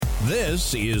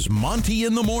This is Monty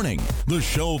in the Morning, the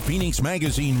show Phoenix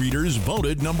Magazine readers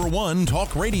voted #1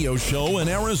 talk radio show in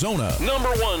Arizona.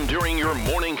 #1 during your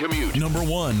morning commute.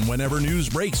 #1 whenever news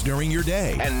breaks during your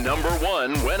day. And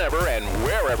 #1 whenever and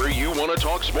wherever you want to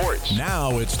talk sports.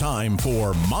 Now it's time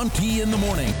for Monty in the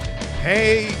Morning.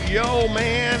 Hey, yo,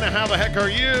 man, how the heck are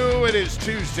you? It is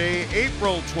Tuesday,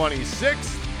 April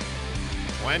 26th,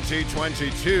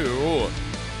 2022.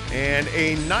 And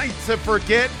a night to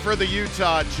forget for the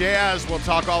Utah Jazz. We'll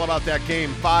talk all about that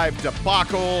Game 5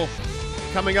 debacle.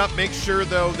 Coming up, make sure,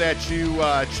 though, that you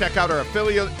check out our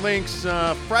affiliate links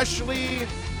freshly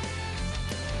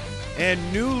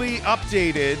and newly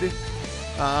updated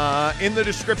in the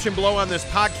description below on this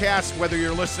podcast, whether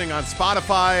you're listening on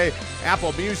Spotify,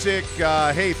 Apple Music.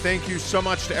 Hey, thank you so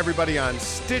much to everybody on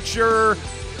Stitcher.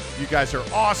 You guys are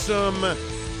awesome.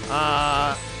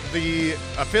 The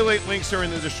affiliate links are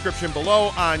in the description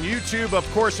below on YouTube. Of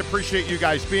course, appreciate you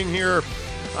guys being here.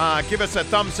 Give us a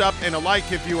thumbs up and a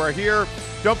like if you are here.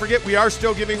 Don't forget, we are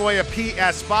still giving away a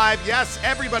PS5. Yes,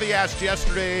 everybody asked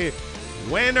yesterday,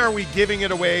 when are we giving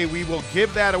it away? We will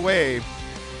give that away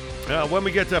when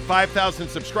we get to 5,000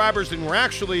 subscribers, and we're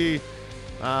actually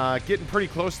getting pretty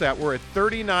close to that. We're at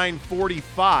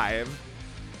 3945.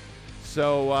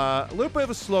 So a little bit of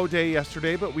a slow day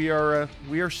yesterday, but we are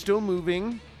still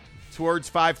moving towards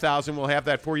 5,000. We'll have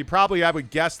that for you. Probably, I would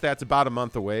guess that's about a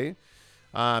month away,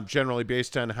 generally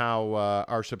based on how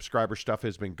our subscriber stuff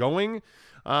has been going.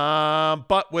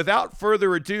 But without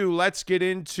further ado, let's get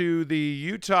into the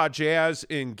Utah Jazz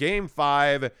in Game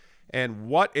 5 and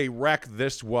what a wreck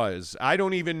this was. I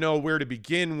don't even know where to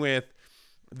begin with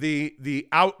the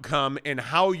outcome and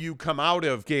how you come out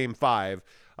of Game 5.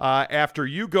 After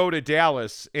you go to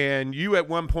Dallas and you at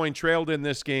one point trailed in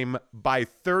this game by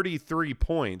 33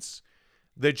 points,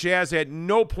 the Jazz at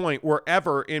no point were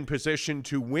ever in position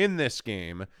to win this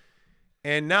game,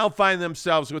 and now find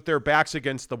themselves with their backs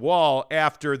against the wall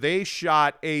after they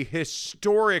shot a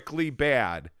historically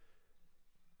bad,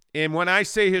 and when I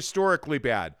say historically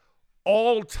bad,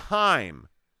 all time,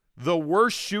 the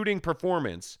worst shooting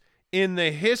performance in the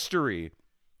history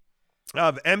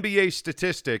of NBA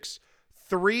statistics.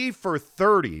 3 for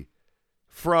 30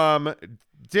 from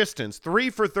distance, 3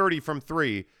 for 30 from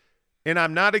three. And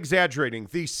I'm not exaggerating.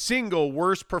 The single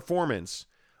worst performance,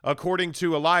 according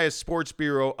to Elias Sports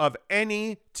Bureau, of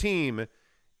any team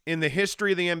in the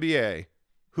history of the NBA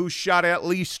who shot at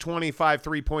least 25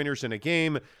 three-pointers in a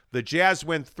game. The Jazz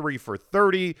went 3 for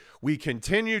 30. We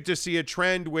continued to see a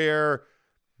trend where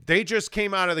they just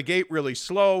came out of the gate really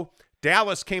slow.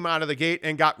 Dallas came out of the gate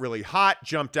and got really hot,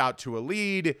 jumped out to a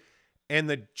lead. And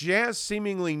the Jazz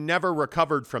seemingly never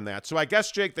recovered from that. So I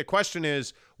guess, Jake, the question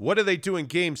is, what do they do in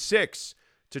Game 6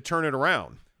 to turn it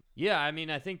around? Yeah, I mean,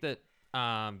 I think that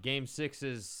Game 6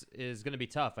 is going to be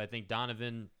tough. I think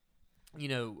Donovan,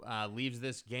 leaves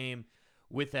this game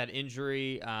with that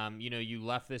injury. You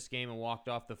left this game and walked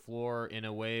off the floor in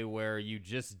a way where you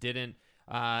just didn't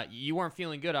you weren't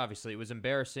feeling good, obviously. It was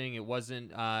embarrassing. It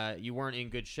wasn't you weren't in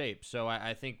good shape. So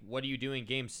I think, what do you do in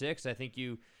Game 6? I think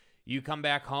you come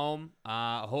back home.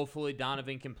 Hopefully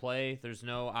Donovan can play. There's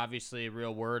obviously a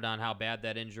real word on how bad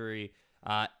that injury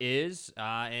is.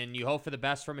 And you hope for the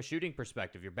best from a shooting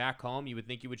perspective. You're back home. You would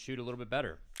think you would shoot a little bit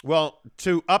better. Well,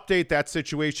 to update that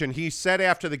situation, he said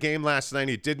after the game last night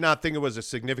he did not think it was a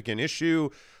significant issue.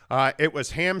 It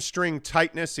was hamstring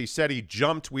tightness. He said he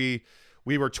jumped. We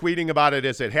were tweeting about it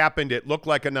as it happened. It looked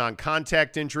like a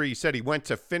non-contact injury. He said he went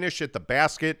to finish at the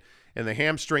basket and the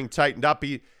hamstring tightened up.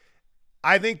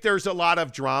 I think there's a lot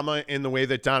of drama in the way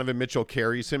that Donovan Mitchell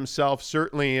carries himself.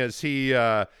 Certainly as he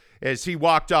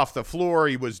walked off the floor,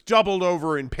 he was doubled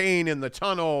over in pain in the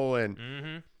tunnel.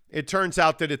 And It turns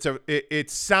out that it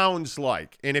sounds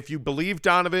like, and if you believe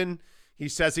Donovan, he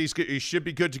says he should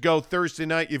be good to go Thursday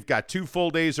night. You've got 2 full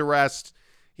days of rest.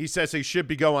 He says he should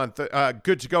be good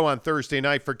to go on Thursday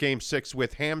night for Game 6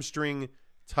 with hamstring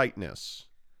tightness.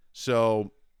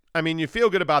 So, I mean, you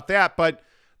feel good about that, but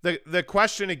The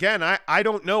question again, I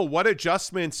don't know, what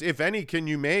adjustments, if any, can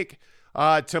you make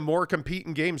to more compete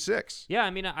in Game 6? Yeah,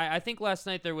 I mean, I think last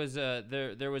night there was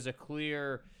a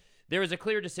clear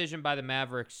decision by the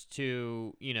Mavericks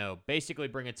to basically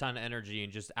bring a ton of energy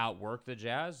and just outwork the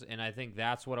Jazz, and I think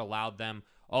that's what allowed them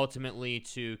ultimately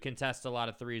to contest a lot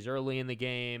of threes early in the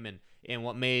game and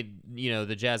what made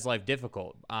the Jazz life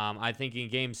difficult. I think in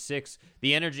Game 6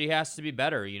 the energy has to be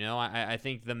better. I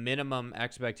think the minimum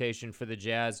expectation for the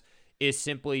Jazz is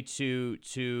simply to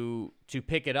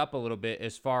pick it up a little bit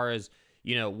as far as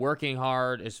working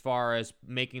hard as far as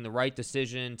making the right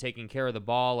decision, taking care of the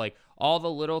ball, like all the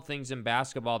little things in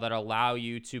basketball that allow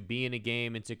you to be in a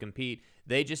game and to compete.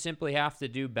 They just simply have to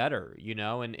do better,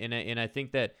 and I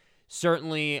think that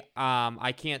certainly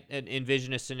I can't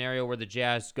envision a scenario where the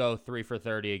Jazz go 3 for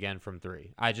 30 again from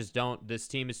three. I just don't. This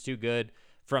team is too good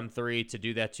from three to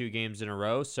do that 2 games in a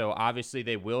row. So obviously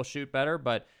they will shoot better,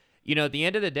 but at the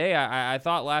end of the day, I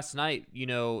thought last night,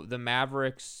 the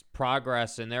Mavericks'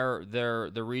 progress and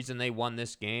the reason they won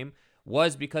this game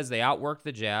was because they outworked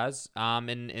the Jazz,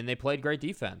 and they played great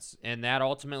defense, and that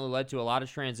ultimately led to a lot of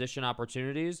transition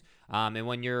opportunities. And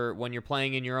when you're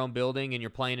playing in your own building and you're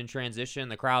playing in transition,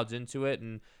 the crowd's into it,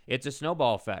 and it's a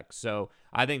snowball effect. So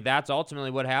I think that's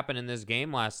ultimately what happened in this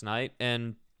game last night,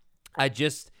 and I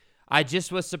just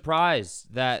was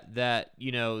surprised that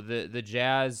the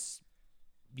Jazz.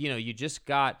 You just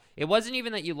got – it wasn't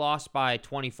even that you lost by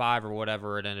 25 or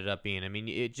whatever it ended up being. I mean,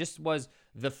 it just was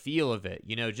the feel of it.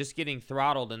 Just getting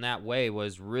throttled in that way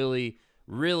was really,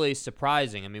 really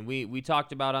surprising. I mean, we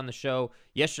talked about on the show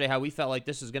yesterday how we felt like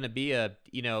this was going to be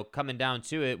coming down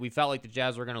to it. We felt like the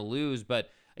Jazz were going to lose, but,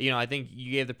 I think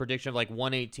you gave the prediction of like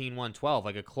 118-112,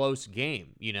 like a close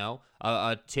game,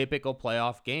 a typical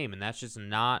playoff game, and that's just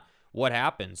not what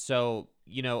happened. So,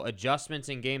 adjustments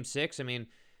in Game 6, I mean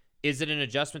 – is it an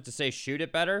adjustment to say shoot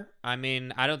it better? I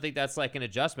mean, I don't think that's like an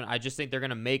adjustment. I just think they're going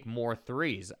to make more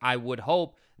threes. I would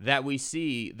hope that we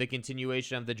see the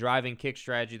continuation of the driving kick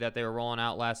strategy that they were rolling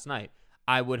out last night.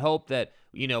 I would hope that,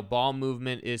 ball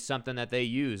movement is something that they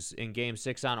use in Game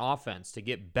 6 on offense to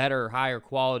get better, higher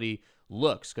quality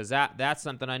looks, because that's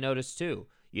something I noticed too.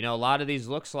 A lot of these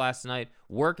looks last night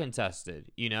were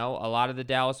contested. A lot of the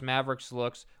Dallas Mavericks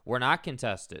looks were not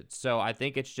contested. So I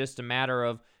think it's just a matter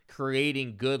of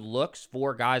creating good looks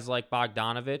for guys like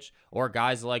Bogdanovich or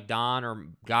guys like Don or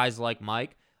guys like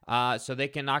Mike, so they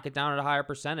can knock it down at a higher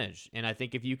percentage. And I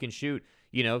think if you can shoot,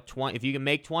 20, if you can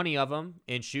make 20 of them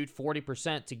and shoot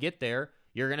 40% to get there,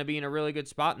 you're going to be in a really good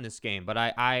spot in this game. But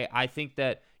I think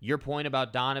that your point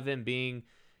about Donovan being,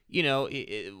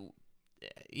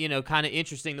 kind of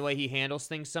interesting the way he handles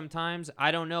things sometimes.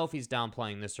 I don't know if he's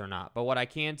downplaying this or not. But what I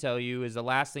can tell you is the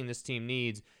last thing this team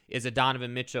needs is a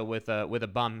Donovan Mitchell with a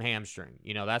bum hamstring.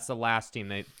 That's the last thing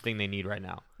they need right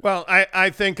now. Well, I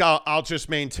think I'll just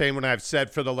maintain what I've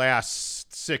said for the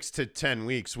last 6 to 10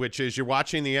 weeks, which is you're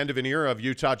watching the end of an era of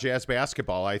Utah Jazz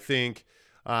basketball. I think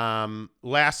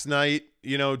last night,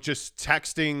 just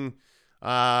texting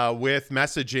with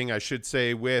messaging, I should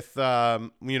say, with,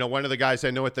 one of the guys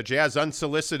I know at the Jazz,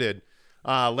 unsolicited,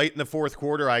 late in the fourth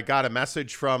quarter, I got a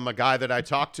message from a guy that I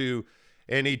talked to,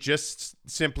 and he just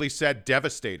simply said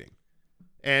devastating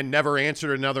and never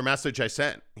answered another message I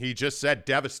sent. He just said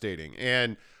devastating.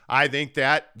 And I think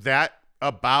that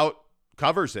about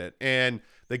covers it. And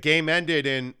the game ended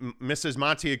and Mrs.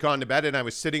 Monty had gone to bed, and I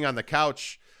was sitting on the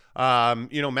couch,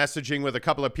 messaging with a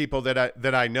couple of people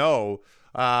that I know.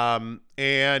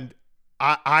 And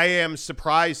I am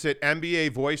surprised that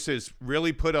NBA Voices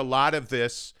really put a lot of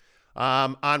this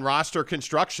on roster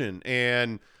construction.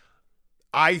 And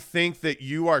I think that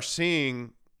you are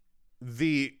seeing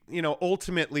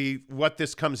ultimately what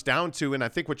this comes down to. And I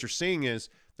think what you're seeing is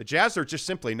the Jazz are just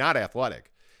simply not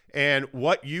athletic. And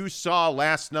what you saw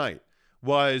last night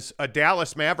was a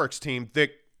Dallas Mavericks team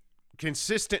that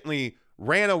consistently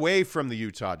ran away from the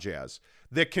Utah Jazz,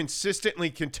 that consistently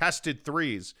contested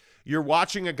threes. You're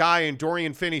watching a guy in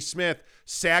Dorian Finney-Smith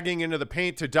sagging into the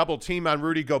paint to double team on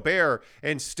Rudy Gobert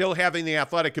and still having the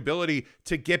athletic ability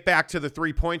to get back to the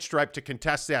three-point stripe to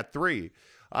contest that three.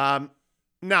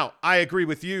 Now, I agree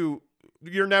with you.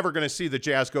 You're never going to see the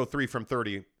Jazz go 3 from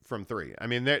 30 from three. I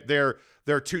mean,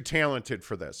 they're too talented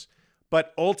for this.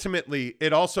 But ultimately,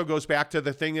 it also goes back to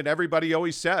the thing that everybody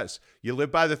always says. You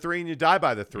live by the three and you die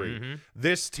by the three. Mm-hmm.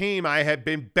 This team, I have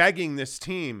been begging this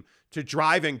team to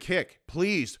drive and kick.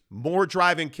 Please, more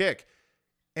drive and kick.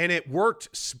 And it worked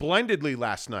splendidly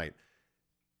last night,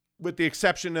 with the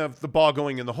exception of the ball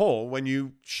going in the hole when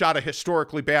you shot a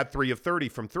historically bad 3 of 30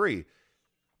 from three.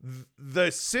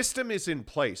 The system is in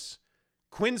place.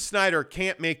 Quinn Snyder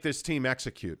can't make this team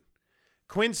execute.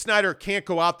 Quinn Snyder can't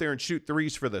go out there and shoot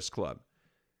threes for this club.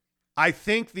 I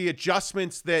think the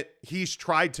adjustments that he's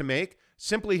tried to make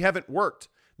simply haven't worked.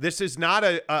 This is not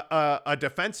a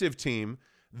defensive team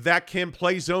that can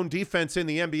play zone defense in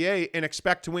the NBA and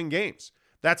expect to win games.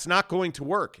 That's not going to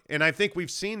work. And I think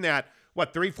we've seen that,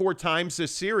 3-4 times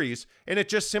this series, and it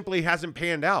just simply hasn't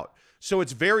panned out. So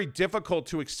it's very difficult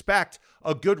to expect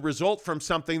a good result from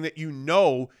something that you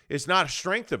know is not a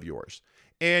strength of yours.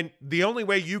 And the only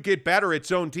way you get better at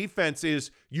zone defense is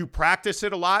you practice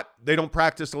it a lot. They don't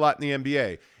practice a lot in the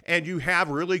NBA. And you have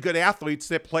really good athletes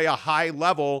that play a high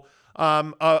level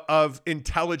of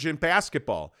intelligent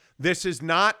basketball. This is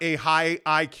not a high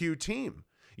IQ team.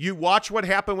 You watch what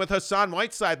happened with Hassan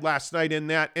Whiteside last night in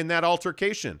that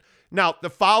altercation. Now, the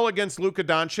foul against Luka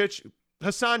Doncic,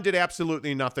 Hassan did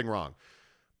absolutely nothing wrong.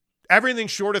 Everything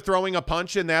short of throwing a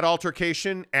punch in that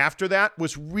altercation after that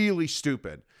was really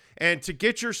stupid. And to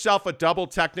get yourself a double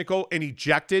technical and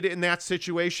ejected in that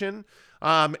situation,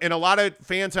 and a lot of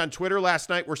fans on Twitter last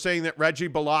night were saying that Reggie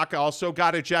Bullock also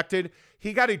got ejected.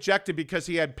 He got ejected because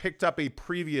he had picked up a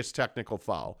previous technical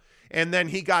foul. And then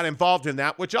he got involved in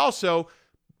that, which also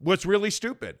was really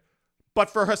stupid. But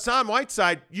for Hassan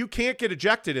Whiteside, you can't get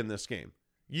ejected in this game.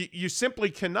 You simply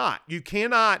cannot. You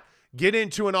cannot get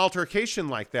into an altercation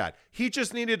like that. He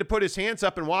just needed to put his hands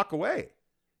up and walk away.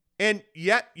 And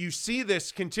yet you see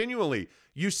this continually.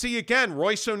 You see, again,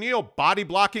 Royce O'Neal body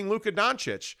blocking Luka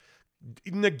Doncic,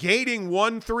 negating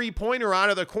one three-pointer out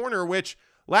of the corner, which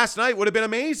last night would have been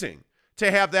amazing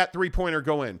to have that three-pointer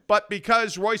go in. But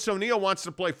because Royce O'Neal wants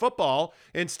to play football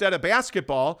instead of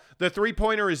basketball, the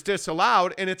three-pointer is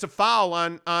disallowed, and it's a foul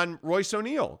on Royce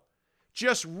O'Neal.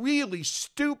 Just really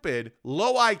stupid,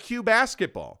 low IQ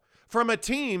basketball from a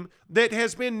team that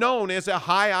has been known as a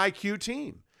high IQ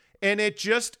team. And it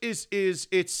just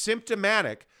it's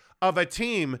symptomatic of a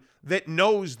team that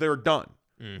knows they're done.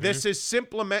 Mm-hmm. This is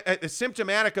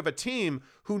symptomatic of a team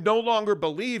who no longer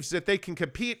believes that they can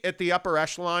compete at the upper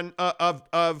echelon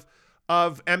of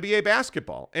NBA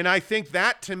basketball. And I think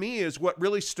that, to me, is what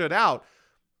really stood out.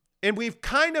 And we've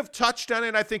kind of touched on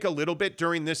it, I think, a little bit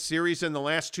during this series in the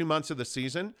last 2 months of the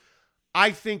season.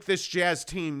 I think this Jazz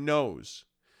team knows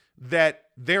that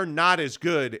they're not as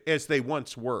good as they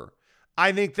once were.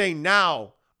 I think they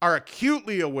now are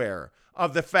acutely aware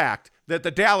of the fact that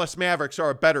the Dallas Mavericks are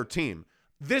a better team.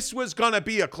 This was going to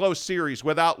be a close series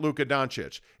without Luka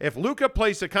Doncic. If Luka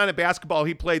plays the kind of basketball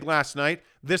he played last night,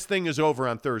 this thing is over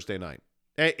on Thursday night.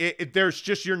 There's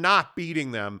just, you're not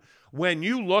beating them. When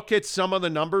you look at some of the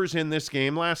numbers in this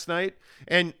game last night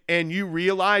and you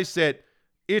realize that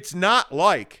it's not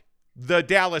like the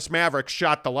Dallas Mavericks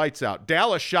shot the lights out.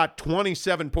 Dallas shot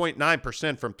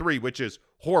 27.9% from three, which is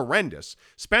horrendous.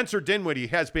 Spencer Dinwiddie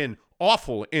has been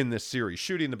awful in this series,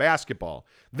 shooting the basketball.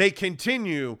 They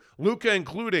continue, Luka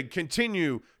included,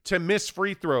 continue to miss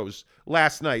free throws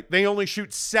last night. They only shoot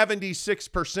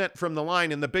 76% from the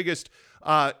line, and the biggest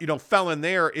felon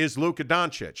there is Luka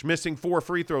Doncic, missing 4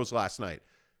 free throws last night.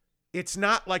 It's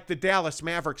not like the Dallas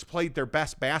Mavericks played their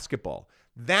best basketball.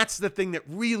 That's the thing that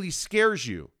really scares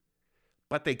you.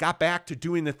 But they got back to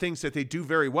doing the things that they do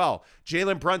very well.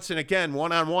 Jalen Brunson, again,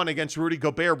 one-on-one against Rudy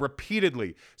Gobert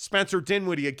repeatedly. Spencer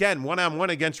Dinwiddie, again, one-on-one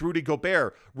against Rudy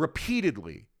Gobert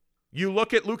repeatedly. You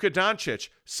look at Luka Doncic,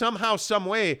 somehow, some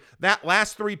way, that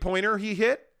last three-pointer he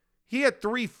had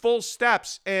 3 full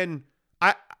steps, and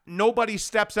nobody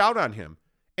steps out on him.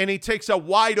 And he takes a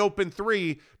wide-open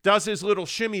 3, does his little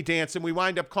shimmy dance, and we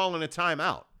wind up calling a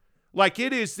timeout. Like,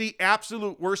 it is the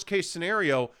absolute worst-case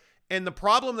scenario. And the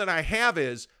problem that I have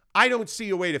is I don't see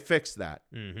a way to fix that.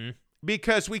 Mm-hmm.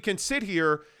 Because we can sit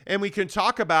here and we can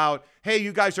talk about, hey,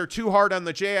 you guys are too hard on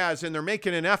the Jazz and they're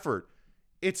making an effort.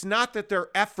 It's not that their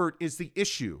effort is the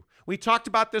issue. We talked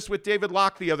about this with David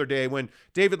Locke the other day when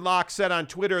David Locke said on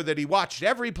Twitter that he watched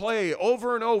every play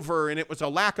over and over and it was a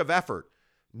lack of effort.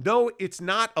 No, it's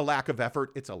not a lack of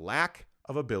effort. It's a lack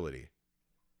of ability.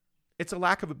 It's a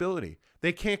lack of ability.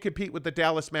 They can't compete with the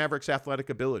Dallas Mavericks' athletic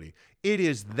ability. It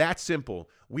is that simple.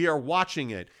 We are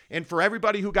watching it. And for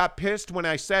everybody who got pissed when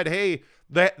I said, hey,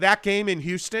 that game in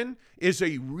Houston is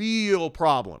a real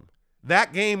problem.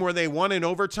 That game where they won in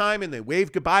overtime and they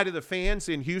waved goodbye to the fans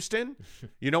in Houston,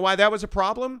 you know why that was a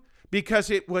problem? Because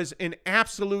it was an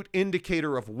absolute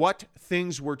indicator of what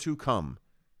things were to come.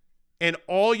 And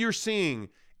all you're seeing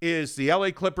is the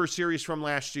LA Clippers series from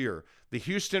last year, the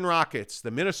Houston Rockets,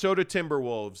 the Minnesota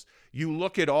Timberwolves. You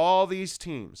look at all these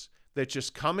teams that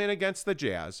just come in against the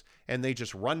Jazz and they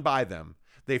just run by them.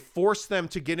 They force them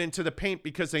to get into the paint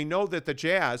because they know that the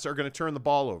Jazz are going to turn the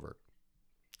ball over.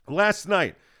 Last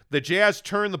night, the Jazz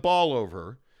turned the ball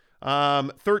over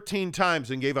 13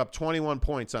 times and gave up 21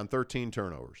 points on 13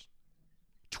 turnovers.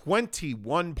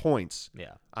 21 points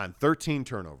on 13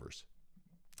 turnovers.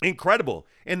 Incredible.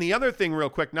 And the other thing real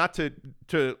quick, not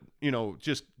to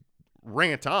just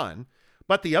rant on,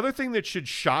 but the other thing that should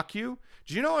shock you,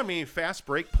 do you know how many fast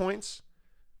break points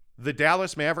the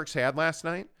Dallas Mavericks had last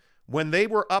night? When they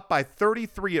were up by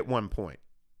 33 at one point.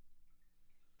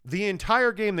 The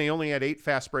entire game, they only had 8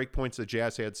 fast break points. The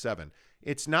Jazz had 7.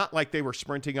 It's not like they were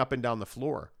sprinting up and down the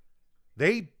floor.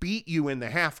 They beat you in the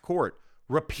half court,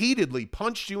 repeatedly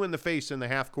punched you in the face in the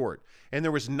half court, and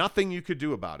there was nothing you could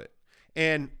do about it.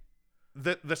 And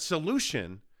the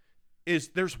solution is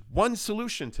there's one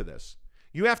solution to this.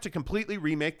 You have to completely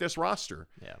remake this roster.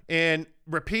 Yeah. And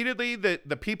repeatedly,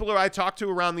 the people who I talk to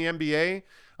around the NBA,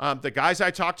 the guys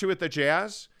I talk to at the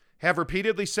Jazz, have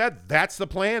repeatedly said that's the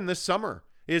plan this summer,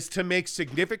 is to make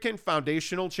significant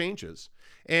foundational changes.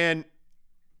 And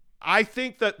I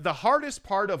think that the hardest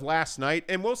part of last night,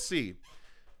 and we'll see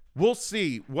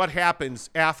what happens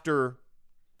after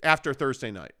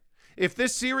Thursday night. If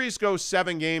this series goes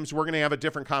 7 games, we're going to have a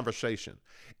different conversation.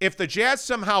 If the Jazz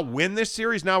somehow win this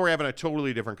series, now we're having a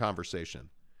totally different conversation.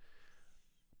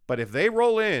 But if they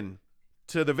roll in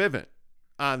to the Vivint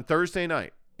on Thursday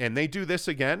night and they do this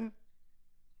again,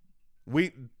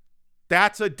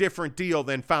 that's a different deal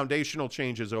than foundational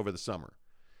changes over the summer.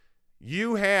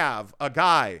 You have a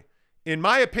guy, in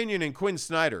my opinion, in Quinn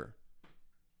Snyder.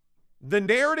 The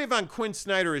narrative on Quinn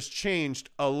Snyder has changed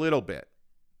a little bit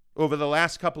over the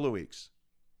last couple of weeks.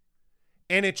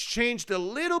 And it's changed a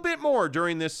little bit more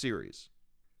during this series.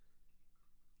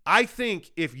 I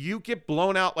think if you get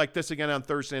blown out like this again on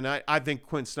Thursday night, I think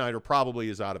Quinn Snyder probably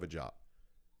is out of a job.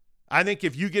 I think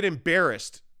if you get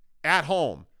embarrassed at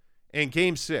home in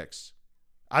Game 6,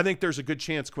 I think there's a good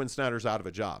chance Quinn Snyder's out of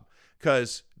a job,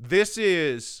 because this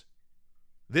is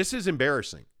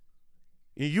embarrassing.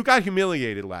 You got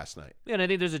humiliated last night. Yeah, and I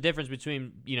think there's a difference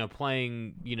between,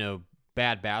 playing,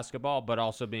 bad basketball, but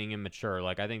also being immature.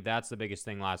 Like, I think that's the biggest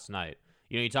thing last night.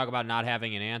 You talk about not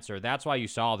having an answer. That's why you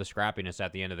saw the scrappiness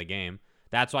at the end of the game.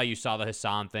 That's why you saw the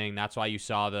Hassan thing. That's why you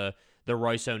saw the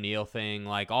Royce O'Neal thing.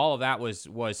 Like, all of that was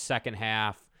second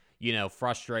half,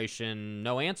 frustration,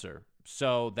 no answer.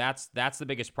 So that's the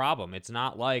biggest problem. It's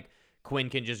not like Quinn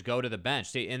can just go to the bench.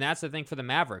 See, and that's the thing for the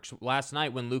Mavericks. Last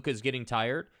night when Luka's getting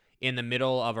tired in the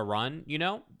middle of a run,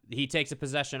 he takes a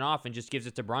possession off and just gives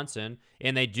it to Brunson,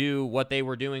 and they do what they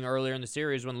were doing earlier in the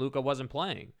series when Luka wasn't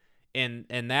playing. And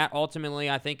that ultimately,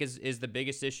 I think, is the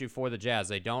biggest issue for the Jazz.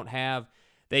 They don't have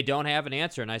an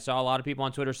answer. And I saw a lot of people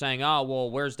on Twitter saying, "Oh,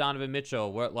 well, where's Donovan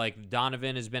Mitchell?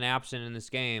 Donovan has been absent in this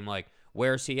game. Like,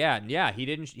 where's he at?" And yeah, he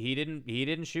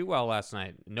didn't shoot well last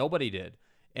night. Nobody did.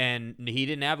 And he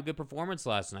didn't have a good performance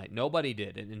last night. Nobody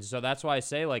did. And so that's why I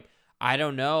say, like, I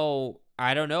don't know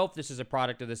if this is a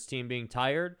product of this team being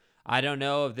tired. I don't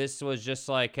know if this was just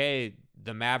like, hey,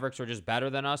 the Mavericks were just better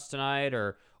than us tonight,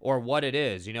 or what it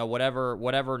is,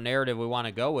 whatever narrative we want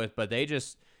to go with. But I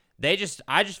just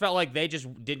felt like they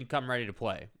just didn't come ready to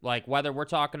play. Like, whether we're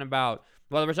talking about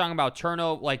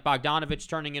turnover, like Bogdanovich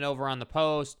turning it over on the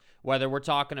post, whether we're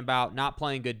talking about not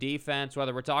playing good defense,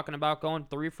 whether we're talking about going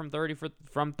 3 from 30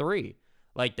 from 3,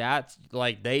 like that's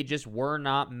like they just were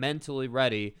not mentally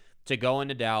ready to go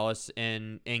into Dallas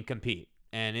and compete.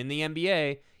 And in the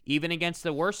NBA, even against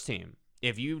the worst team,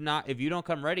 if you don't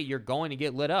come ready, you're going to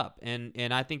get lit up.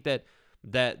 And I think that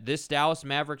this Dallas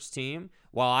Mavericks team,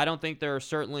 while I don't think they're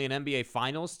certainly an NBA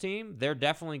Finals team, they're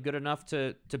definitely good enough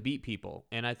to beat people.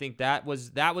 And I think that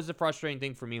was the frustrating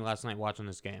thing for me last night watching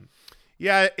this game.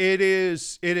 Yeah, it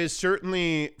is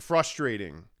certainly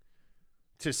frustrating,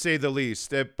 to say the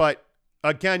least. But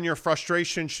again, your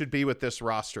frustration should be with this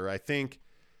roster. I think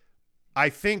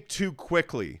too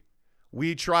quickly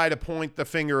we try to point the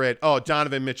finger at,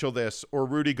 Donovan Mitchell this or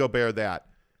Rudy Gobert that.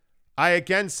 I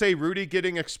again say Rudy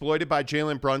getting exploited by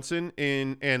Jalen Brunson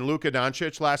and Luka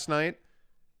Doncic last night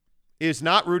is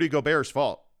not Rudy Gobert's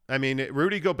fault. I mean,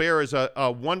 Rudy Gobert is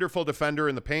a wonderful defender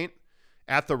in the paint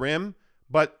at the rim,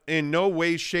 but in no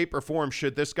way, shape, or form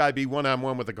should this guy be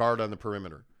one-on-one with a guard on the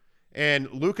perimeter. And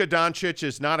Luka Doncic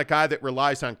is not a guy that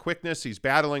relies on quickness. He's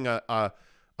battling a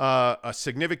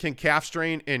significant calf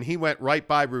strain, and he went right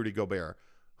by Rudy Gobert,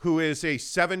 who is a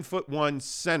 7'1"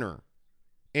 center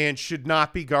and should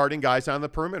not be guarding guys on the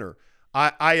perimeter.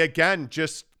 I again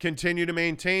just continue to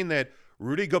maintain that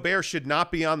Rudy Gobert should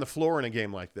not be on the floor in a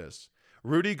game like this.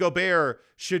 Rudy Gobert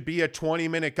should be a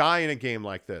 20-minute guy in a game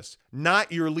like this,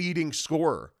 not your leading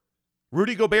scorer.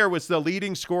 Rudy Gobert was the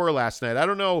leading scorer last night. I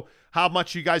don't know how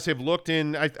much you guys have looked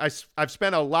in. I've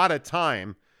spent a lot of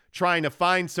time trying to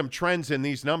find some trends in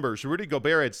these numbers. Rudy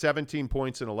Gobert had 17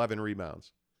 points and 11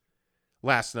 rebounds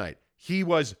last night. He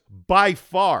was by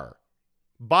far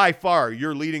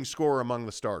your leading scorer among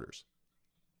the starters.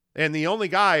 And the only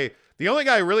guy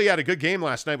who really had a good game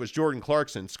last night was Jordan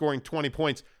Clarkson, scoring 20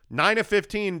 points, 9 of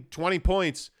 15, 20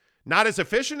 points. Not as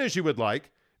efficient as you would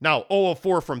like. Now, 0 of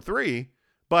 4 from 3,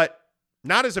 but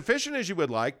not as efficient as you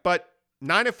would like, but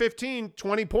 9 of 15,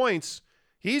 20 points.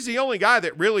 He's the only guy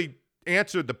that really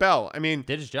answered the bell. I mean,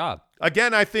 did his job.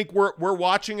 Again, I think we're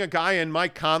watching a guy in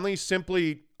Mike Conley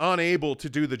simply unable to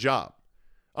do the job.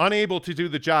 unable to do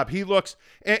the job. He looks,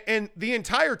 and the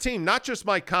entire team, not just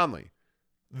Mike Conley,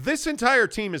 this entire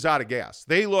team is out of gas.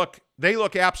 They look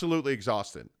absolutely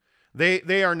exhausted.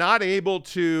 They are not able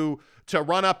to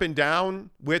run up and down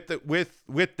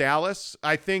with Dallas.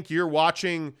 I think you're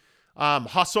watching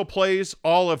hustle plays,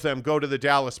 all of them go to the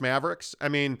Dallas Mavericks. I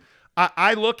mean,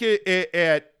 I look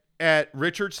at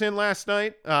Richardson last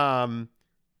night,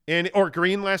 or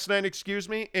Green last night, excuse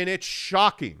me, and it's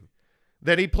shocking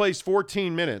that he plays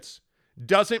 14 minutes,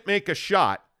 doesn't make a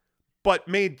shot, but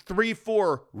made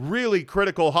 3-4 really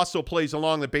critical hustle plays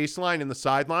along the baseline and the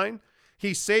sideline.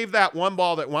 He saved that one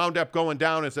ball that wound up going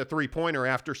down as a three-pointer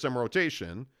after some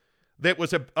rotation. That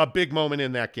was a big moment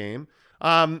in that game.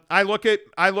 I look at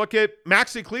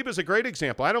Maxi Kleber's a great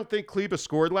example. I don't think Kleber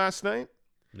scored last night.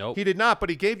 Nope. He did not, but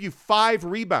he gave you 5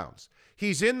 rebounds.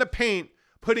 He's in the paint,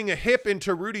 putting a hip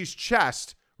into Rudy's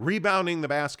chest, rebounding the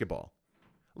basketball.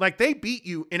 Like, they beat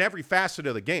you in every facet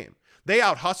of the game. They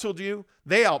out-hustled you.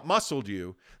 They out-muscled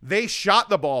you. They shot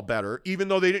the ball better, even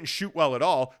though they didn't shoot well at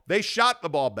all. They shot the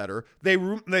ball better. They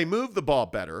moved the ball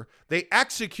better. They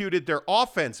executed their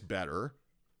offense better.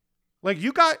 Like,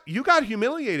 you got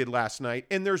humiliated last night,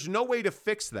 and there's no way to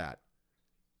fix that.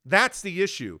 That's the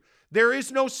issue. There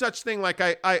is no such thing. Like,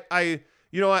 I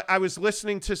was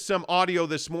listening to some audio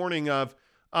this morning of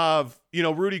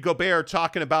Rudy Gobert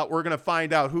talking about, we're going to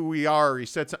find out who we are. He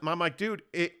said something. I'm like, dude,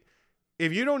 if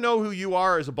you don't know who you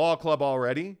are as a ball club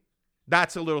already,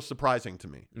 that's a little surprising to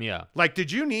me. Yeah. Like,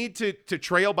 did you need to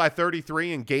trail by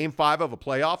 33 in game 5 of a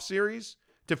playoff series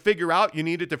to figure out you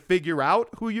needed to figure out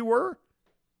who you were?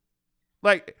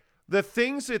 Like, the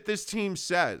things that this team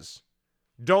says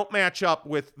don't match up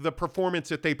with the performance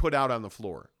that they put out on the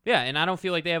floor. Yeah, and I don't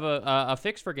feel like they have a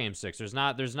fix for Game 6. There's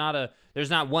not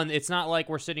one. It's not like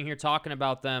we're sitting here talking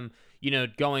about them,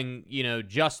 going,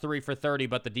 just 3 for 30,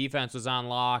 but the defense was on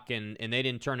lock and they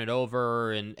didn't turn it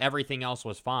over and everything else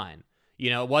was fine.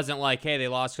 It wasn't like, hey, they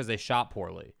lost because they shot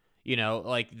poorly.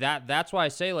 Like that. That's why I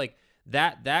say, like,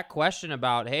 that question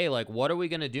about, hey, like, what are we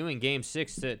going to do in Game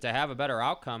 6 to have a better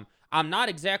outcome? I'm not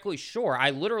exactly sure.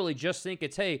 I literally just think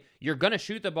it's, hey, you're going to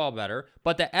shoot the ball better,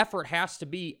 but the effort has to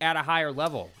be at a higher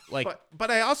level. Like, but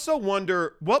I also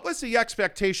wonder, what was the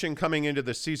expectation coming into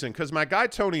the season? Because my guy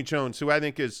Tony Jones, who I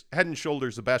think is head and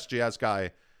shoulders the best Jazz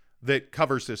guy that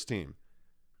covers this team,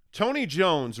 Tony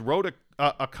Jones wrote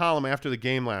a column after the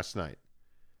game last night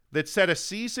that said a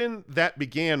season that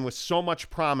began with so much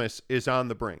promise is on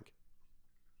the brink.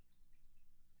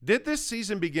 Did this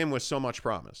season begin with so much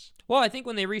promise? Well, I think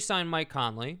when they re-signed Mike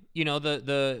Conley,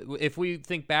 if we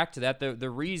think back to that, the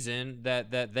reason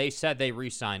that they said they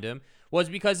re-signed him was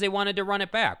because they wanted to run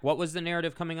it back. What was the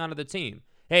narrative coming onto the team?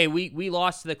 Hey, we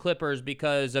lost to the Clippers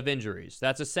because of injuries.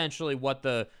 That's essentially what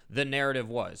the narrative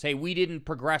was. Hey, we didn't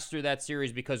progress through that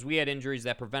series because we had injuries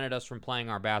that prevented us from playing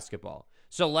our basketball.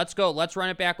 So let's run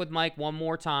it back with Mike one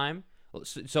more time.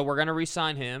 So we're going to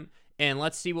re-sign him. And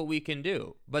let's see what we can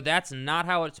do. But that's not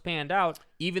how it's panned out,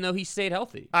 even though he stayed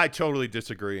healthy. I totally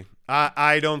disagree.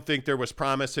 I don't think there was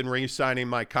promise in re-signing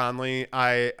Mike Conley.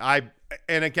 And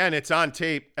again, it's on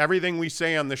tape. Everything we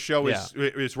say on the show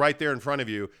is right there in front of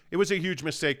you. It was a huge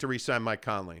mistake to re-sign Mike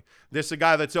Conley. This is a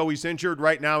guy that's always injured.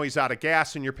 Right now, he's out of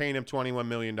gas, and you're paying him $21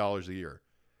 million a year.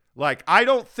 Like,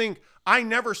 I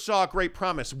never saw great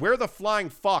promise. Where the flying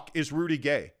fuck is Rudy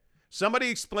Gay? Somebody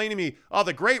explain to me,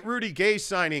 the great Rudy Gay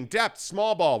signing, depth,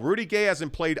 small ball. Rudy Gay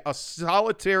hasn't played a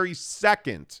solitary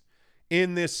second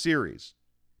in this series.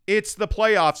 It's the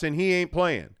playoffs, and he ain't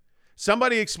playing.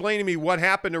 Somebody explain to me what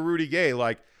happened to Rudy Gay.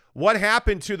 Like, what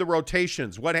happened to the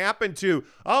rotations? What happened to,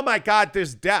 oh, my God,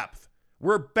 this depth?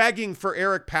 We're begging for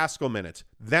Eric Paschall minutes.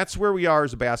 That's where we are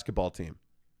as a basketball team.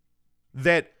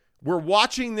 That we're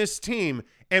watching this team,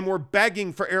 and we're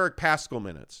begging for Eric Paschall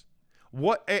minutes.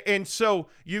 And so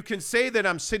you can say that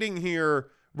I'm sitting here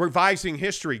revising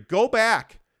history. Go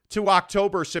back to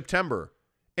October, September,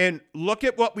 and look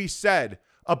at what we said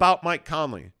about Mike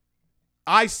Conley.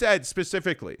 I said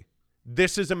specifically,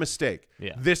 this is a mistake.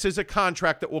 Yeah. This is a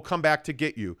contract that will come back to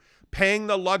get you. Paying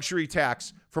the luxury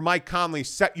tax for Mike Conley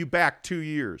set you back 2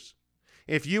 years.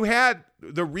 If you had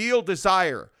the real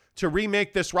desire to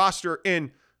remake this roster,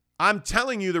 and I'm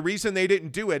telling you the reason they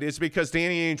didn't do it is because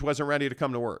Danny Ainge wasn't ready to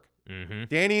come to work. Mm-hmm.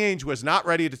 Danny Ainge was not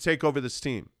ready to take over this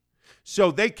team.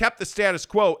 So they kept the status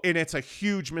quo, and it's a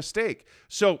huge mistake.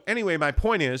 So anyway, my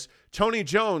point is, Tony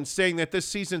Jones saying that this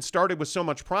season started with so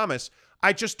much promise,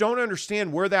 I just don't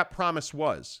understand where that promise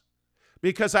was.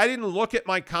 because I didn't look at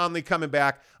Mike Conley coming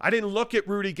back. I didn't look at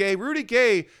Rudy Gay. Rudy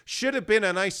Gay should have been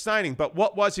a nice signing, but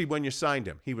what was he when you signed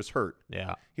him? He was hurt.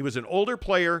 Yeah. He was an older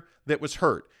player that was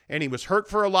hurt, and he was hurt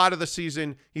for a lot of the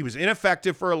season. He was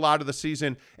ineffective for a lot of the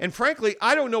season, and frankly,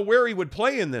 I don't know where he would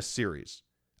play in this series.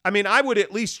 I mean, I would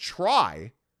at least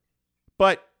try,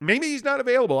 but maybe he's not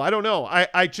available. I don't know.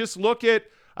 I just look at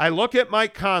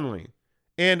Mike Conley,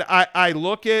 and I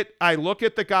look at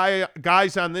the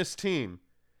guys on this team.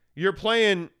 You're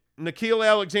playing Nickeil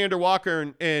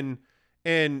Alexander-Walker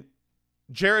and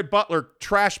Jared Butler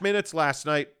trash minutes last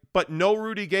night, but no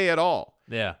Rudy Gay at all.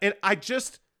 Yeah. And I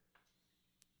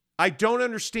don't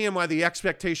understand why the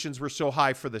expectations were so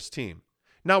high for this team.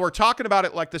 Now, we're talking about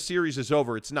it like the series is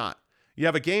over. It's not. You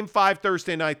have a Game 5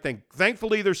 Thursday night thing.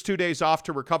 Thankfully, there's 2 days off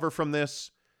to recover from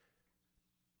this.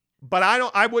 But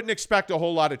I wouldn't expect a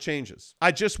whole lot of changes.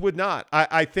 I just would not.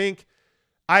 I think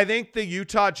the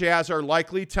Utah Jazz are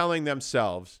likely telling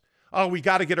themselves, oh, we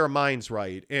got to get our minds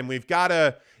right. And we've got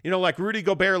to, like Rudy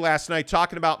Gobert last night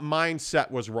talking about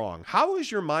mindset was wrong. How is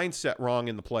your mindset wrong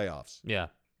in the playoffs? Yeah.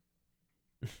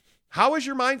 How is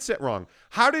your mindset wrong?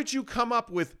 How did you come up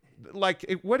with,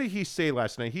 what did he say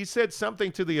last night? He said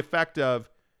something to the effect of,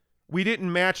 we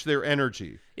didn't match their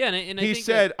energy. Yeah, and I he think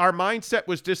said our mindset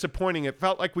was disappointing. It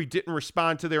felt like we didn't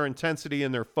respond to their intensity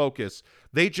and their focus.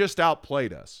 They just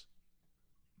outplayed us.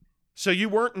 So you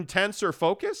weren't intense or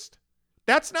focused?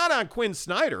 That's not on Quinn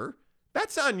Snyder.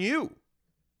 That's on you.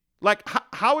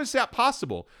 How is that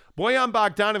possible? Bojan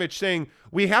Bogdanovic saying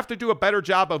we have to do a better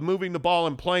job of moving the ball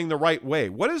and playing the right way.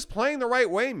 What does playing the right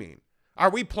way mean? Are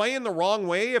we playing the wrong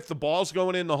way if the ball's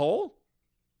going in the hole?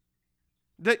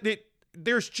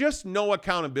 There's just no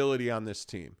accountability on this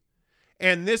team.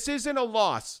 And this isn't a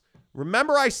loss.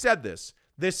 Remember I said this.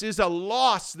 This is a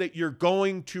loss that you're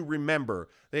going to remember,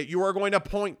 that you are going to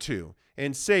point to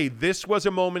and say this was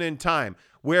a moment in time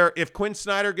where if Quinn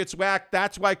Snyder gets whacked,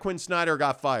 that's why Quinn Snyder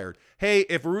got fired. Hey,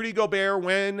 if Rudy Gobert,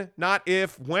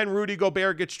 when Rudy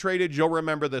Gobert gets traded, you'll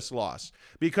remember this loss.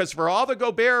 Because for all the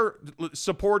Gobert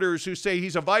supporters who say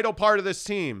he's a vital part of this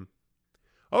team,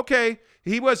 okay,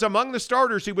 he was among the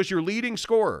starters. He was your leading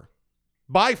scorer.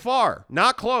 By far,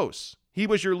 not close. He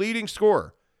was your leading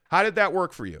scorer. How did that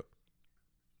work for you?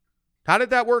 How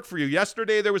did that work for you?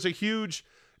 Yesterday, there was a huge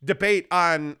debate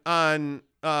on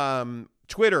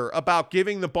Twitter about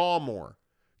giving the ball more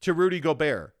to Rudy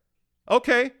Gobert.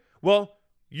 Okay, well,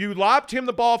 you lobbed him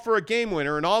the ball for a game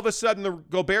winner, and all of a sudden the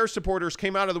Gobert supporters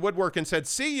came out of the woodwork and said,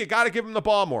 see, you got to give him the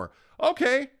ball more.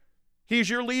 Okay, he's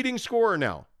your leading scorer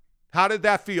now. How did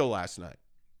that feel last night?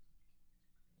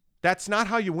 That's not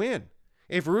how you win.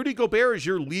 If Rudy Gobert is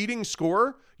your leading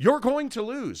scorer, you're going to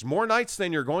lose more nights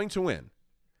than you're going to win.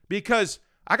 Because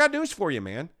I got news for you,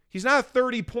 man. He's not a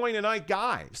 30-point-a-night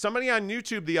guy. Somebody on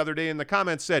YouTube the other day in the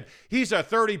comments said, he's a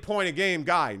 30-point-a-game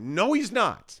guy. No, he's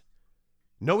not.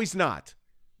 No, he's not.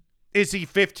 Is he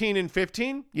 15 and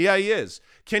 15? Yeah, he is.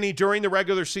 Can he, during the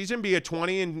regular season, be a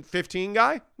 20 and 15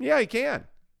 guy? Yeah, he can.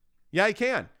 Yeah, he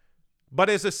can. But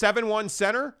as a 7-1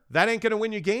 center, that ain't going to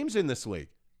win you games in this league.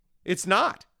 It's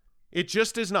not. It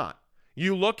just is not.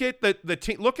 You look at the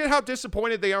team. Look at how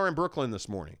disappointed they are in Brooklyn this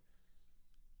morning.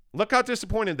 Look how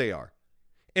disappointed they are.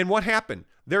 And what happened?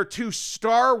 Their two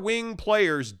star wing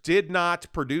players did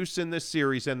not produce in this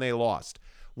series, and they lost.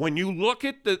 When you look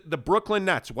at the Brooklyn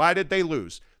Nets, why did they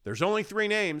lose? There's only 3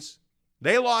 names.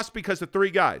 They lost because of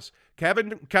 3 guys.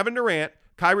 Kevin Durant,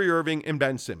 Kyrie Irving, and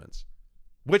Ben Simmons.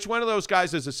 Which one of those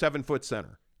guys is a 7-foot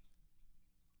center?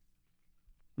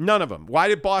 None of them. Why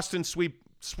did Boston sweep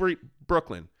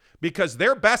Brooklyn? Because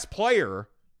their best player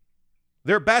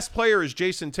is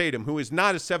Jason Tatum, who is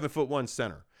not a 7'1"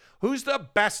 center. Who's the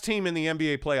best team in the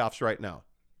NBA playoffs right now?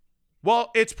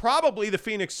 Well, it's probably the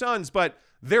Phoenix Suns, but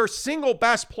their single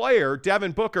best player,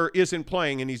 Devin Booker, isn't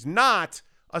playing, and he's not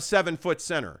a 7-foot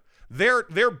center.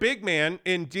 Their big man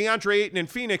in DeAndre Ayton in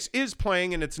Phoenix is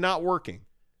playing, and it's not working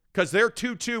because they're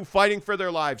 2-2 fighting for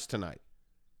their lives tonight.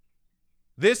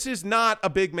 This is not a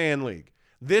big man league.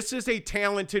 This is a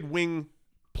talented wing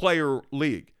player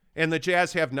league, and the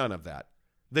Jazz have none of that.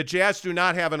 The Jazz do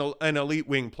not have an elite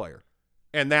wing player,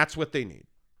 and that's what they need.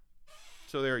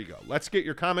 So there you go. Let's get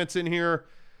your comments in here.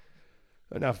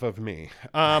 Enough of me.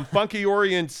 Funky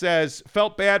Orient says,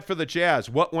 felt bad for the Jazz.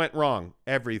 What went wrong?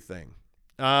 Everything.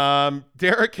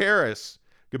 Derek Harris,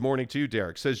 good morning to you,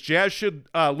 Derek, says Jazz should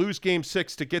lose Game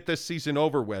 6 to get this season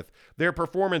over with. Their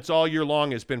performance all year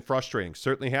long has been frustrating.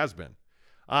 Certainly has been.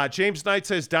 James Knight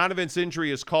says Donovan's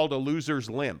injury is called a loser's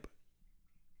limp.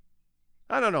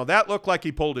 I don't know. That looked like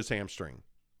he pulled his hamstring.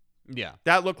 Yeah.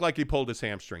 That looked like he pulled his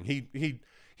hamstring.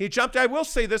 He jumped. I will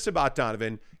say this about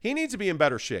Donovan. He needs to be in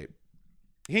better shape.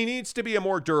 He needs to be a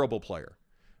more durable player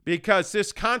because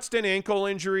this constant ankle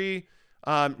injury,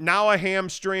 now a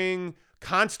hamstring,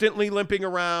 constantly limping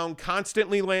around,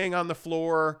 constantly laying on the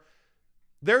floor.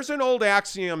 There's an old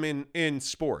axiom in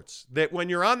sports that when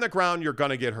you're on the ground, you're going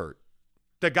to get hurt.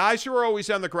 The guys who are always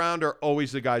on the ground are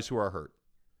always the guys who are hurt.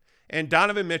 And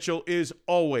Donovan Mitchell is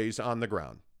always on the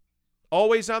ground.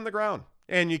 Always on the ground.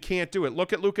 And you can't do it.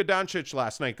 Look at Luka Doncic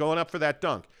last night going up for that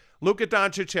dunk. Luka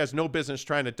Doncic has no business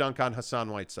trying to dunk on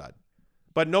Hassan Whiteside.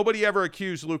 But nobody ever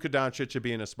accused Luka Doncic of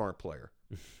being a smart player.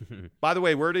 By the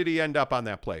way, where did he end up on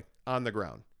that play? On the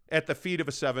ground. At the feet of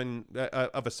a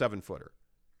 7-footer.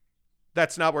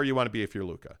 That's not where you want to be if you're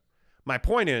Luka. My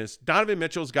point is, Donovan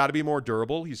Mitchell's got to be more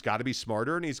durable. He's got to be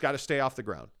smarter, and he's got to stay off the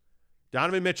ground.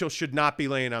 Donovan Mitchell should not be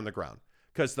laying on the ground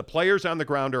because the players on the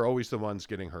ground are always the ones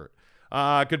getting hurt.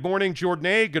 Good morning, Jordan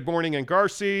A. Good morning,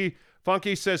 Ngarsi.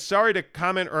 Funky says, sorry to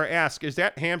comment or ask, is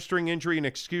that hamstring injury an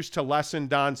excuse to lessen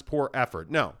Don's poor effort?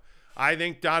 No. I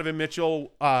think Donovan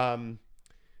Mitchell, and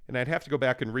I'd have to go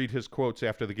back and read his quotes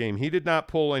after the game. He did not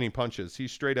pull any punches. He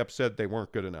straight up said they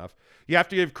weren't good enough. You have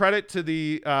to give credit to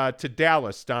to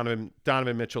Dallas,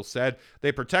 Donovan Mitchell said.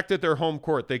 They protected their home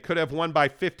court. They could have won by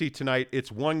 50 tonight.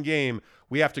 It's one game.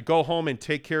 We have to go home and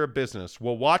take care of business.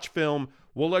 We'll watch film,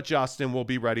 we'll adjust, and we'll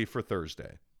be ready for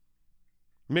Thursday.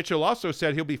 Mitchell also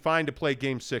said he'll be fine to play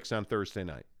Game 6 on Thursday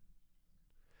night.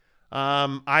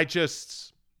 I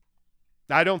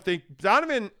don't think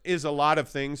Donovan is a lot of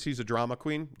things. He's a drama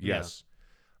queen. Yes.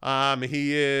 Yeah.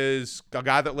 He is a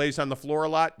guy that lays on the floor a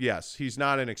lot. Yes. He's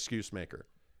not an excuse maker.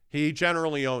 He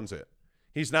generally owns it.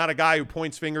 He's not a guy who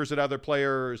points fingers at other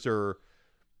players or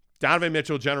Donovan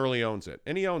Mitchell generally owns it,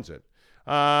 and he owns it.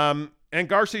 And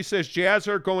Garcia says, Jazz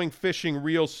are going fishing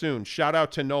real soon. Shout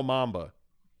out to No Mamba.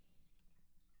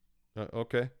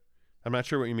 Okay. I'm not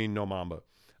sure what you mean, No Mamba.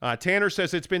 Tanner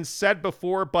says, it's been said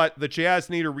before, but the Jazz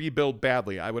need a rebuild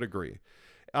badly. I would agree.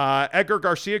 Edgar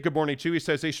Garcia, good morning, too. He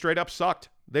says they straight up sucked.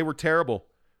 They were terrible.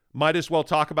 Might as well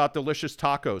talk about delicious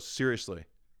tacos.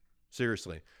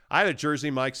 Seriously. I had a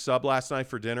Jersey Mike's sub last night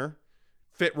for dinner.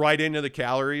 Fit right into the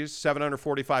calories,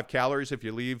 745 calories. If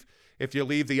you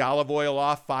leave the olive oil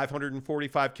off,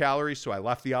 545 calories. So I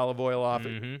left the olive oil off.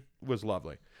 Mm-hmm. It was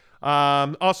lovely.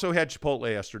 Also had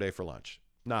Chipotle yesterday for lunch.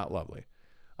 Not lovely.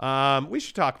 We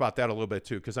should talk about that a little bit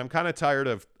too, because I'm kind of tired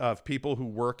of people who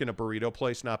work in a burrito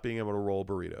place not being able to roll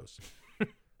burritos.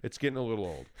 It's getting a little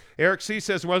old. Eric C.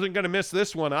 says, wasn't going to miss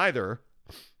this one either.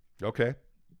 Okay.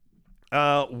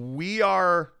 We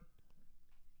are,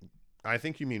 I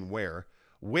think you mean where.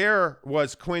 Where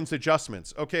was Quinn's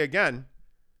adjustments? Okay, again,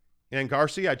 and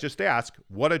Garcia, I just asked,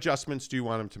 what adjustments do you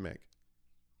want him to make?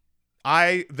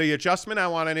 The adjustment I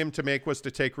wanted him to make was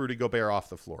to take Rudy Gobert off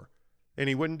the floor, and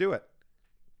he wouldn't do it.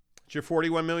 It's your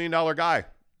 $41 million guy.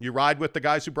 You ride with the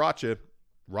guys who brought you,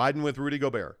 riding with Rudy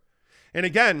Gobert. And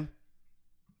again,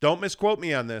 don't misquote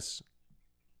me on this.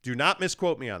 Do not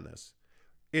misquote me on this.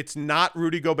 It's not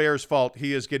Rudy Gobert's fault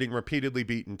he is getting repeatedly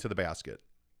beaten to the basket.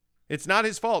 It's not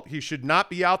his fault. He should not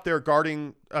be out there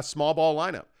guarding a small ball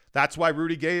lineup. That's why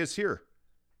Rudy Gay is here.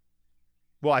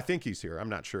 Well, I think he's here. I'm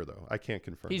not sure, though. I can't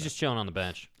confirm. He's just chilling on the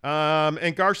bench.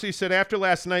 And Garcia said, after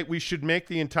last night, we should make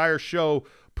the entire show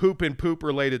poop and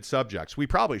poop-related subjects. We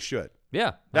probably should.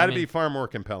 Yeah. That'd be far more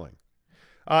compelling.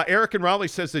 Eric and Raleigh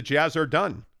says the Jazz are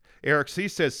done. Eric C.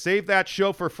 says, save that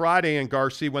show for Friday and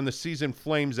Garcia when the season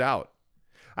flames out.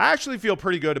 I actually feel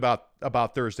pretty good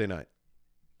about Thursday night.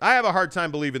 I have a hard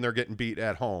time believing they're getting beat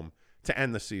at home to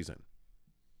end the season.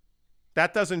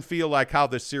 That doesn't feel like how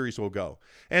this series will go.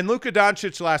 And Luka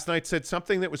Doncic last night said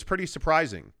something that was pretty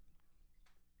surprising.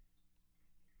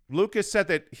 Luka said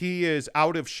that he is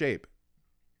out of shape.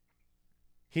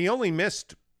 He only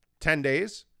missed 10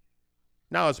 days.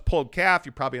 Now, it's a pulled calf.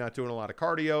 You're probably not doing a lot of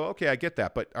cardio. Okay, I get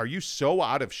that. But are you so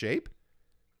out of shape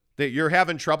that you're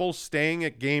having trouble staying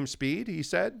at game speed, he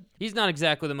said? He's not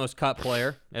exactly the most cut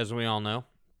player, as we all know.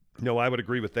 No, I would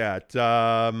agree with that.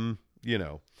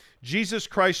 Jesus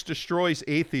Christ destroys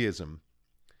atheism.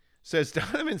 Says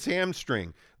Donovan's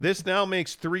hamstring. This now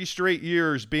makes 3 straight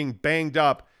years being banged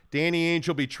up. Danny Ainge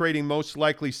will be trading most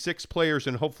likely 6 players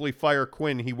and hopefully fire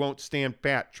Quinn. He won't stand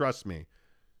pat. Trust me.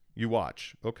 You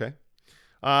watch. Okay.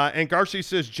 And Garcia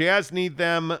says Jazz need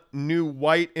them new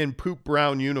white and poop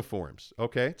brown uniforms.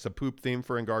 Okay. It's a poop theme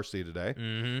for Garcia today.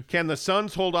 Mm-hmm. Can the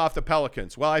Suns hold off the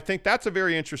Pelicans? Well, I think that's a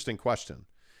very interesting question.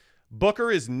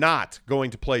 Booker is not going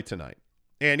to play tonight.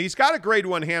 And he's got a grade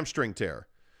 1 hamstring tear.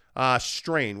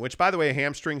 Strain, which, by the way, a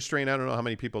hamstring strain, I don't know how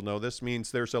many people know this,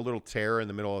 means there's a little tear in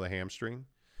the middle of the hamstring.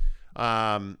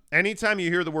 Anytime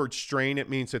you hear the word strain, it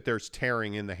means that there's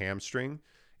tearing in the hamstring.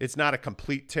 It's not a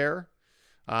complete tear.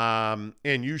 And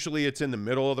usually it's in the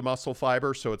middle of the muscle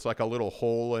fiber, so it's like a little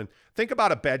hole. And think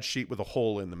about a bed sheet with a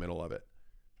hole in the middle of it.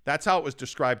 That's how it was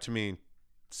described to me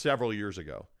several years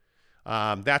ago.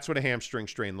 That's what a hamstring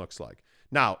strain looks like.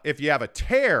 Now, if you have a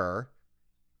tear,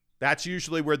 that's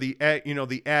usually where the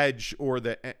edge or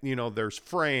there's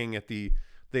fraying at the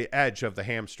edge of the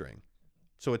hamstring.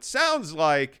 So it sounds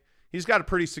like he's got a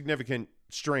pretty significant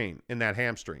strain in that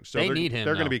hamstring. So they're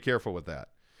going to be careful with that.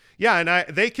 Yeah,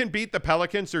 and they can beat the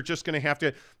Pelicans. They're just going to have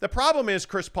to. The problem is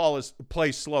Chris Paul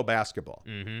plays slow basketball.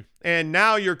 Mm-hmm. And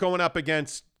now you're going up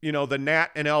against, the Nat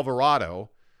and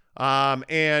Alvarado.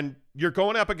 And you're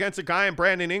going up against a guy in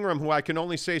Brandon Ingram who I can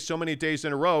only say so many days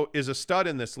in a row is a stud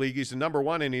in this league. He's the number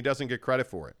one, and he doesn't get credit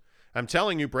for it. I'm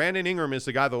telling you, Brandon Ingram is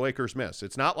the guy the Lakers miss.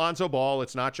 It's not Lonzo Ball.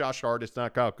 It's not Josh Hart. It's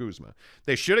not Kyle Kuzma.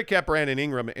 They should have kept Brandon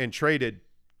Ingram and traded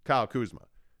Kyle Kuzma.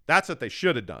 That's what they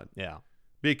should have done. Yeah.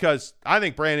 Because I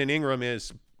think Brandon Ingram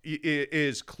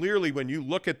is clearly, when you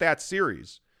look at that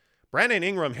series, Brandon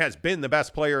Ingram has been the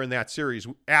best player in that series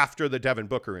after the Devin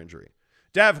Booker injury.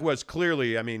 Dev was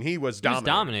clearly, he was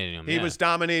dominating him. He was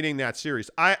dominating that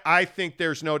series. I think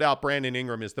there's no doubt Brandon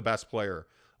Ingram is the best player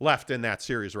left in that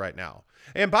series right now.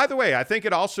 And by the way, I think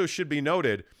it also should be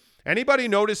noted, anybody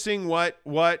noticing what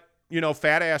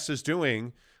Fat Ass is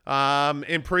doing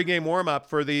in pregame warm-up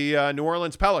for the New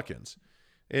Orleans Pelicans?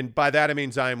 And by that, I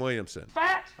mean Zion Williamson.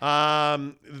 Fat.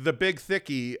 The big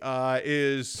thickie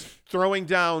is throwing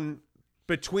down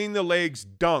between the legs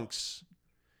dunks.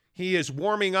 He is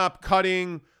warming up,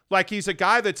 cutting, like he's a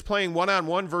guy that's playing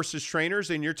one-on-one versus trainers,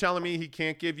 and you're telling me he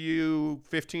can't give you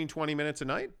 15, 20 minutes a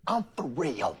night? I'm for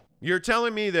real. You're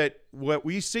telling me that what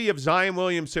we see of Zion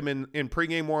Williamson in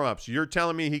pregame warm-ups, you're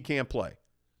telling me he can't play?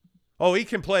 Oh, he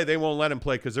can play. They won't let him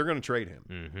play because they're going to trade him.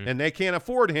 Mm-hmm. And they can't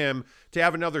afford him to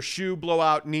have another shoe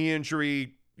blowout, knee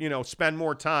injury, spend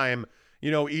more time,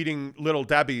 eating Little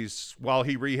Debbie's while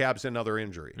he rehabs another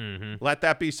injury. Mm-hmm. Let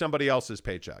that be somebody else's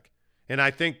paycheck. And I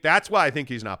think that's why I think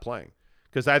he's not playing,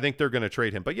 because I think they're going to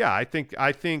trade him. But yeah, I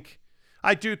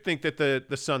do think that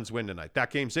the Suns win tonight. That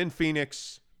game's in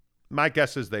Phoenix. My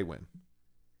guess is they win.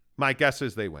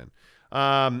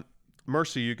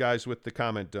 Mercy, you guys with the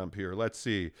comment dump here. Let's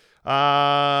see.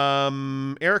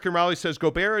 Eric and Raleigh says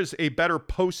Gobert is a better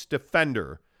post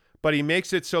defender, but he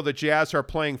makes it so the Jazz are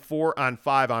playing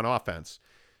 4-on-5 on offense.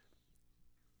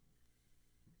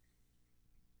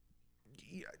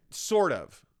 Sort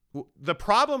of. The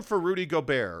problem for Rudy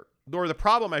Gobert, or the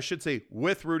problem I should say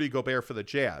with Rudy Gobert for the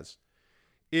Jazz,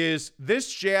 is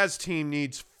this Jazz team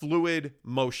needs fluid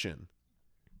motion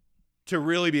to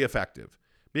really be effective,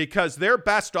 because their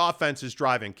best offense is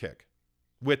drive and kick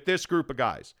with this group of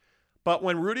guys. But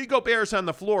when Rudy Gobert's on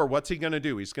the floor, what's he going to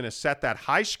do? He's going to set that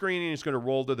high screen and he's going to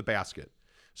roll to the basket.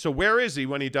 So where is he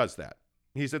when he does that?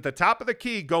 He's at the top of the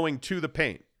key going to the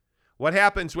paint. What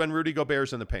happens when Rudy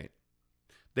Gobert's in the paint?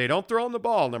 They don't throw him the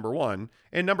ball, number one.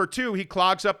 And number two, he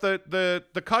clogs up the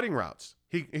cutting routes.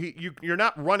 You're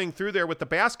not running through there with the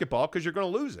basketball because you're going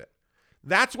to lose it.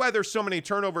 That's why there's so many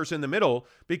turnovers in the middle,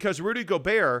 because Rudy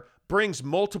Gobert brings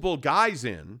multiple guys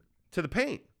in to the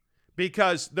paint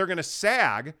because they're going to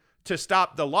sag to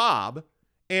stop the lob,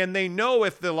 and they know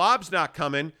if the lob's not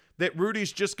coming that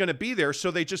Rudy's just going to be there,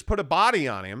 so they just put a body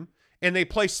on him and they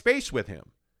play space with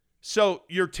him. So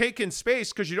you're taking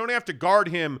space because you don't have to guard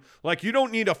him. Like, you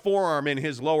don't need a forearm in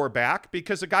his lower back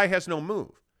because the guy has no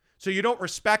move. So you don't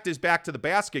respect his back to the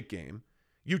basket game.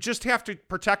 You just have to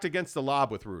protect against the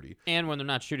lob with Rudy. And when they're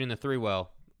not shooting the three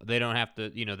well, they don't have to,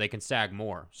 they can sag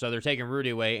more. So they're taking Rudy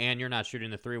away and you're not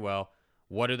shooting the three well.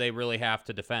 What do they really have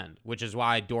to defend? Which is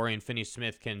why Dorian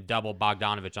Finney-Smith can double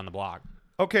Bogdanovich on the block.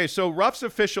 Okay, so Ruff's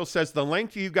official says the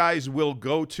length you guys will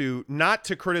go to not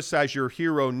to criticize your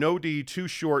hero, no D, too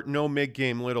short, no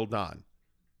mid-game, Little Don.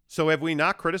 So have we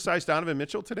not criticized Donovan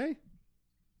Mitchell today?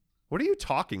 What are you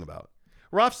talking about?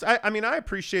 Ruffs, I mean, I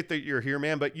appreciate that you're here,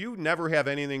 man, but you never have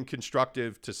anything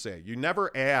constructive to say. You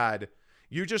never add.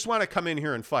 You just want to come in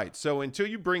here and fight. So until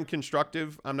you bring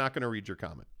constructive, I'm not going to read your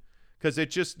comment. Because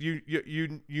it just, you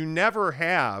never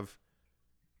have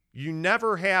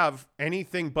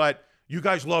anything but, you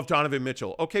guys love Donovan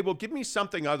Mitchell. Okay, well, give me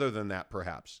something other than that,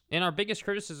 perhaps. And our biggest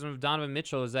criticism of Donovan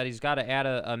Mitchell is that he's got to add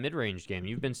a mid-range game.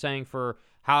 You've been saying for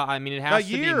how, I mean, it has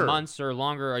to be months or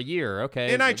longer, a year.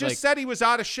 Okay. And I just said he was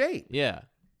out of shape. Yeah.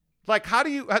 Like,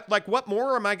 what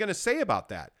more am I going to say about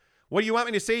that? What do you want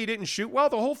me to say? He didn't shoot well?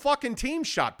 The whole fucking team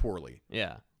shot poorly.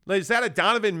 Yeah. Is that a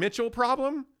Donovan Mitchell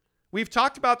problem? We've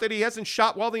talked about that he hasn't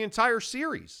shot well the entire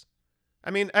series.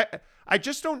 I mean, I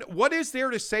just don't, what is there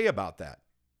to say about that?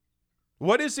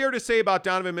 What is there to say about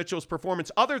Donovan Mitchell's performance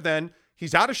other than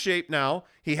he's out of shape now?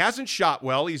 He hasn't shot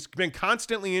well. He's been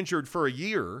constantly injured for a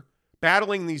year,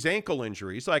 battling these ankle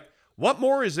injuries. Like, what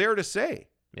more is there to say?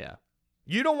 Yeah.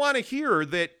 You don't want to hear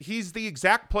that he's the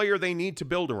exact player they need to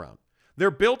build around. They're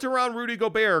built around Rudy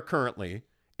Gobert currently,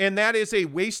 and that is a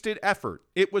wasted effort.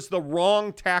 It was the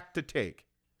wrong tack to take.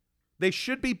 They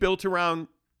should be built around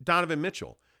Donovan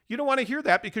Mitchell. You don't want to hear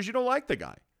that because you don't like the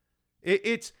guy.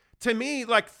 It's to me,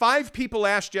 like 5 people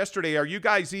asked yesterday, are you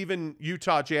guys even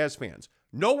Utah Jazz fans?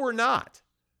 No, we're not.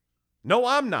 No,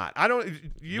 I'm not.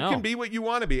 You can be what you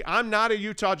want to be. I'm not a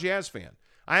Utah Jazz fan.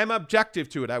 I am objective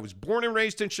to it. I was born and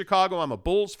raised in Chicago. I'm a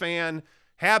Bulls fan,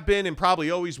 have been and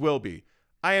probably always will be.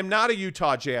 I am not a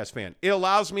Utah Jazz fan. It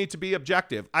allows me to be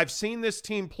objective. I've seen this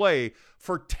team play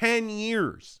for 10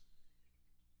 years,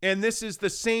 and this is the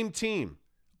same team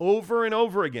over and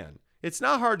over again. It's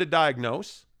not hard to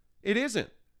diagnose. It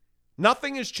isn't.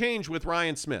 Nothing has changed with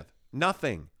Ryan Smith.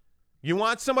 Nothing. You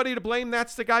want somebody to blame?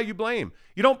 That's the guy you blame.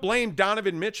 You don't blame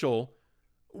Donovan Mitchell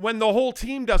when the whole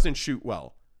team doesn't shoot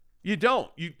well. You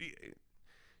don't.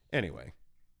 Anyway,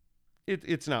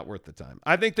 it's not worth the time.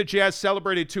 I think the Jazz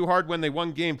celebrated too hard when they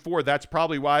won Game 4. That's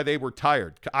probably why they were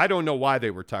tired. I don't know why they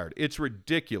were tired. It's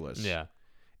ridiculous. Yeah.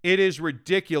 It is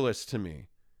ridiculous to me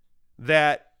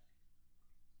that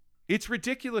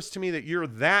you're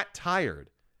that tired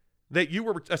that you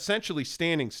were essentially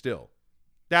standing still.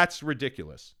 That's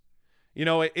ridiculous. You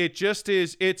know, it just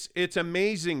is. It's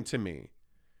amazing to me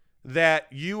that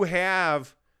you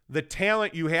have the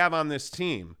talent you have on this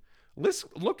team.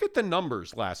 Look at the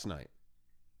numbers last night.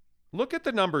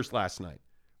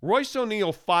 Royce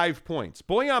O'Neal, 5 points.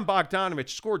 Bojan Bogdanovic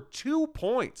scored 2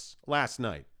 points last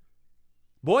night.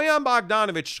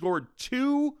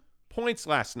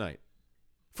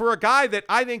 For a guy that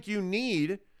I think you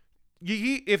need,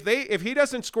 if he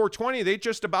doesn't score 20, they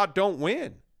just about don't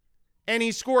win. And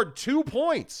he scored 2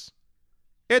 points.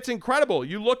 It's incredible.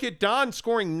 You look at Don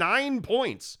scoring 9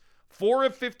 points, 4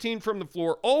 of 15 from the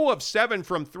floor, 0 of 7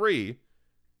 from 3.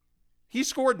 He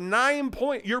scored 9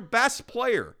 points. Your best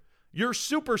player, your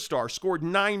superstar, scored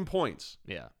 9 points.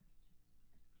 Yeah.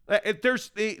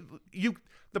 The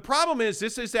problem is,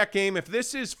 this is that game. If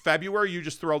this is February, you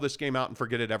just throw this game out and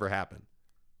forget it ever happened.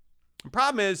 The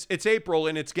problem is, it's April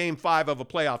and it's Game 5 of a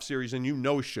playoff series, and you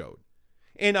no-showed.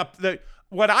 And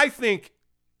what I think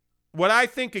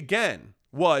again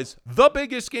was the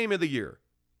biggest game of the year.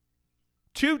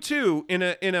 2-2 in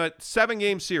a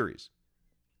 7-game series.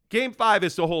 Game 5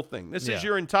 is the whole thing. This is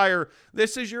your entire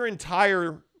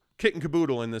kit and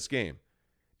caboodle in this game.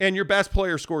 And your best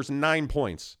player scores 9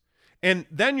 points. And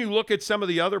then you look at some of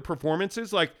the other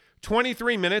performances, like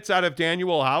 23 minutes out of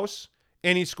Daniel House,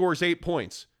 and he scores 8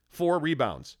 points, 4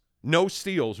 rebounds, no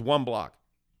steals, 1 block.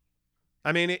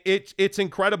 I mean, it's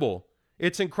incredible.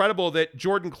 It's incredible that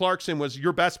Jordan Clarkson was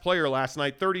your best player last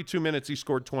night. 32 minutes, he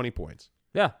scored 20 points.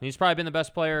 Yeah, he's probably been the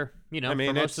best player, for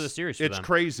most of the series for It's them.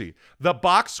 crazy. The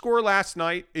box score last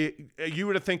night, you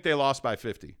would have think they lost by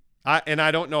 50. And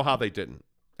I don't know how they didn't.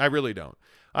 I really don't.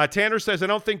 Tanner says, I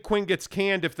don't think Quinn gets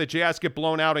canned if the Jazz get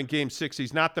blown out in Game 6.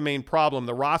 He's not the main problem.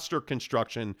 The roster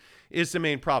construction is the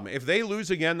main problem. If they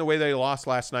lose again the way they lost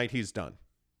last night, he's done.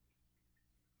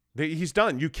 He's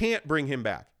done. You can't bring him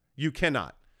back. You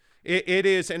cannot. It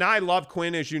is, and I love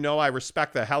Quinn, as you know. I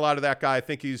respect the hell out of that guy. I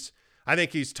think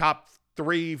he's top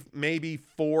 3, maybe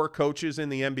 4 coaches in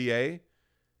the NBA.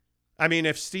 I mean,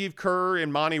 if Steve Kerr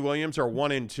and Monty Williams are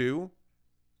 1 and 2,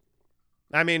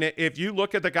 I mean, if you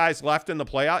look at the guys left in the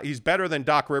playoff, he's better than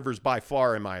Doc Rivers by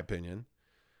far, in my opinion.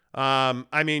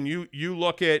 I mean, you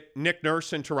look at Nick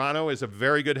Nurse in Toronto as a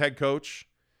very good head coach.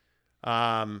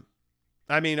 I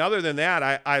mean, other than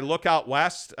that, I look out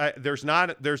west. There's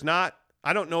not.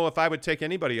 I don't know if I would take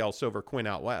anybody else over Quinn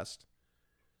out west.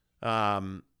 I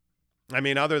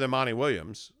mean, other than Monty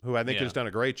Williams, who I think has done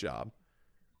a great job.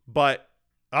 But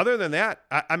other than that,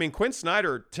 I mean, Quinn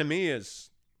Snyder to me is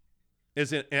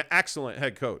an excellent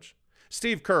head coach.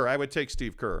 Steve Kerr, I would take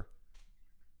Steve Kerr.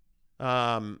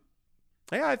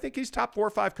 I think he's top 4 or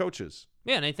 5 coaches.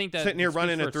 Yeah, and I think that sitting here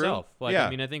running it through. Itself. I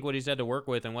mean, I think what he's had to work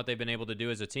with and what they've been able to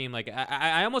do as a team. Like,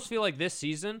 I almost feel like this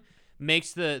season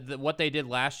makes the what they did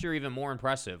last year even more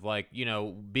impressive. Like,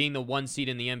 being the 1 seed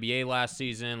in the NBA last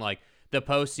season, like the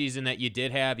postseason that you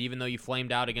did have, even though you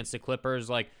flamed out against the Clippers.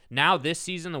 Like, now this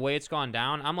season, the way it's gone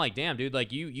down, I'm like, damn, dude,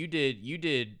 like you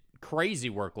did crazy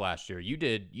work last year. You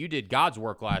did God's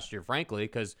work last year, frankly,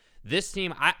 because this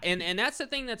team, and that's the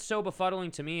thing that's so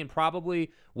befuddling to me, and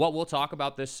probably what we'll talk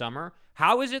about this summer.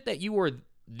 How is it that you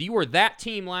were that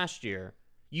team last year?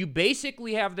 You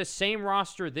basically have the same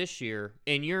roster this year,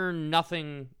 and you're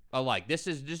nothing alike. This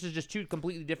is just two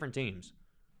completely different teams.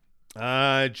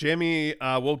 Jimmy,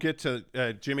 we'll get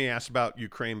to Jimmy asked about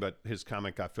Ukraine, but his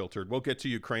comment got filtered. We'll get to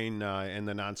Ukraine and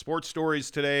the non-sports stories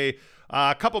today.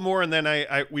 A couple more, and then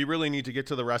we really need to get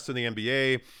to the rest of the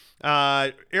NBA.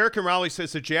 Eric and Raleigh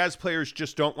says the Jazz players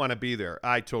just don't want to be there.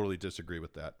 I totally disagree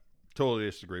with that.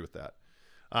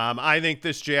 I think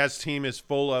this Jazz team is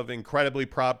full of incredibly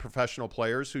proud professional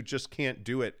players who just can't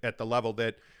do it at the level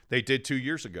that they did 2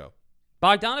 years ago.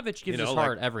 Bogdanovich gives his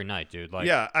heart every night, dude.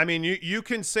 Yeah, I mean, you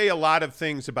can say a lot of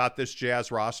things about this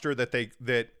Jazz roster that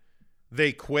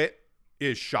they quit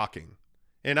is shocking,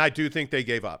 and I do think they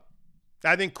gave up.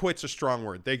 I think quit's a strong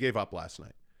word. They gave up last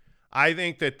night. I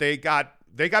think that they got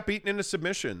beaten into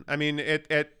submission. I mean,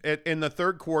 in the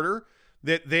third quarter,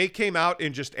 that they came out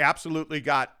and just absolutely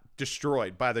got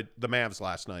destroyed by the Mavs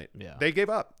last night. Yeah, they gave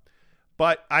up.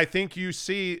 But I think you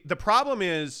see the problem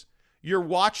is. You're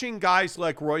watching guys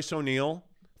like Royce O'Neal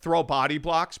throw body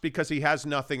blocks because he has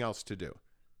nothing else to do.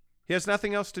 He has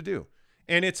nothing else to do.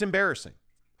 And it's embarrassing.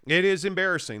 It is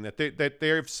embarrassing that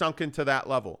they've sunk into that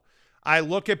level. I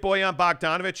look at Bojan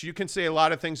Bogdanović. You can say a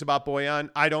lot of things about Bojan.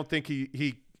 I don't think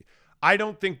I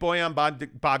don't think Bojan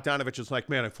Bogdanović is like,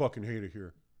 man, I fucking hate it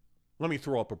here. Let me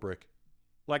throw up a brick.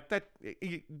 Like that.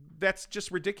 That's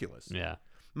just ridiculous. Yeah.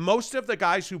 Most of the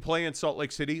guys who play in Salt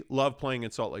Lake City love playing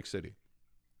in Salt Lake City.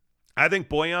 I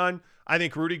think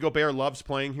Rudy Gobert loves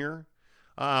playing here.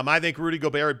 I think Rudy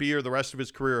Gobert would be here the rest of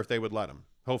his career if they would let him.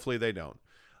 Hopefully they don't.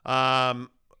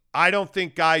 I don't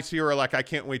think guys here are like, I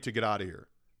can't wait to get out of here.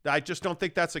 I just don't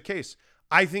think that's the case.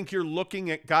 I think you're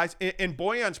looking at guys, and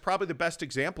Bojan's probably the best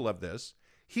example of this.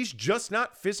 He's just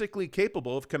not physically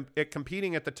capable of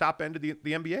competing at the top end of the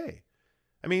NBA.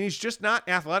 I mean, he's just not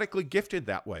athletically gifted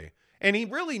that way. And he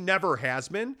really never has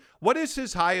been. What is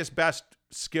his highest, best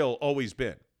skill always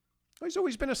been? He's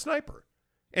always been a sniper.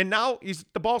 And now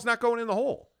the ball's not going in the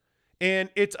hole. And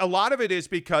a lot of it is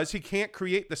because he can't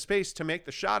create the space to make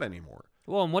the shot anymore.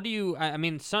 Well, and I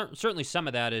mean, certainly some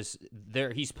of that is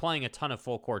he's playing a ton of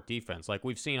full court defense. Like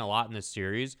we've seen a lot in this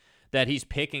series that he's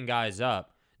picking guys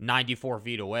up 94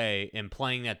 feet away and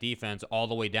playing that defense all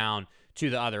the way down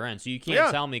to the other end. So you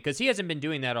can't tell me, because he hasn't been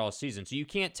doing that all season. So you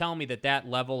can't tell me that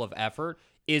level of effort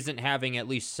isn't having at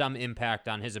least some impact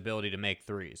on his ability to make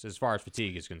threes as far as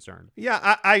fatigue is concerned.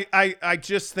 Yeah, I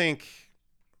just think,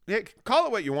 call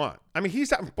it what you want. I mean,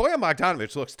 Bojan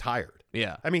Bogdanović looks tired.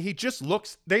 Yeah. I mean, he just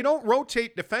looks, they don't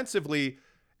rotate defensively.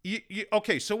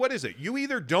 Okay, so what is it? You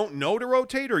either don't know to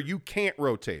rotate or you can't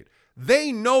rotate.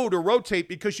 They know to rotate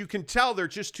because you can tell they're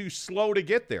just too slow to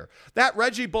get there. That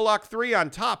Reggie Bullock 3 on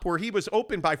top where he was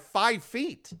open by 5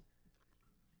 feet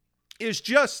is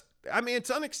just, I mean, it's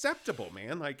unacceptable,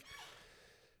 man. Like,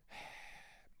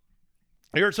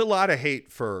 there's a lot of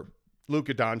hate for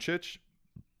Luka Doncic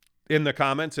in the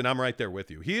comments, and I'm right there with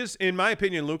you. He is, in my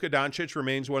opinion, Luka Doncic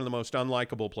remains one of the most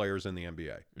unlikable players in the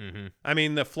NBA. Mm-hmm. I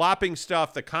mean, the flopping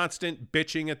stuff, the constant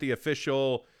bitching at the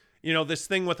official, this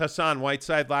thing with Hassan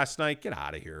Whiteside last night, get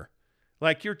out of here.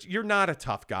 Like, you're not a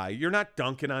tough guy. You're not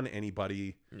dunking on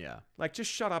anybody. Yeah. Like,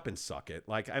 just shut up and suck it.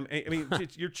 Like, I mean,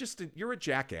 you're a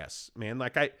jackass, man.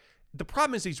 Like, the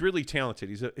problem is he's really talented.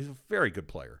 He's a very good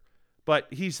player. But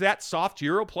he's that soft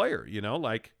Euro player,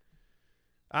 Like,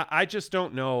 I just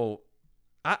don't know.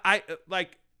 I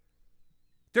like,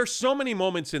 there's so many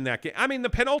moments in that game. I mean, the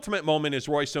penultimate moment is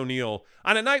Royce O'Neal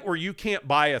on a night where you can't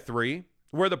buy a three,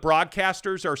 where the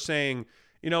broadcasters are saying,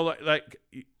 like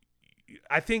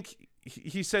I think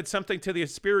he said something to the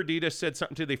Spiriditas said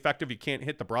something to the effect of you can't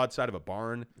hit the broadside of a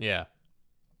barn. Yeah.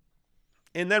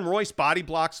 And then Royce body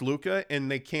blocks Luka,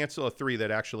 and they cancel a three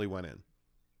that actually went in.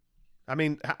 I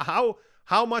mean,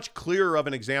 how much clearer of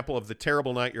an example of the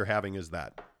terrible night you're having is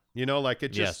that? Like it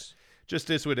just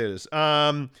is what it is.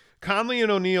 Conley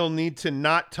and O'Neal need to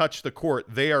not touch the court.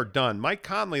 They are done. Mike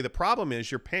Conley, the problem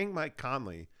is you're paying Mike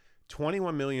Conley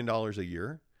 $21 million a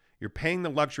year. You're paying the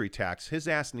luxury tax. His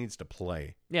ass needs to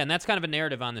play. Yeah, and that's kind of a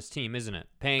narrative on this team, isn't it?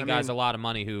 Paying guys a lot of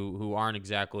money who aren't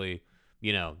exactly,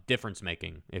 difference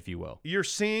making, if you will. You're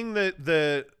seeing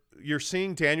you're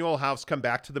seeing Daniel House come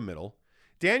back to the middle.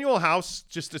 Daniel House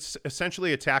just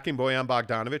essentially attacking Bojan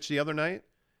Bogdanović the other night.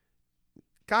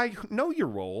 Guy, know your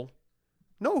role.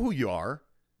 Know who you are.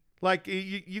 Like,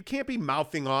 you can't be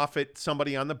mouthing off at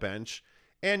somebody on the bench.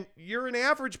 And you're an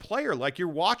average player. Like,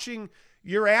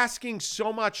 you're asking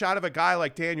so much out of a guy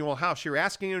like Daniel House. You're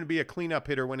asking him to be a cleanup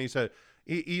hitter when he's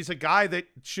a guy that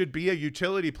should be a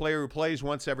utility player who plays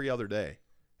once every other day.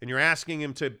 And you're asking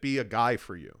him to be a guy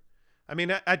for you. I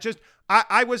mean,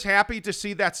 I was happy to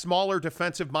see that smaller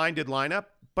defensive-minded lineup,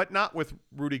 but not with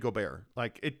Rudy Gobert.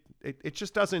 Like, it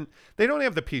just doesn't. They don't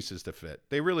have the pieces to fit.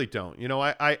 They really don't. You know,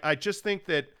 I just think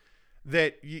that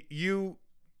you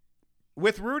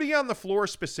with Rudy on the floor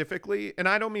specifically, and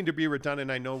I don't mean to be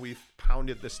redundant. I know we've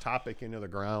pounded this topic into the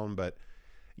ground, but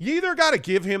you either got to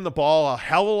give him the ball a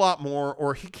hell of a lot more,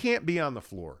 or he can't be on the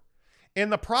floor.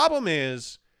 And the problem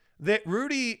is that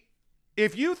Rudy,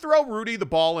 if you throw Rudy the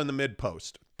ball in the mid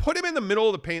post, put him in the middle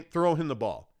of the paint, throw him the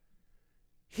ball.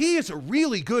 He is a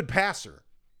really good passer.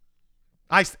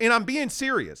 And I'm being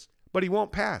serious, but he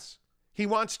won't pass. He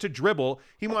wants to dribble.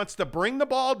 He wants to bring the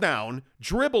ball down,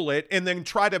 dribble it, and then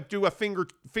try to do a finger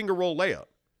roll layup.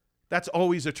 That's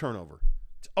always a turnover.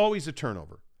 It's always a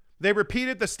turnover. They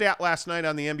repeated the stat last night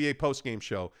on the NBA postgame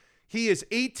show. He is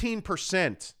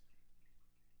 18%.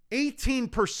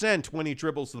 18% when he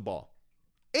dribbles the ball.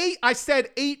 I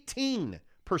said 18%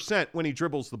 when he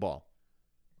dribbles the ball.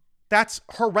 That's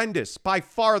horrendous. By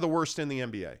far the worst in the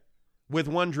NBA with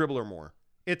one dribble or more.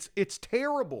 It's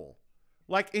terrible.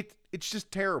 Like it's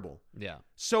just terrible. Yeah.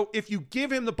 So if you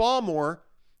give him the ball more,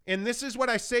 and this is what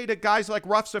I say to guys like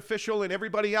Ruff's Official and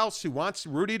everybody else who wants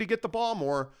Rudy to get the ball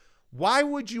more, why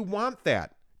would you want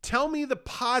that? Tell me the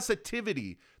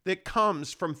positivity that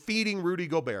comes from feeding Rudy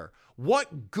Gobert.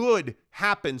 What good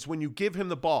happens when you give him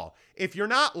the ball? If you're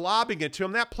not lobbing it to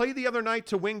him, that play the other night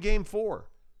to win game 4.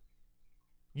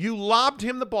 You lobbed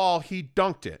him the ball, he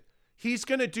dunked it. He's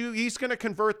going to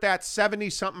convert that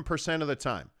 70-something% of the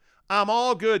time. I'm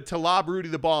all good to lob Rudy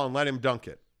the ball and let him dunk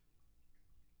it.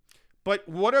 But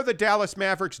what are the Dallas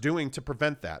Mavericks doing to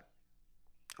prevent that?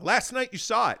 Last night you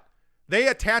saw it. They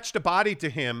attached a body to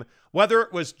him, whether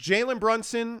it was Jalen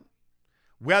Brunson,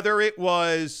 whether it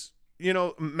was,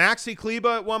 Maxi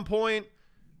Kleba at one point,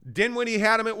 Dinwiddie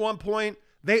had him at one point.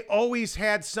 They always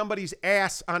had somebody's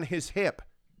ass on his hip.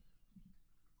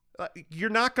 You're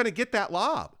not going to get that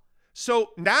lob. So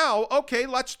now, okay,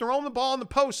 let's throw him the ball in the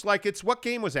post. Like what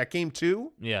game was that? Game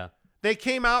 2? Yeah. They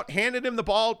came out, handed him the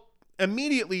ball.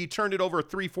 Immediately, he turned it over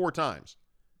 3-4 times.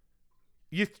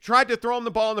 You tried to throw him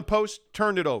the ball in the post,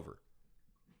 turned it over.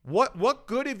 What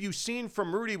good have you seen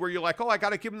from Rudy where you're like, oh, I got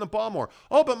to give him the ball more?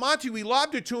 Oh, but Monty, we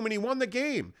lobbed it to him and he won the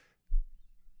game.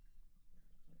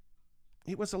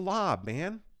 It was a lob,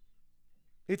 man.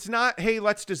 It's not, hey,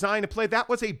 let's design a play. That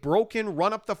was a broken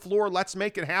run up the floor, let's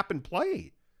make it happen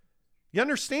play. You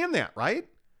understand that, right?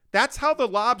 That's how the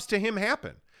lobs to him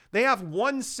happen. They have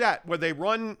one set where they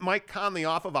run Mike Conley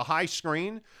off of a high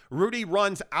screen. Rudy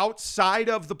runs outside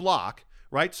of the block,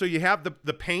 right? So you have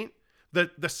the paint.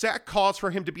 The set calls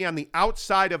for him to be on the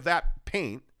outside of that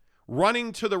paint,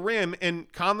 running to the rim,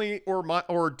 and Conley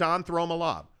or Don throw him a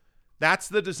lob. That's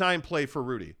the design play for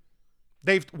Rudy.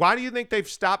 Why do you think they've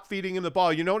stopped feeding him the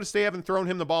ball? You notice they haven't thrown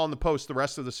him the ball in the post the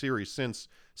rest of the series since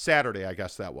Saturday, I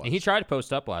guess that was. And he tried to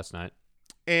post up last night.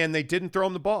 And they didn't throw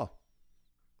him the ball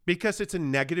because it's a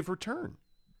negative return.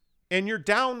 And you're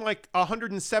down like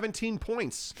 117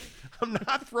 points. I'm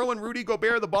not throwing Rudy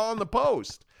Gobert the ball in the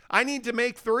post. I need to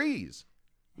make threes.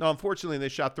 Now, unfortunately, they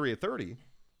shot 3 of 30.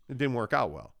 It didn't work out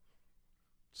well.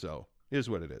 So, is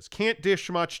what it is. Can't dish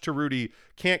much to Rudy.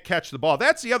 Can't catch the ball.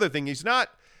 That's the other thing.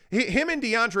 Him and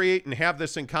DeAndre Ayton have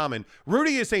this in common.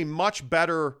 Rudy is a much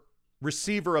better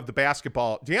receiver of the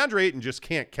basketball. DeAndre Ayton just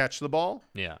can't catch the ball.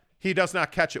 Yeah. He does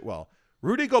not catch it well.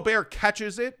 Rudy Gobert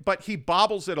catches it, but he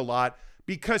bobbles it a lot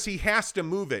because he has to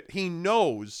move it. He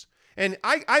knows. And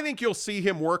I think you'll see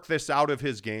him work this out of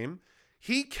his game.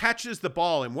 He catches the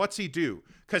ball, and what's he do?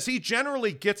 Because he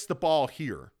generally gets the ball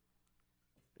here.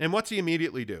 And what's he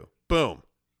immediately do? Boom.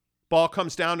 Ball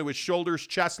comes down to his shoulders,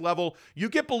 chest level. You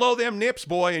get below them nips,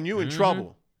 boy, and you in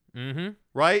trouble. Mm-hmm.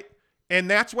 Right? And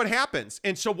that's what happens.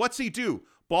 And so what's he do?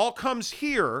 Ball comes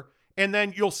here, and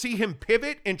then you'll see him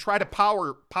pivot and try to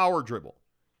power dribble.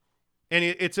 And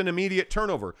it's an immediate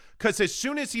turnover. Because as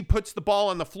soon as he puts the ball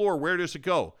on the floor, where does it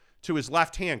go? To his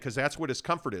left hand, because that's what his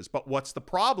comfort is. But what's the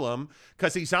problem?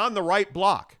 Because he's on the right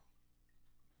block.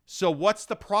 So what's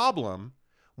the problem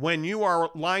when you are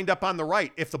lined up on the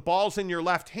right? If the ball's in your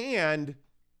left hand,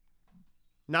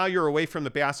 now you're away from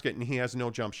the basket and he has no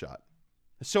jump shot.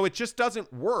 So it just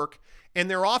doesn't work, and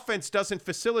their offense doesn't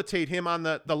facilitate him on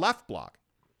the left block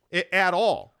at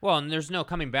all. Well, and there's no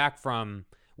coming back from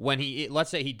when let's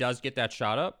say he does get that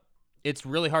shot up. It's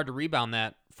really hard to rebound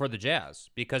that for the Jazz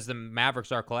because the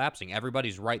Mavericks are collapsing.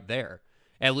 Everybody's right there.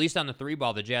 At least on the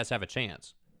 3-ball, the Jazz have a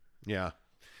chance. Yeah.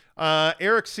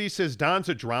 Eric C. says, Don's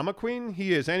a drama queen?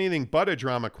 He is anything but a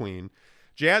drama queen.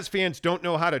 Jazz fans don't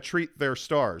know how to treat their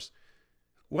stars.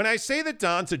 When I say that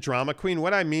Don's a drama queen,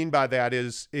 what I mean by that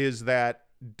is that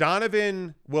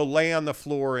Donovan will lay on the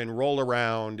floor and roll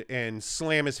around and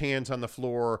slam his hands on the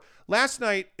floor. Last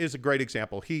night is a great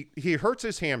example. He hurts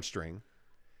his hamstring,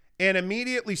 and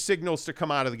immediately signals to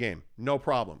come out of the game. No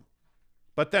problem.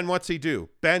 But then what's he do?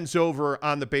 Bends over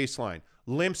on the baseline,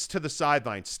 limps to the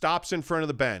sideline, stops in front of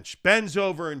the bench, bends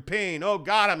over in pain. Oh,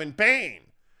 God, I'm in pain.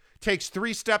 Takes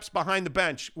 3 steps behind the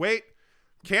bench. Wait,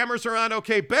 cameras are on.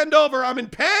 Okay, bend over. I'm in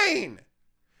pain.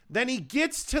 Then he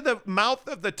gets to the mouth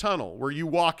of the tunnel where you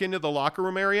walk into the locker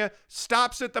room area,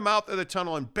 stops at the mouth of the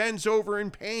tunnel and bends over in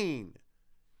pain.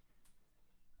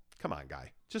 Come on,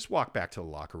 guy. Just walk back to the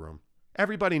locker room.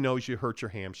 Everybody knows you hurt your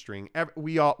hamstring.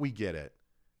 We get it.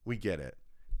 We get it.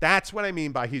 That's what I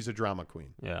mean by he's a drama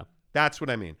queen. Yeah. That's what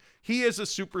I mean. He is a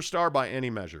superstar by any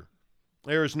measure.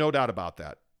 There is no doubt about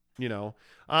that. You know,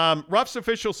 Ruff's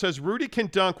official says Rudy can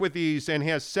dunk with ease and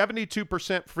has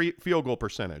 72% field goal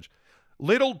percentage.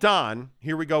 Little Don,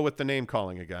 here we go with the name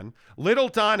calling again. Little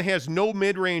Don has no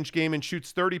mid-range game and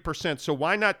shoots 30%. So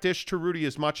why not dish to Rudy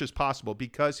as much as possible?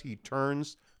 Because he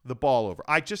turns the ball over.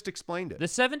 I just explained it. The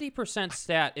 70%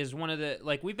 stat is one of the,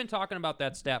 like, we've been talking about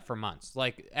that stat for months.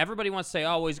 Like, everybody wants to say,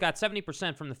 oh, well, he's got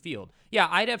 70% from the field. Yeah,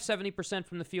 I'd have 70%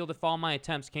 from the field if all my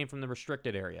attempts came from the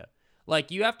restricted area.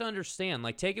 Like, you have to understand,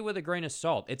 like, take it with a grain of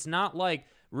salt. It's not like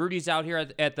Rudy's out here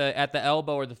at the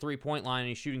elbow or the three-point line and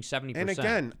he's shooting 70%. And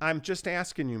again, I'm just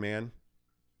asking you, man,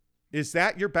 is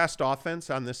that your best offense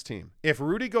on this team? If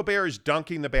Rudy Gobert is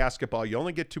dunking the basketball, you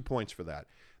only get 2 points for that.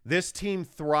 This team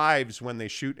thrives when they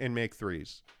shoot and make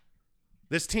threes.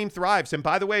 This team thrives. And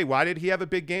by the way, why did he have a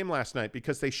big game last night?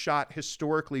 Because they shot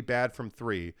historically bad from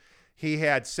 3. He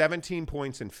had 17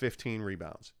 points and 15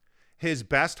 rebounds. His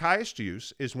best, highest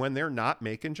use is when they're not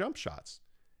making jump shots.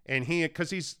 And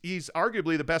because he's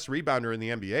arguably the best rebounder in the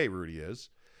NBA, Rudy is.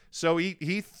 So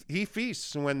he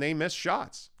feasts when they miss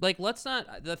shots. Like, let's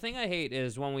not, the thing I hate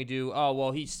is when we do, oh,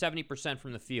 well, he's 70%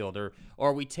 from the field,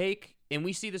 or we take, and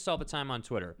we see this all the time on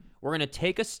Twitter, we're going to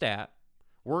take a stat,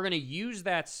 we're going to use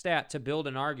that stat to build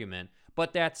an argument,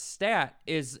 but that stat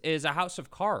is a house of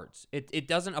cards. It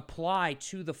doesn't apply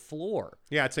to the floor.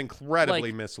 Yeah, it's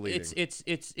incredibly misleading.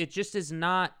 It just is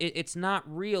not. It's not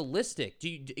realistic.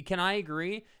 Can I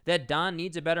agree that Don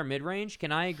needs a better mid range?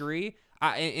 Can I agree?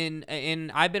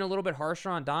 And I've been a little bit harsher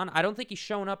on Don. I don't think he's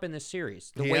shown up in this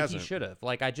series the way he should have.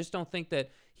 Like, I just don't think that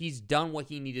he's done what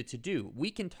he needed to do.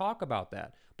 We can talk about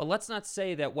that. But let's not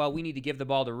say that, well, we need to give the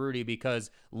ball to Rudy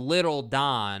because little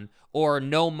Don or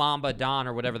no Mamba Don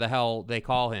or whatever the hell they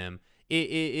call him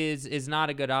is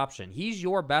not a good option. He's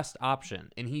your best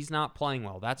option, and he's not playing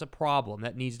well. That's a problem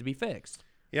that needs to be fixed.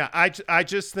 Yeah, I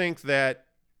just think that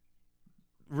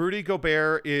Rudy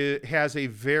Gobert has a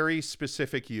very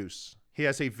specific use. He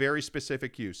has a very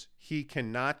specific use. He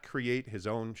cannot create his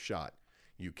own shot.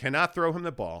 You cannot throw him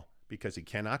the ball because he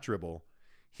cannot dribble.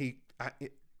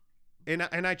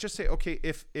 And I just say, okay,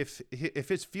 if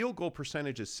his field goal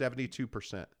percentage is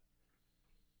 72%,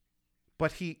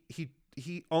 but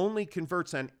he only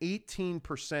converts on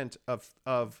 18%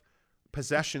 of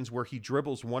possessions where he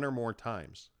dribbles one or more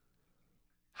times,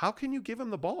 how can you give him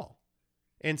the ball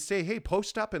and say, hey,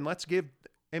 post up and let's give?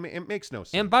 I mean, it makes no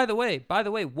sense. And by the way,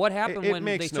 what happened when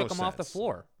they took him off the sense.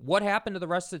 floor? What happened to the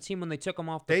rest of the team when they took him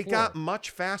off the floor? They got much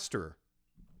faster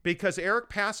because Eric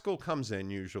Paschall comes in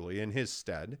usually in his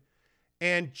stead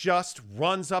and just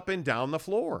runs up and down the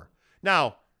floor.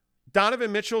 Now,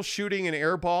 Donovan Mitchell shooting an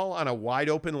air ball on a wide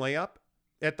open layup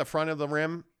at the front of the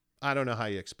rim, I don't know how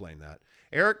you explain that.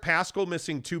 Eric Paschall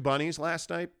missing 2 bunnies last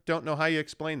night, don't know how you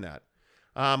explain that.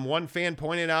 One fan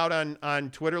pointed out on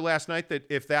Twitter last night that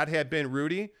if that had been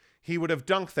Rudy, he would have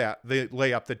dunked the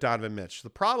layup that Donovan missed. The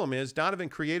problem is Donovan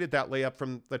created that layup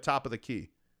from the top of the key.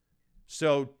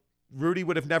 So Rudy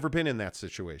would have never been in that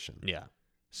situation. Yeah.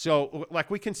 So, like,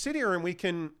 we can sit here and we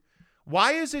can –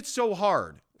 why is it so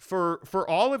hard for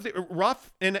all of the –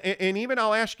 Ruff, and even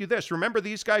I'll ask you this. Remember,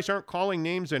 these guys aren't calling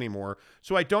names anymore,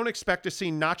 so I don't expect to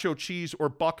see nacho cheese or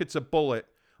buckets of bullet.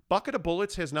 Bucket of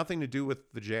bullets has nothing to do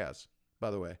with the Jazz, by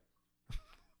the way.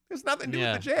 There's nothing to do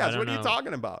with the Jazz. What are you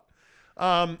talking about?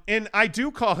 And I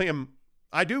do call him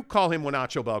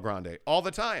Juanacho Belgrande all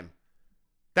the time.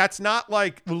 That's not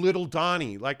like little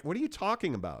Donnie. Like, what are you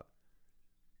talking about?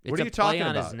 It's what are a you play talking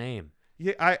on about? His name.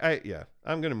 Yeah,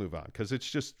 I'm going to move on because it's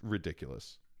just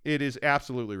ridiculous. It is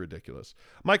absolutely ridiculous.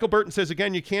 Michael Burton says,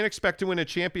 again, you can't expect to win a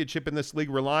championship in this league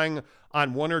relying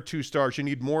on 1 or 2 stars. You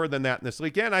need more than that in this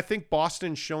league. Again, I think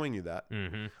Boston's showing you that.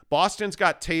 Mm-hmm. Boston's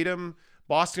got Tatum.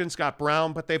 Boston's got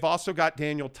Brown, but they've also got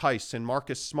Daniel Tice and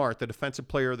Marcus Smart, the defensive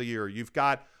player of the year. You've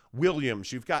got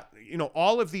Williams. You've got,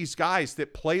 all of these guys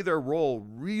that play their role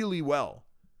really well,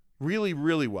 really,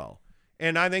 really well.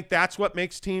 And I think that's what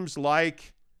makes teams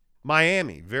like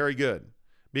Miami very good,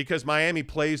 because Miami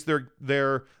plays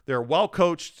they're well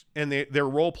coached and their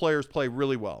role players play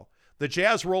really well. The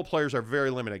Jazz role players are very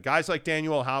limited. Guys like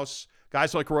Daniel House,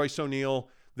 guys like Royce O'Neal,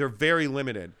 they're very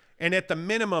limited. And at the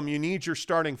minimum, you need your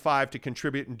starting five to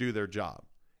contribute and do their job.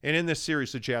 And in this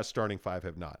series, the Jazz starting five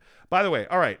have not. By the way,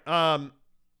 all right,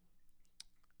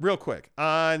 real quick,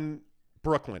 on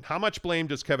Brooklyn, how much blame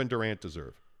does Kevin Durant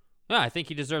deserve? No, I think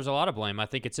he deserves a lot of blame. I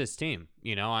think it's his team.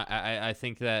 I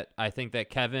think that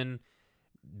Kevin,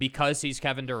 because he's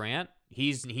Kevin Durant,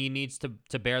 he needs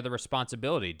to bear the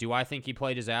responsibility. Do I think he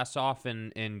played his ass off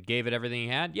and gave it everything he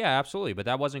had? Yeah, absolutely. But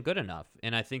that wasn't good enough.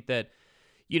 And I think that,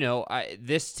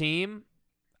 this team,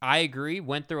 I agree,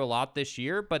 went through a lot this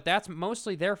year, but that's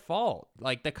mostly their fault.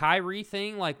 Like the Kyrie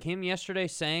thing, like him yesterday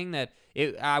saying that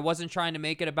I wasn't trying to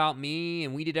make it about me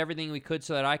and we did everything we could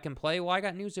so that I can play. Well, I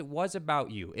got news. It was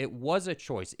about you. It was a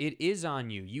choice. It is on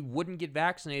you. You wouldn't get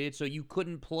vaccinated, so you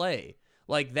couldn't play.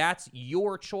 Like, that's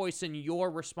your choice and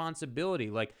your responsibility.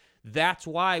 Like, that's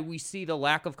why we see the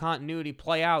lack of continuity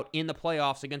play out in the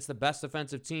playoffs against the best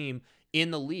defensive team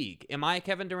in the league. Am I a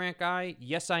Kevin Durant guy?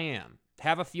 Yes, I am.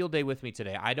 Have a field day with me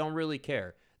today. I don't really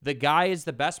care. The guy is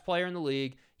the best player in the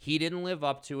league. He didn't live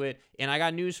up to it. And I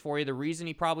got news for you. The reason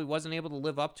he probably wasn't able to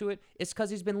live up to it is because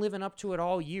he's been living up to it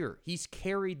all year. He's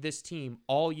carried this team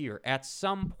all year. At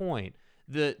some point,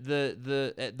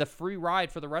 the free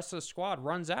ride for the rest of the squad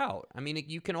runs out. I mean,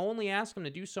 you can only ask him to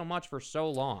do so much for so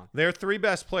long. Their three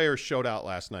best players showed out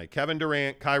last night. Kevin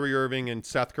Durant, Kyrie Irving, and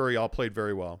Seth Curry all played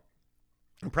very well.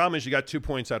 The problem is you got 2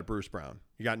 points out of Bruce Brown.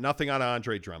 You got nothing out of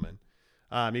Andre Drummond.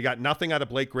 You got nothing out of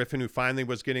Blake Griffin, who finally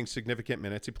was getting significant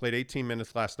minutes. He played 18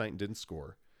 minutes last night and didn't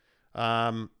score.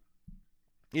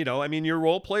 Your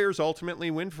role players ultimately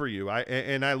win for you.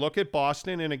 I look at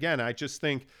Boston, and again, I just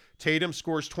think Tatum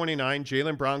scores 29.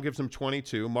 Jaylen Brown gives him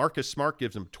 22. Marcus Smart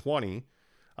gives him 20.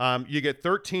 You get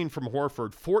 13 from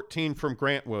Horford, 14 from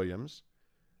Grant Williams.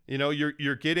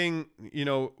 You're getting,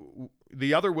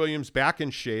 the other Williams back in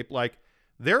shape. Like,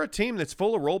 they're a team that's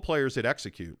full of role players that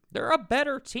execute. They're a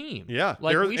better team. Yeah.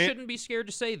 We shouldn't be scared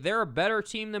to say they're a better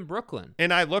team than Brooklyn.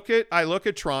 And I look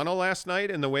at Toronto last night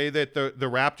and the way that the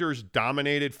Raptors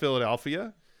dominated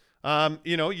Philadelphia. They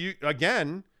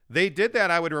did that,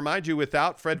 I would remind you,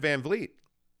 without Fred VanVleet,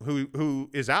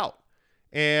 who is out.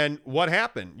 And what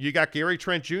happened? You got Gary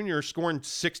Trent Jr. scoring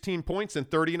 16 points in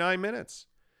 39 minutes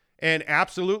and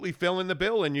absolutely filling the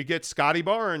bill. And you get Scotty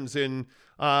Barnes and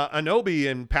Anunoby,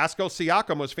 and Pascal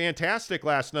Siakam was fantastic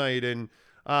last night. And,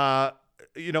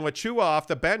 Achua off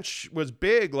the bench was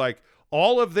big. Like,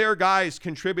 all of their guys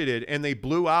contributed, and they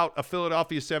blew out a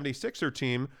Philadelphia 76er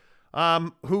team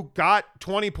who got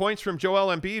 20 points from Joel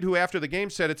Embiid, who after the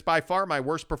game said it's by far my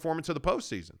worst performance of the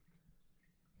postseason.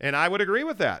 And I would agree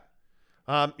with that.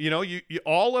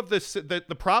 All of this,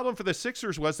 the problem for the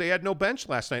Sixers was they had no bench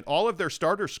last night. All of their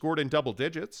starters scored in double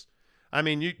digits. I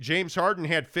mean, James Harden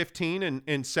had 15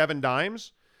 and 7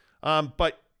 dimes,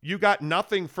 but you got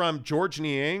nothing from George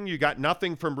Niang. You got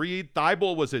nothing from Reed.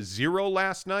 Thibault was a 0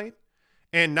 last night,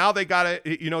 and now they got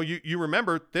to, you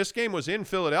remember this game was in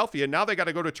Philadelphia. Now they got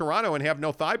to go to Toronto and have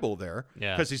no Thibault there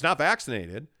because he's not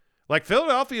vaccinated. Like,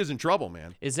 Philadelphia is in trouble,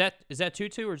 man. Is that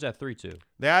 2-2 or is that 3-2?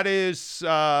 That is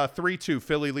 3-2.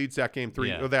 Philly leads that game 3.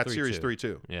 Yeah, or that 3-2. Series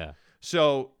 3-2. Yeah.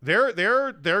 So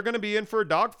they're going to be in for a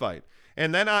dogfight.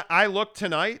 And then I look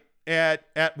tonight at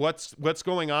what's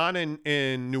going on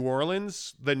in New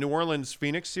Orleans, the New Orleans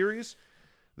Phoenix series.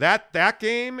 That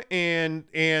game and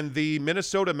the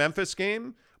Minnesota-Memphis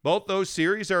game, both those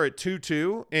series are at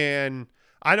 2-2. And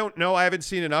I don't know. I haven't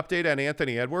seen an update on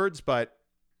Anthony Edwards, but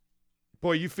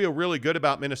boy, you feel really good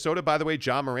about Minnesota. By the way,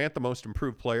 John Morant, the most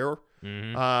improved player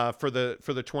for the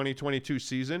 2022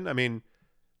 season. I mean,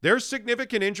 there's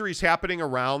significant injuries happening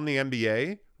around the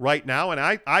NBA right now,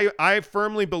 and I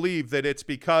firmly believe that it's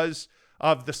because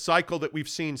of the cycle that we've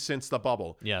seen since the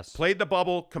bubble. Yes. Played the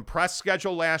bubble, compressed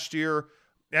schedule last year.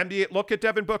 NBA, look at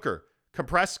Devin Booker.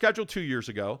 Compressed schedule 2 years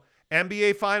ago.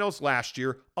 NBA Finals last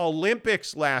year.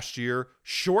 Olympics last year.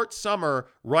 Short summer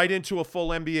right into a full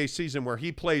NBA season where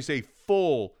he plays a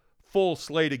full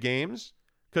slate of games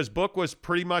because Book was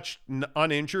pretty much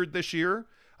uninjured this year.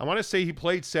 I want to say he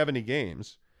played 70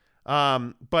 games.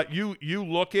 But you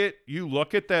look at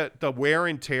the wear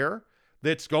and tear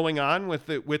that's going on with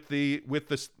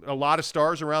a lot of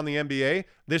stars around the NBA.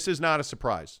 This is not a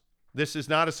surprise. This is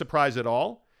not a surprise at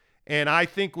all. And I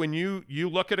think when you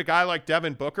look at a guy like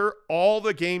Devin Booker, all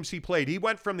the games he played, he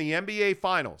went from the NBA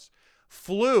Finals,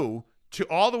 flew to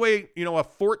all the way, a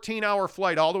 14-hour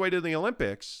flight all the way to the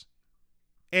Olympics,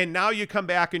 and now you come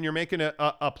back and you're making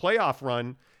a playoff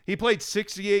run. He played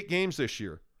 68 games this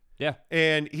year. Yeah.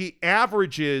 And he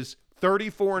averages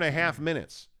 34 and a half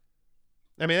minutes.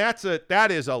 I mean,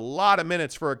 that is a lot of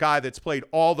minutes for a guy that's played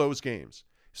all those games.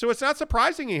 So it's not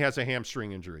surprising he has a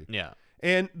hamstring injury. Yeah.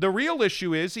 And the real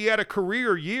issue is he had a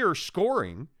career year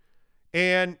scoring,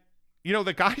 and,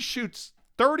 the guy shoots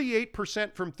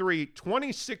 38% from three,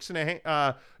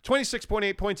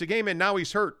 26.8 points a game, and now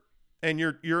he's hurt, and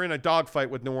you're in a dogfight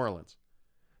with New Orleans.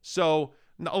 So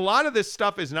a lot of this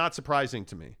stuff is not surprising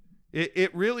to me.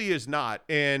 It really is not.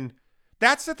 And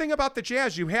that's the thing about the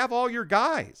Jazz. You have all your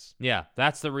guys. Yeah,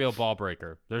 that's the real ball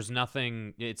breaker. There's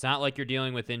nothing. It's not like you're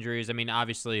dealing with injuries. I mean,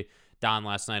 obviously, Don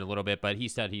last night a little bit, but he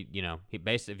said he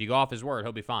basically, if you go off his word,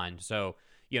 he'll be fine. So,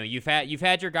 you've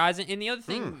had your guys. And the other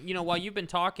thing, while you've been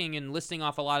talking and listing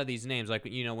off a lot of these names, like,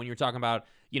 when you're talking about,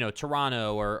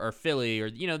 Toronto or Philly or,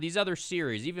 these other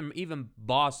series, even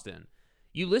Boston,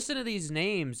 you listen to these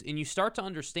names and you start to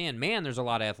understand, man, there's a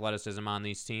lot of athleticism on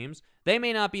these teams. They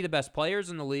may not be the best players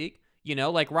in the league.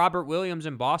 Like Robert Williams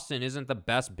in Boston isn't the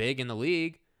best big in the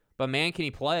league, but man, can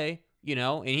he play,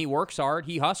 and he works hard,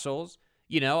 he hustles.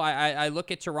 I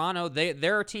look at Toronto,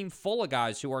 they're a team full of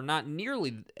guys who are not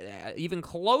nearly even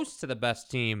close to the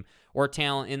best team or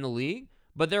talent in the league,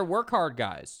 but they're work hard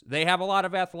guys. They have a lot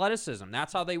of athleticism.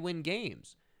 That's how they win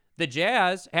games. The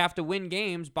Jazz have to win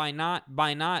games by not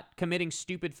committing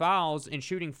stupid fouls and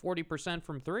shooting 40%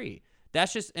 from three.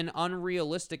 That's just an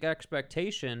unrealistic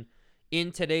expectation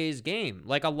in today's game.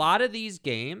 Like a lot of these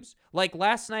games, like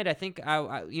last night, I think,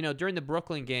 during the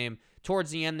Brooklyn game,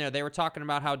 towards the end there, they were talking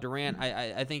about how Durant,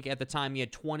 I think at the time he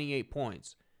had 28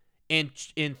 points. And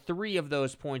 3 of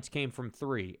those points came from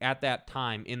three at that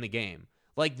time in the game.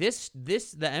 Like the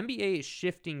NBA is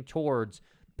shifting towards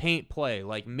paint play,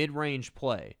 like mid-range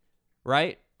play,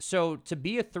 right? So to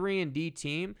be a 3-and-D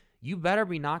team, you better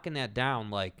be knocking that down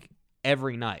like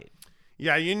every night.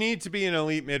 Yeah, you need to be an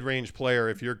elite mid-range player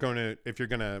if you're gonna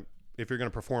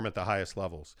perform at the highest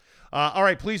levels. All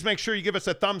right, please make sure you give us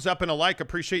a thumbs up and a like.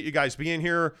 Appreciate you guys being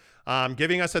here.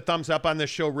 Giving us a thumbs up on this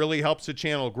show really helps the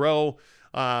channel grow.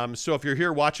 So if you're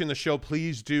here watching the show,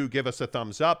 please do give us a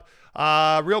thumbs up.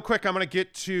 Real quick, I'm going to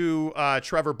get to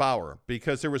Trevor Bauer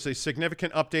because there was a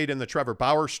significant update in the Trevor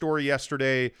Bauer story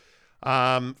yesterday.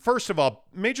 First of all,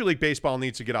 Major League Baseball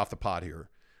needs to get off the pot here.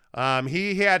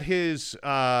 He had his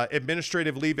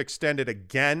administrative leave extended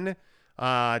again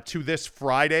to this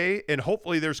Friday, and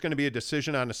hopefully there's going to be a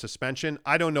decision on a suspension.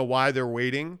 I don't know why they're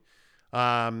waiting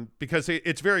because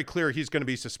it's very clear he's going to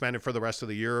be suspended for the rest of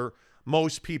the year.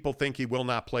 Most people think he will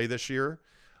not play this year,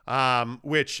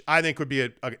 which I think would be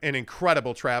an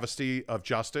incredible travesty of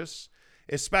justice,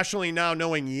 especially now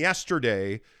knowing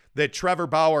yesterday that Trevor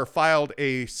Bauer filed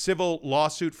a civil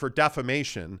lawsuit for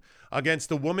defamation against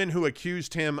the woman who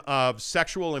accused him of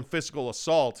sexual and physical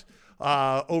assault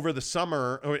over the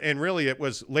summer, and really it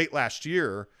was late last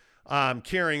year,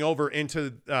 carrying over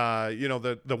into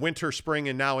the winter, spring,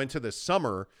 and now into the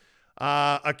summer,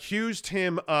 accused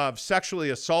him of sexually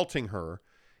assaulting her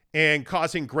and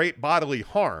causing great bodily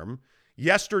harm.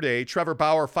 Yesterday, Trevor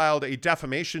Bauer filed a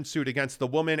defamation suit against the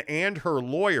woman and her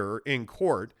lawyer in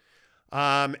court.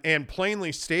 And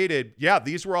plainly stated, yeah,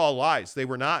 these were all lies. There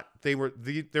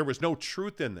was no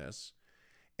truth in this.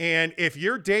 And if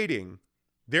you're dating,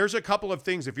 there's a couple of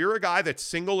things. If you're a guy that's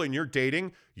single and you're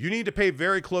dating, you need to pay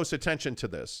very close attention to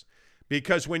this,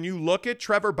 because when you look at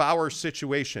Trevor Bauer's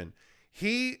situation,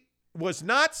 he was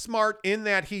not smart in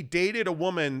that he dated a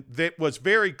woman that was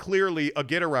very clearly a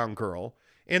get-around girl,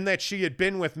 in that she had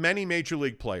been with many major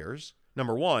league players,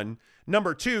 number one.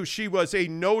 Number two, she was a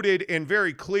noted and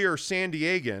very clear San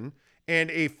Diegan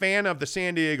and a fan of the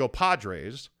San Diego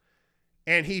Padres,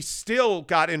 and he still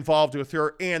got involved with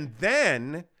her and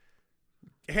then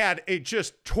had a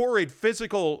just torrid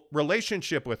physical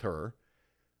relationship with her,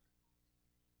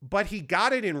 but he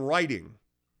got it in writing.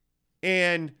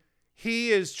 And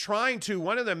he is trying to,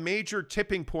 one of the major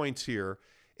tipping points here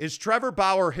is Trevor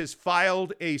Bauer has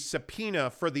filed a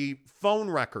subpoena for the phone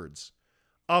records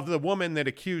of the woman that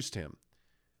accused him,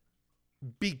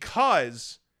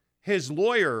 because his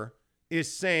lawyer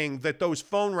is saying that those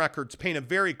phone records paint a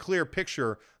very clear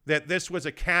picture that this was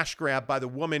a cash grab by the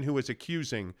woman who was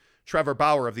accusing Trevor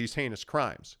Bauer of these heinous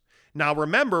crimes. Now,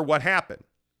 remember what happened.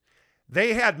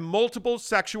 They had multiple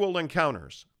sexual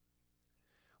encounters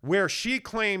where she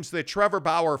claims that Trevor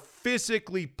Bauer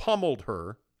physically pummeled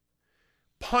her,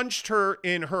 punched her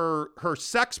in her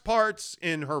sex parts,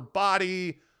 in her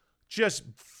body, just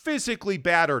physically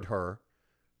battered her,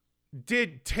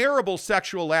 did terrible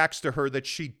sexual acts to her that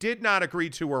she did not agree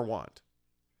to or want.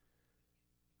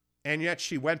 And yet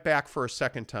she went back for a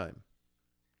second time.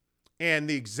 And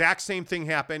the exact same thing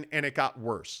happened, and it got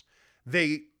worse.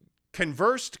 They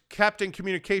conversed, kept in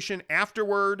communication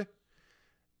afterward.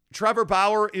 Trevor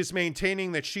Bauer is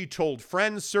maintaining that she told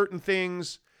friends certain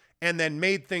things, and then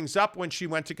made things up when she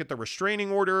went to get the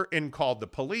restraining order and called the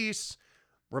police.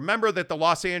 Remember that the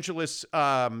Los Angeles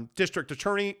district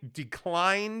attorney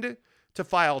declined to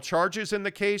file charges in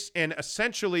the case, and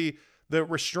essentially the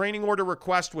restraining order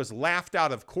request was laughed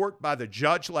out of court by the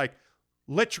judge, like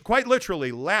quite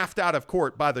literally laughed out of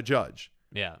court by the judge.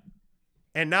 Yeah.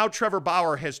 And now Trevor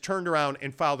Bauer has turned around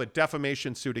and filed a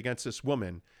defamation suit against this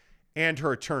woman and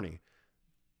her attorney.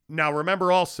 Now,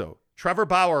 remember also, Trevor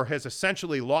Bauer has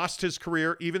essentially lost his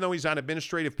career, even though he's on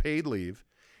administrative paid leave.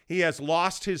 He has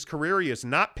lost his career. He has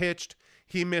not pitched.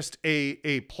 He missed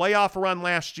a playoff run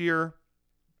last year.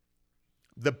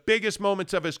 The biggest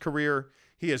moments of his career.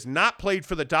 He has not played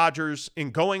for the Dodgers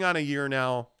in going on a year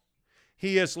now.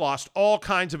 He has lost all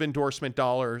kinds of endorsement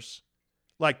dollars.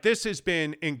 Like, this has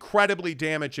been incredibly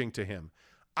damaging to him.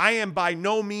 I am by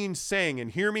no means saying,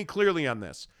 and hear me clearly on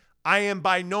this, I am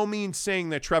by no means saying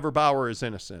that Trevor Bauer is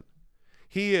innocent.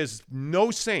 He is no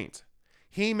saint.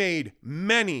 He made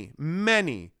many,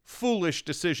 many foolish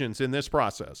decisions in this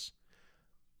process.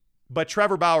 But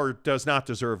Trevor Bauer does not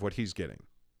deserve what he's getting.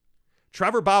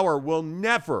 Trevor Bauer will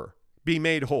never be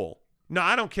made whole. Now,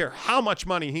 I don't care how much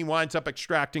money he winds up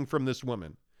extracting from this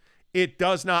woman. It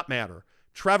does not matter.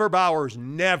 Trevor Bauer's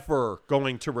never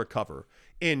going to recover.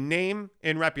 In name,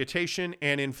 in reputation,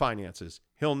 and in finances.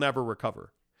 He'll never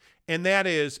recover. And that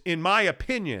is, in my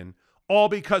opinion, all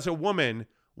because a woman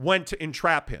went to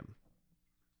entrap him.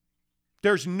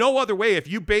 There's no other way. If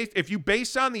you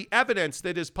base on the evidence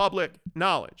that is public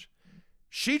knowledge,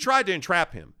 she tried to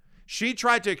entrap him. She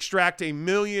tried to extract $1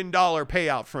 million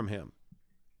payout from him.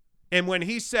 And when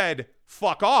he said,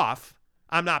 fuck off,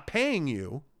 I'm not paying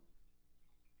you,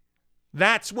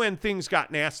 that's when things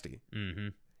got nasty. Mm-hmm.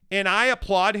 And I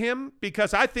applaud him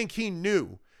because I think he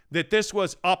knew that this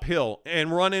was uphill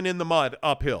and running in the mud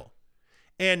uphill.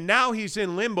 And now he's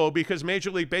in limbo because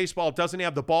Major League Baseball doesn't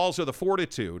have the balls or the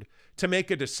fortitude to make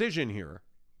a decision here.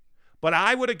 But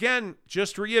I would, again,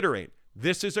 just reiterate,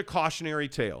 this is a cautionary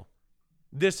tale.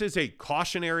 This is a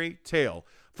cautionary tale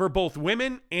for both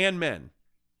women and men.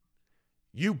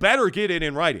 You better get it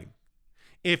in writing.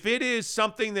 If it is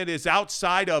something that is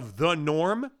outside of the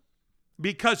norm,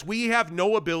 because we have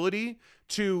no ability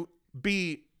to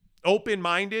be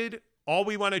open-minded, all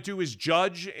we want to do is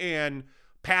judge and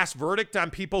pass verdict on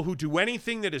people who do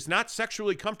anything that is not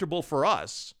sexually comfortable for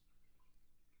us.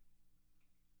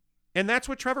 And that's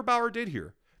what Trevor Bauer did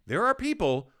here. There are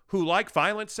people who like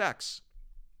violent sex.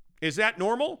 Is that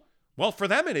normal? Well, for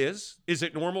them it is. Is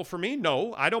it normal for me?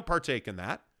 No, I don't partake in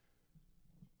that.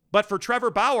 But for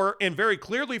Trevor Bauer, and very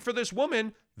clearly for this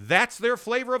woman, that's their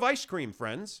flavor of ice cream,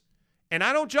 friends. And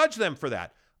I don't judge them for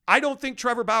that. I don't think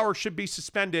Trevor Bauer should be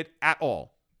suspended at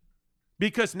all.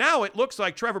 Because now it looks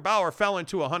like Trevor Bauer fell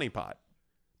into a honeypot.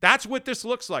 That's what this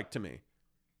looks like to me.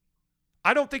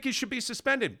 I don't think he should be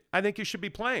suspended. I think he should be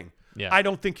playing. Yeah. I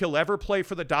don't think he'll ever play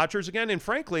for the Dodgers again. And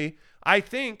frankly, I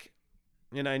think,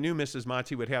 and I knew Mrs.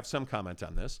 Monty would have some comment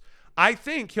on this, I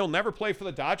think he'll never play for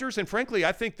the Dodgers. And frankly,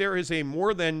 I think there is a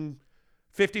more than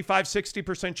 55,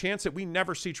 60% chance that we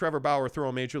never see Trevor Bauer throw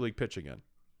a major league pitch again.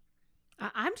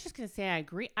 I'm just going to say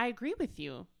I agree with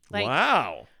you.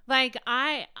 Wow. Like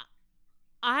I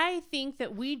think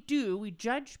that we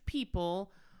judge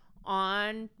people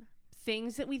on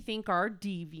things that we think are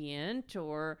deviant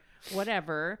or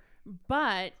whatever,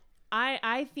 but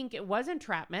I think it was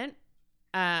entrapment.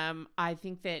 I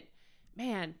think that,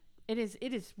 man, it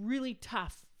is really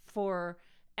tough for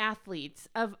athletes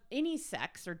of any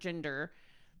sex or gender.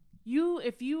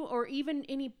 Or even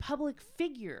any public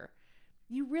figure,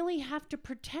 you really have to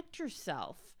protect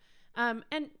yourself.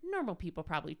 And normal people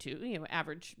probably too,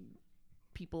 average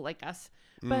people like us.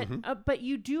 But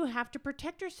you do have to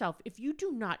protect yourself. If you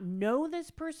do not know this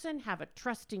person, have a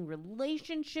trusting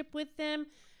relationship with them,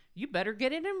 you better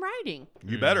get it in writing.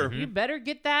 You better. You better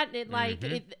get that.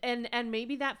 And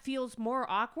maybe that feels more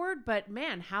awkward, but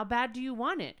man, how bad do you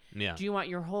want it? Yeah. Do you want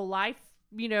your whole life,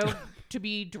 to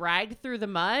be dragged through the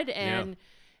mud?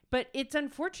 But it's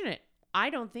unfortunate. I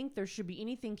don't think there should be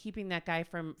anything keeping that guy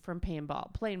from playing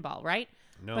ball, right?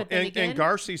 No. But then and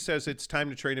Garcia says it's time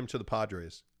to trade him to the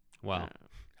Padres. Wow.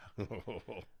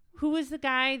 Who was the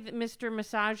guy, Mr.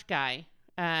 Massage guy?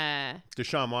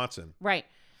 Deshaun Watson. Right.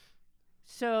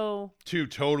 So 2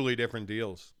 totally different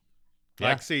deals.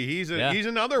 Yeah. See, he's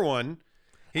another one.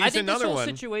 I think this whole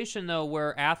situation, though,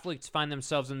 where athletes find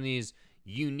themselves in these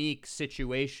unique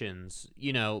situations,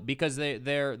 because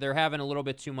they're having a little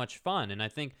bit too much fun. And I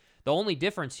think the only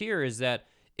difference here is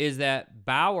that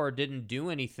Bauer didn't do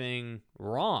anything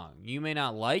wrong. You may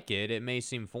not like it. It may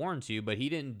seem foreign to you, but he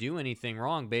didn't do anything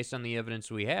wrong based on the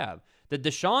evidence we have. The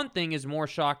Deshaun thing is more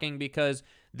shocking because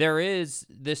there is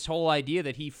this whole idea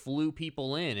that he flew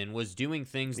people in and was doing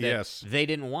things that they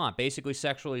didn't want, basically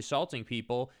sexually assaulting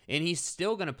people, and he's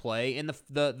still going to play. And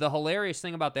the hilarious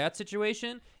thing about that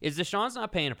situation is Deshaun's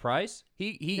not paying a price.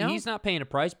 He's not paying a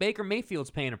price. Baker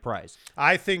Mayfield's paying a price.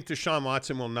 I think Deshaun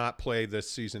Watson will not play this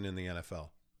season in the NFL.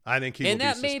 I think he will be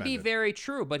suspended. And that may be very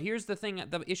true, but here's the thing,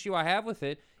 the issue I have with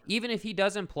it. Even if he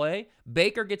doesn't play,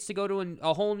 Baker gets to go to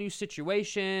a whole new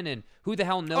situation, and who the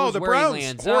hell knows where Browns he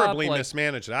lands horribly up.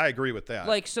 mismanaged it. I agree with that.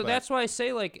 That's why I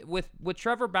say, with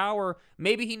Trevor Bauer,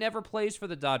 maybe he never plays for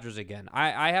the Dodgers again.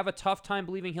 I have a tough time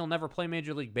believing he'll never play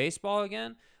Major League Baseball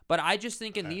again, but I just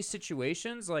think in these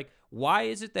situations, why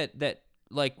is it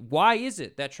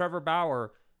that Trevor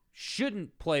Bauer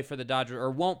shouldn't play for the Dodgers or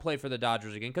won't play for the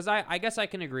Dodgers again? Because I guess I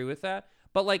can agree with that,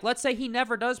 but let's say he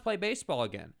never does play baseball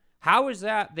again. How is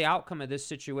that the outcome of this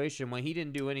situation when he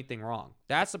didn't do anything wrong?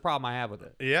 That's the problem I have with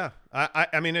it. Yeah,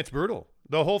 I mean, it's brutal.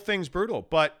 The whole thing's brutal.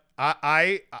 But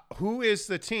who is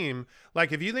the team?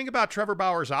 If you think about Trevor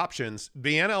Bauer's options,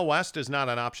 the NL West is not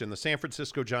an option. The San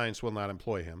Francisco Giants will not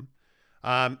employ him.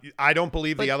 I don't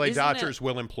believe the LA Dodgers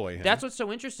will employ him. That's what's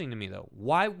so interesting to me, though.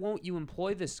 Why won't you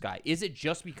employ this guy? Is it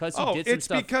just because he did some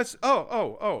stuff? It's because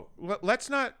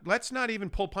let's not even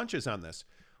pull punches on this.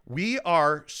 We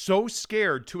are so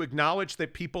scared to acknowledge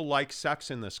that people like sex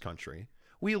in this country.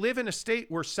 We live in a state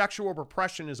where sexual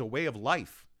repression is a way of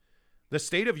life. The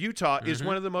state of Utah is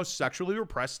one of the most sexually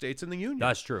repressed states in the union.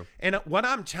 That's true. And what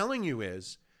I'm telling you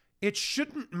is, it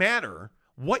shouldn't matter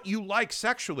what you like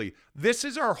sexually. This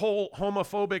is our whole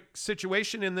homophobic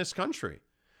situation in this country.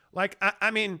 I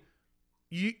mean,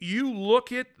 you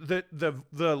look at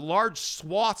the large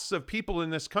swaths of people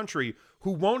in this country who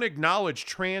won't acknowledge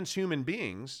trans human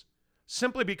beings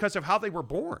simply because of how they were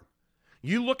born.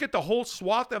 You look at the whole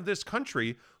swath of this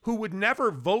country who would never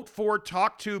vote for,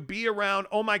 talk to, be around,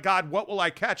 oh my God, what will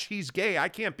I catch? He's gay. I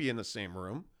can't be in the same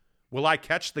room. Will I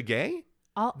catch the gay?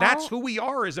 That's who we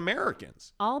are as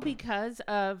Americans. All because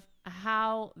of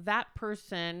how that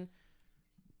person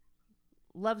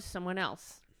loves someone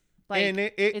else.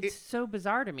 It's so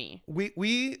bizarre to me.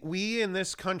 We in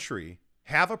this country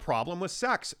have a problem with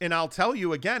sex. And I'll tell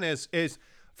you again, is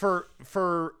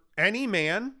for any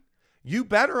man, you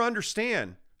better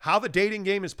understand how the dating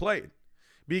game is played.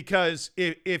 Because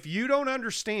if you don't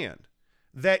understand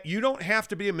that you don't have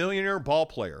to be a millionaire ball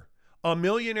player, a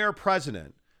millionaire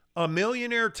president, a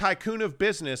millionaire tycoon of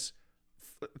business.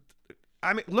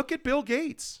 I mean, look at Bill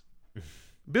Gates.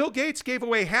 Bill Gates gave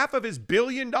away half of his $1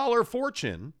 billion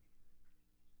fortune.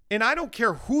 And I don't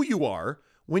care who you are.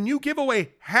 When you give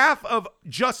away half of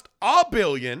just $1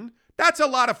 billion, that's a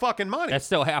lot of fucking money. That's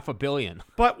still $500 million.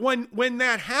 But when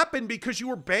that happened because you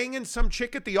were banging some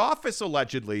chick at the office,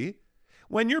 allegedly,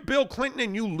 when you're Bill Clinton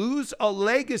and you lose a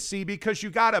legacy because you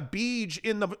got a beach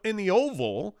in the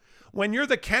Oval, when you're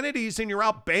the Kennedys and you're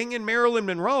out banging Marilyn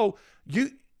Monroe, do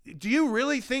you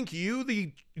really think you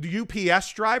the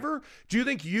UPS driver? Do you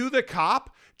think you the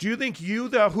cop? Do you think you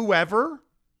the whoever?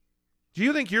 Do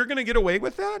you think you're going to get away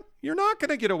with that? You're not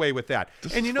going to get away with that.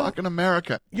 This is fucking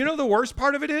America. You know the worst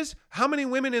part of it is how many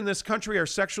women in this country are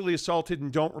sexually assaulted and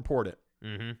don't report it.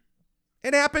 Mm-hmm.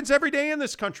 It happens every day in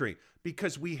this country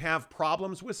because we have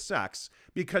problems with sex,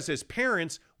 because as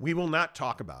parents, we will not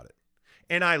talk about it.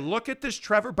 And I look at this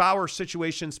Trevor Bauer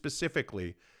situation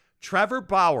specifically. Trevor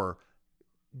Bauer,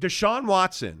 Deshaun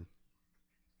Watson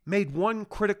made one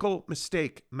critical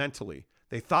mistake mentally.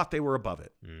 They thought they were above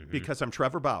it because I'm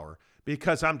Trevor Bauer,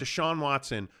 because I'm Deshaun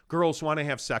Watson. Girls want to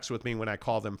have sex with me when I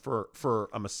call them for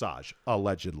a massage,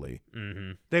 allegedly.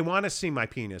 Mm-hmm. They want to see my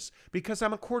penis because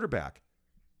I'm a quarterback,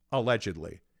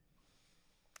 allegedly.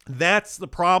 That's the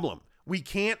problem. We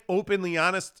can't open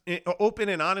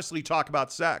and honestly talk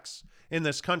about sex in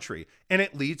this country, and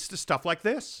it leads to stuff like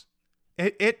this.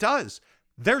 It does.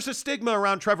 There's a stigma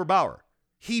around Trevor Bauer.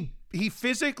 He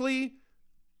physically,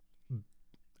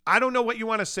 I don't know what you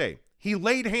want to say. He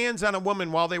laid hands on a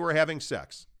woman while they were having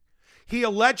sex. He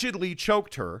allegedly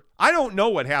choked her. I don't know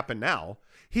what happened now.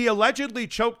 He allegedly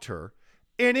choked her,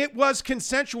 and it was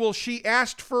consensual. She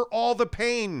asked for all the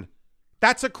pain.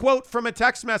 That's a quote from a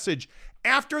text message.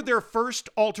 After their first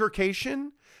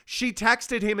altercation, she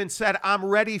texted him and said, "I'm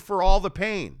ready for all the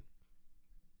pain."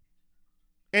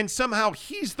 And somehow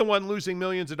he's the one losing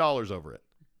millions of dollars over it.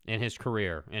 In his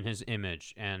career, in his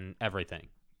image, and everything.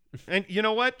 And you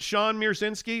know what? Sean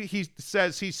Mierzinski, he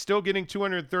says he's still getting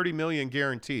 $230 million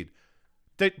guaranteed.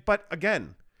 But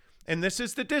again, and this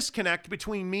is the disconnect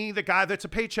between me, the guy that's a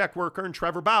paycheck worker, and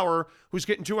Trevor Bauer, who's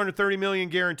getting $230 million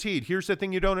guaranteed. Here's the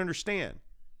thing you don't understand.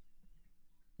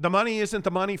 The money isn't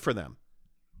the money for them.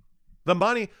 The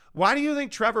money. Why do you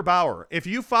think Trevor Bauer, if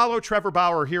you follow Trevor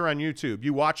Bauer here on YouTube,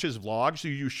 you watch his vlogs,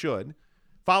 you should.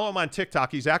 Follow him on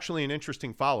TikTok. He's actually an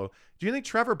interesting follow. Do you think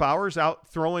Trevor Bauer's out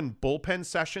throwing bullpen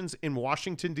sessions in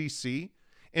Washington, D.C.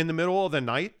 in the middle of the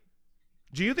night?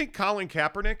 Do you think Colin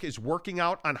Kaepernick is working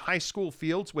out on high school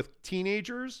fields with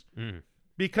teenagers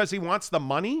because he wants the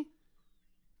money?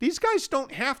 These guys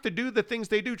don't have to do the things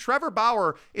they do. Trevor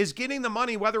Bauer is getting the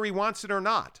money whether he wants it or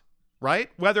not, right?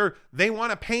 Whether they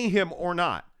want to pay him or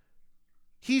not.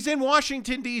 He's in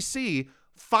Washington, D.C.,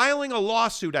 filing a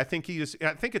lawsuit. I think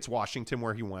it's Washington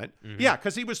where he went. Yeah,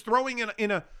 because he was throwing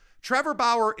in a Trevor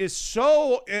Bauer is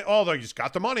so, although he's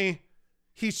got the money,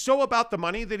 he's so about the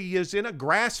money that he is in a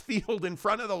grass field in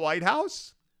front of the White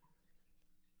House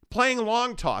playing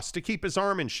long toss to keep his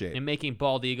arm in shape. And making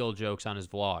bald eagle jokes on his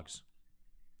vlogs.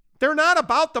 They're not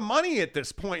about the money at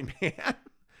this point, man.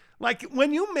 Like,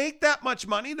 when you make that much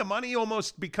money, the money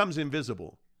almost becomes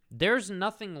invisible. There's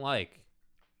nothing like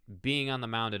being on the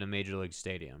mound in a major league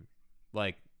stadium.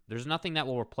 Like, there's nothing that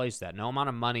will replace that. No amount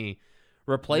of money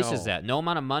replaces that. No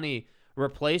amount of money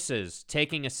replaces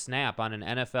taking a snap on an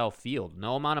NFL field.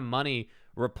 No amount of money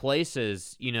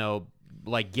replaces,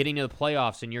 like getting to the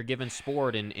playoffs and your given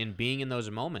sport and being in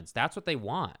those moments. That's what they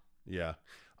want. Yeah.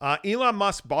 Elon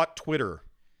Musk bought Twitter.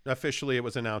 Officially, it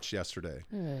was announced yesterday.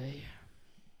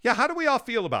 Yeah, how do we all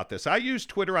feel about this? I use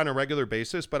Twitter on a regular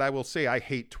basis, but I will say I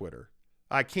hate Twitter.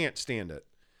 I can't stand it.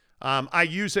 I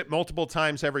use it multiple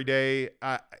times every day.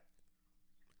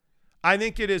 I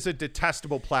think it is a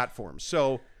detestable platform.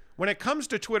 So when it comes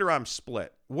to Twitter, I'm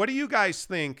split. What do you guys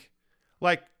think?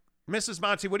 Like, Mrs.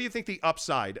 Monty, what do you think the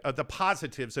upside of the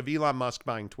positives of Elon Musk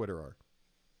buying Twitter are?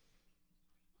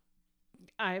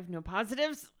 I have no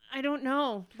positives. I don't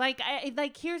know.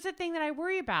 Here's the thing that I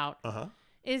worry about.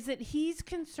 Is that he's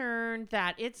concerned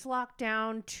that it's locked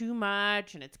down too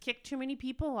much and it's kicked too many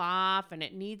people off and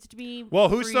it needs to be Well,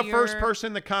 who's freer. the first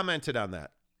person that commented on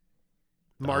that?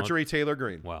 Marjorie Taylor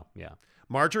Greene. Well, yeah.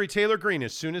 Marjorie Taylor Greene,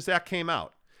 as soon as that came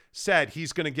out, said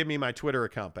he's going to give me my Twitter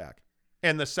account back.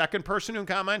 And the second person who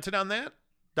commented on that,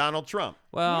 Donald Trump.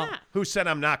 Well, Yeah. Who said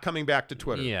I'm not coming back to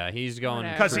Twitter. yeah, he's going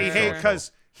Whatever.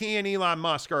 Because he and Elon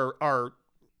Musk are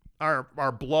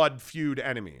blood feud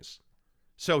enemies.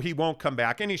 So he won't come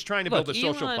back, and he's trying to build a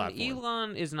social platform.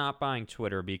 Elon is not buying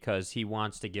Twitter because he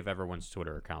wants to give everyone's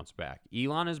Twitter accounts back.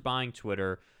 Elon is buying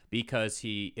Twitter because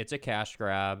it's a cash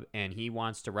grab, and he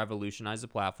wants to revolutionize the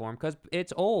platform because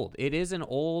it's old. It is an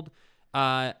old,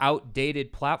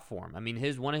 outdated platform. I mean,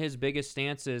 one of his biggest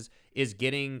stances is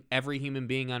getting every human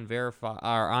being on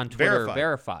Twitter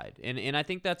verified, and I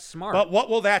think that's smart. But what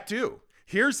will that do?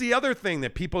 Here's the other thing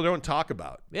that people don't talk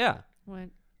about. Yeah. What?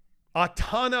 A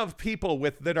ton of people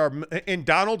that are, and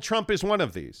Donald Trump is one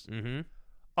of these.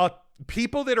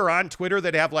 People that are on Twitter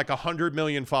that have like 100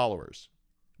 million followers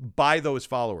buy those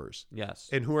followers. Yes.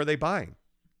 And who are they buying?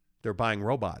 They're buying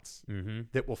robots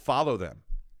that will follow them.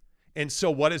 And so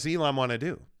what does Elon want to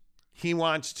do? He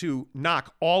wants to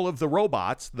knock all of the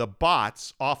robots, the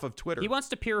bots, off of Twitter. He wants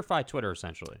to purify Twitter,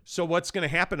 essentially. So what's going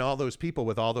to happen to all those people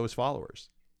with all those followers?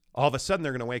 All of a sudden,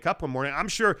 they're going to wake up one morning. I'm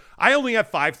sure I only have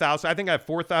 5,000. I think I have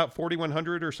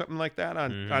 4,100 or something like that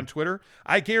on Twitter.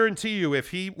 I guarantee you,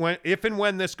 if and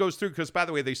when this goes through, because by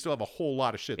the way, they still have a whole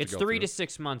lot of shit to go through. It's 3 to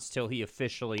 6 months till he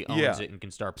officially owns it and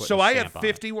can start putting. So a I stamp have on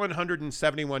it.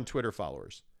 5,171 Twitter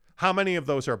followers. How many of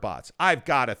those are bots? I've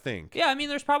got to think. Yeah, I mean,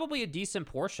 there's probably a decent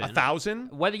portion. 1,000?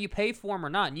 Whether you pay for them or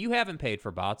not. And you haven't paid for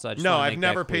bots. No, I've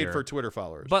never paid for Twitter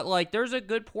followers. But, like, there's a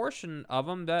good portion of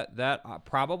them that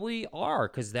probably are,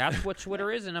 because that's what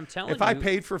Twitter is, and I'm telling you. If I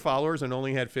paid for followers and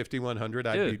only had 5,100,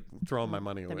 I'd be throwing my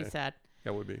money away. That'd be sad.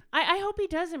 That would be. I hope he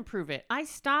does improve it. I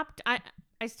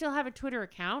still have a Twitter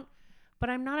account,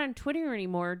 but I'm not on Twitter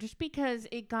anymore just because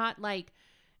it got, like,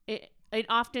 it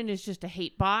often is just a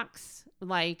hate box.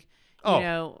 Like,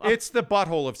 it's the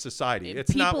butthole of society.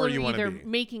 It's not where you want to be. People are either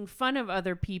making fun of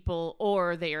other people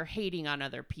or they are hating on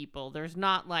other people. There's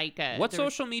not like a... What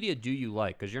social media do you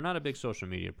like? Because you're not a big social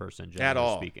media person,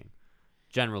 generally speaking.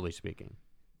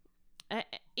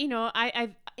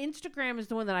 Instagram is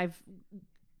the one that I've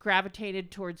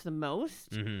gravitated towards the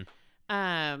most.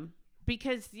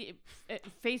 Because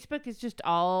Facebook is just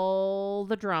all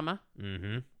the drama.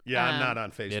 Yeah, I'm not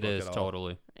on Facebook It is, at all.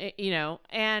 totally.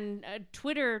 And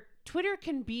Twitter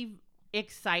can be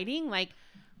exciting. Like,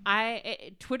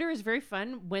 Twitter is very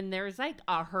fun when there's like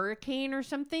a hurricane or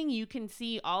something. You can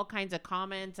see all kinds of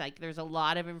comments. Like, there's a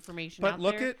lot of information out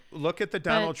there. But look at the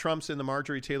Donald Trumps and the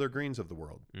Marjorie Taylor Greenes of the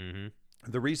world.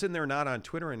 The reason they're not on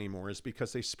Twitter anymore is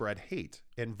because they spread hate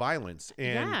and violence.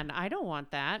 And, yeah, and I don't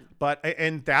want that.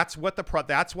 And that's what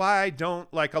that's why I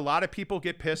don't, like, a lot of people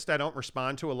get pissed. I don't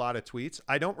respond to a lot of tweets.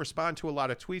 I don't respond to a lot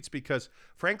of tweets because,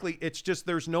 frankly, it's just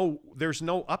there's no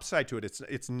upside to it.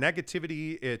 It's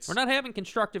negativity. We're not having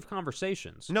constructive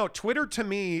conversations. No, Twitter to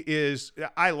me is,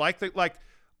 I like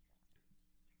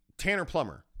Tanner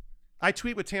Plummer. I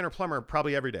tweet with Tanner Plummer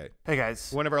probably every day. Hey,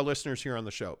 guys. One of our listeners here on the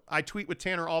show. I tweet with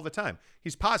Tanner all the time.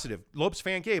 He's positive. Lopes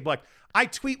fan Gabe. Like, I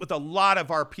tweet with a lot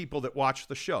of our people that watch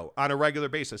the show on a regular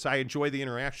basis. I enjoy the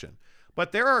interaction.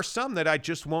 But there are some that I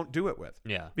just won't do it with.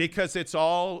 Yeah. Because it's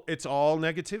all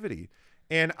negativity.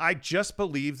 And I just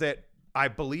believe I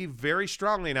believe very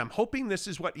strongly, and I'm hoping this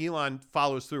is what Elon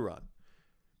follows through on.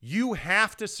 You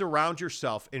have to surround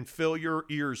yourself and fill your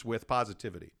ears with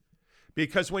positivity.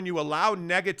 Because when you allow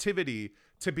negativity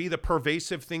to be the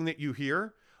pervasive thing that you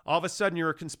hear, all of a sudden you're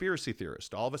a conspiracy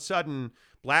theorist. All of a sudden,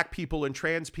 black people and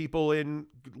trans people and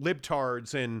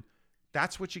libtards, and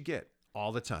that's what you get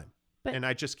all the time. And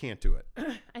I just can't do it.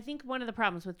 I think one of the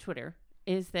problems with Twitter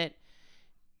is that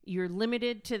you're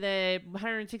limited to the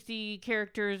 160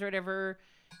 characters or whatever.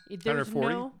 There's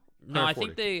 140?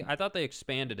 no. I thought they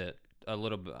expanded it a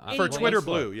little bit. For Twitter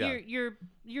Blue, yeah.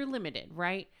 You're limited,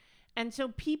 right? And so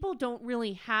people don't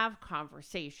really have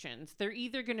conversations. They're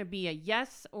either going to be a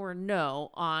yes or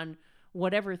no on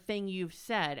whatever thing you've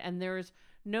said. And there's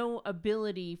no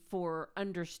ability for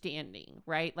understanding,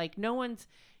 right? Like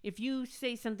if you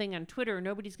say something on Twitter,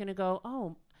 nobody's going to go,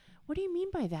 oh, what do you mean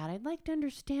by that? I'd like to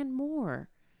understand more.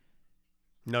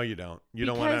 No, you don't. You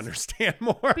don't want to understand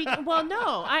more. Well,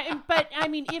 no. But I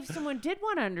mean, if someone did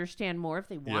want to understand more, if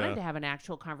they wanted to have an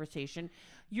actual conversation,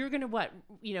 you're going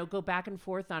to go back and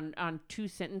forth on two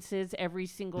sentences every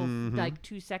single,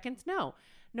 2 seconds? No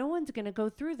one's going to go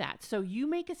through that. So you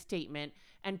make a statement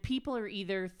and people are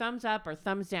either thumbs up or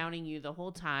thumbs downing you the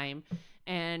whole time.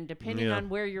 And depending on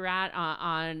where you're at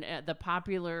on the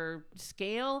popular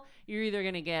scale, you're either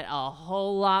going to get a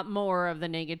whole lot more of the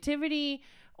negativity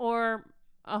or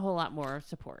a whole lot more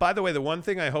support. By the way, the one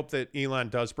thing I hope that Elon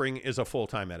does bring is a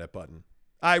full-time edit button.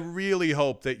 I really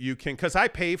hope that you can, because I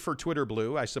pay for Twitter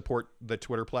Blue. I support the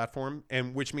Twitter platform,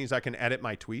 and which means I can edit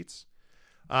my tweets.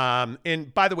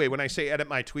 And by the way, when I say edit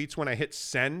my tweets, when I hit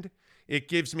send, it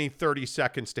gives me 30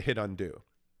 seconds to hit undo.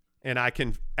 And I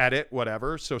can edit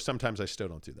whatever, so sometimes I still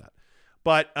don't do that.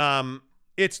 But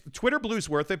it's Twitter Blue's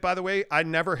worth it, by the way. I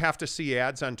never have to see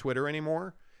ads on Twitter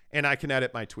anymore, and I can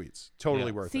edit my tweets.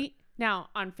 Totally worth it. Now,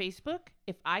 on Facebook,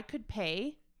 if I could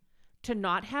pay to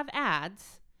not have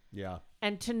ads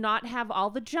and to not have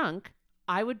all the junk,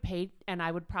 I would pay, and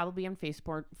I would probably be on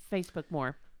Facebook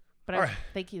more. But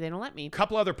thank you, they don't let me.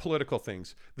 Couple other political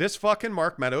things. This fucking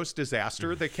Mark Meadows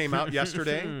disaster that came out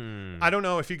yesterday. I don't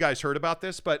know if you guys heard about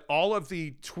this, but all of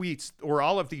the tweets or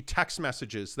all of the text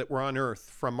messages that were unearthed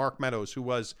from Mark Meadows, who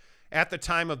was at the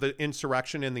time of the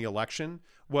insurrection in the election,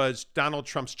 was Donald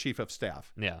Trump's chief of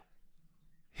staff. Yeah.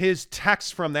 His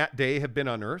texts from that day have been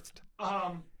unearthed.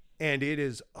 And it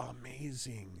is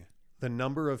amazing the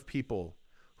number of people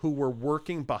who were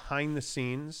working behind the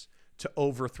scenes to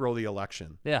overthrow the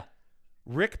election. Yeah.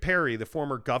 Rick Perry, the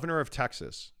former governor of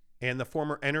Texas and the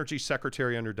former energy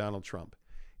secretary under Donald Trump,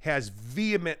 has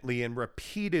vehemently and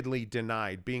repeatedly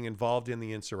denied being involved in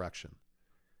the insurrection.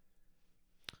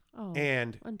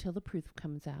 And until the proof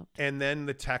comes out. And then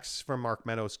the texts from Mark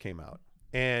Meadows came out.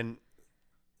 And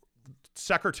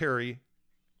Secretary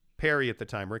Perry at the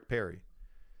time, Rick Perry,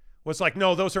 was like,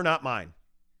 no, those are not mine.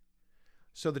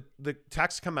 So the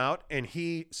texts come out, and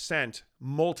he sent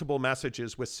multiple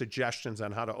messages with suggestions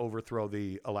on how to overthrow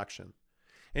the election.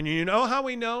 And you know how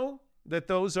we know that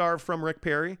those are from Rick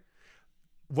Perry?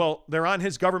 Well, they're on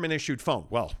his government-issued phone.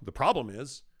 Well, the problem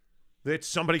is that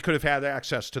somebody could have had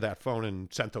access to that phone and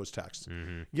sent those texts.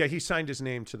 Mm-hmm. Yeah, he signed his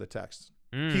name to the texts.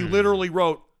 He literally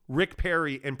wrote Rick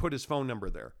Perry and put his phone number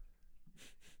there.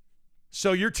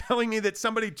 So you're telling me that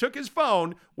somebody took his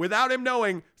phone without him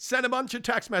knowing, sent a bunch of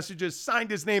text messages,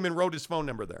 signed his name, and wrote his phone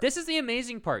number there. This is the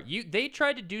amazing part. They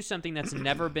tried to do something that's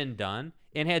never been done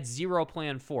and had zero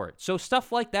plan for it. So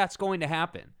stuff like that's going to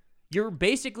happen. You're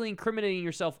basically incriminating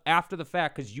yourself after the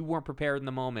fact because you weren't prepared in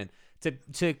the moment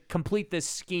to complete this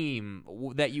scheme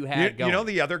that you had going. You know,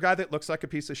 the other guy that looks like a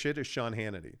piece of shit is Sean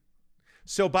Hannity.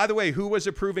 So, by the way, who was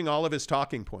approving all of his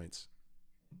talking points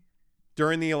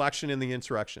during the election and the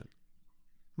insurrection?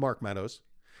 Mark Meadows.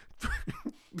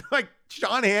 Like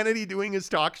Sean Hannity doing his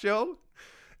talk show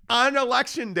on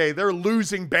election day. They're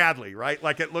losing badly, right?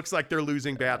 Like it looks like they're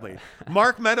losing badly.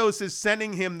 Mark Meadows is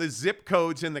sending him the zip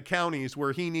codes in the counties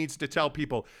where he needs to tell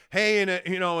people, hey,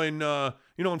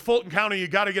 in Fulton County, you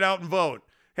got to get out and vote.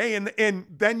 Hey, and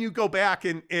then you go back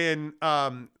and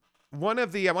one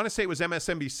of the, I want to say it was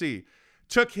MSNBC,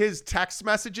 took his text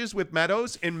messages with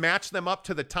Meadows and matched them up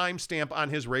to the timestamp on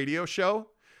his radio show.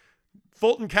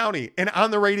 Fulton County, and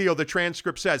on the radio, the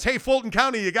transcript says, "Hey, Fulton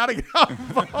County, you got to get off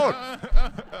the phone."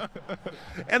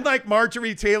 And like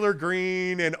Marjorie Taylor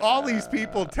Greene and all these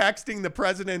people texting the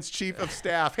president's chief of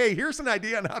staff, "Hey, here's an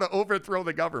idea on how to overthrow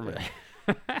the government."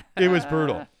 It was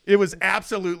brutal. It was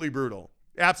absolutely brutal.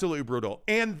 Absolutely brutal.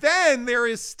 And then there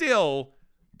is still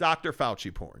Dr.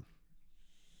 Fauci porn.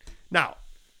 Now,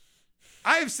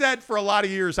 I've said for a lot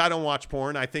of years I don't watch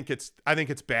porn. I think it's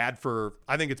bad for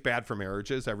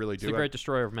marriages. I really do. It's the great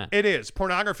destroyer of men. It is.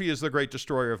 Pornography is the great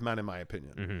destroyer of men, in my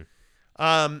opinion.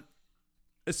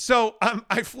 So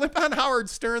I flip on Howard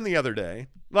Stern the other day,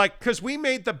 like, because we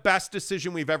made the best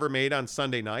decision we've ever made on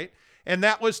Sunday night, and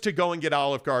that was to go and get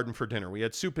Olive Garden for dinner. We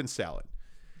had soup and salad.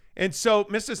 And so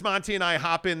Mrs. Monty and I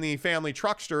hop in the family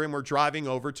truckster, and we're driving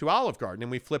over to Olive Garden, and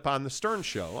we flip on the Stern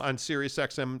Show on Sirius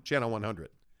XM Channel 100.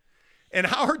 And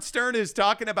Howard Stern is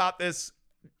talking about this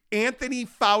Anthony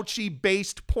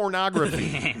Fauci-based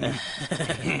pornography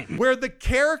where the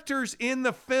characters in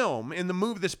the film, in the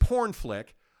movie, this porn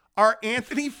flick, are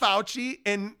Anthony Fauci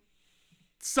and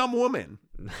some woman.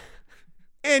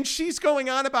 And she's going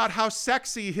on about how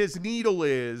sexy his needle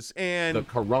is. And the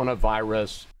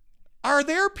coronavirus. Are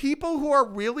there people who are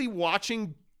really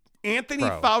watching Anthony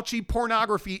Fauci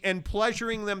pornography and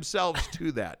pleasuring themselves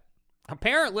to that?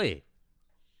 Apparently.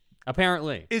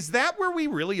 Is that where we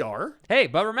really are? Hey,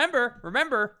 but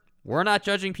remember, we're not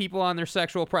judging people on their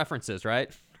sexual preferences, right?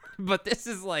 But this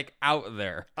is like out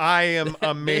there. I am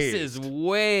amazed. This is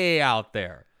way out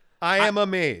there. I am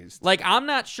amazed. Like, I'm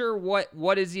not sure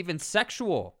what is even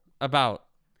sexual about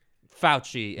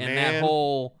Fauci and that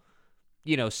whole,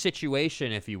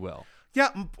 situation, if you will. Yeah,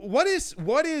 what is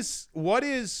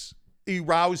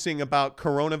arousing about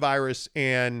coronavirus?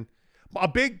 And a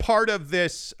big part of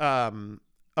this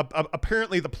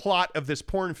apparently the plot of this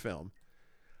porn film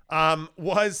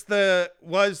was the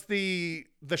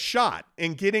shot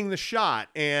and getting the shot,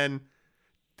 and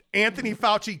Anthony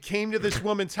Fauci came to this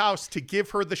woman's house to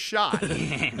give her the shot,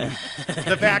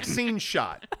 the vaccine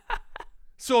shot.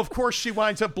 So of course she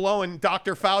winds up blowing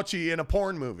Dr. Fauci in a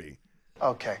porn movie.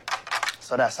 Okay,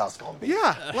 so that's how it's gonna be.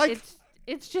 Yeah, like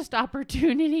it's just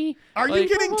opportunity. Are you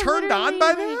getting turned on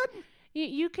by that?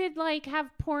 You could have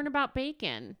porn about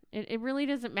bacon. It really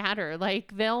doesn't matter.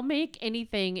 Like, they'll make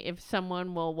anything if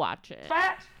someone will watch it.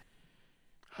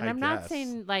 And I'm not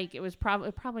saying it was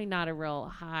probably not a real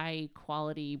high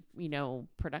quality,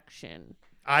 production.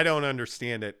 I don't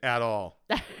understand it at all.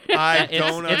 I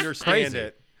don't understand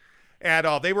it at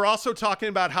all. They were also talking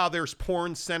about how there's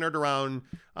porn centered around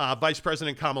Vice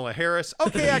President Kamala Harris.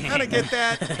 Okay, I kind of get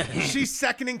that. She's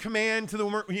second in command to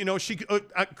the, she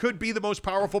could be the most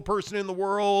powerful person in the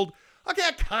world. Okay,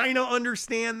 I kind of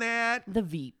understand that. The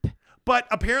Veep. But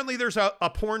apparently there's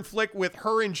a porn flick with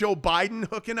her and Joe Biden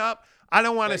hooking up. I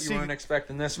don't want to see. You weren't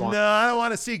expecting this one. No, I don't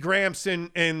want to see Gramps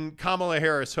and Kamala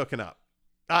Harris hooking up.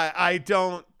 I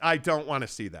don't want to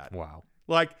see that. Wow.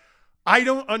 I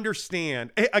don't understand.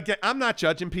 Again, I'm not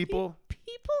judging people.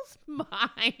 People's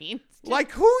minds.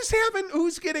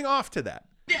 Who's getting off to that?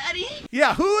 Daddy?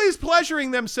 Yeah, who is pleasuring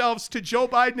themselves to Joe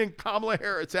Biden and Kamala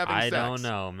Harris having sex? I don't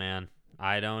know, man.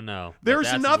 I don't know.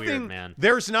 There's nothing weird, man.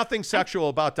 There's nothing sexual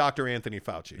about Dr. Anthony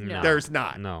Fauci. No. There's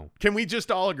not. No. Can we just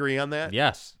all agree on that?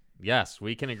 Yes,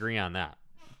 we can agree on that.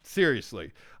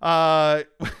 Seriously.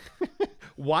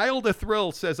 Wild a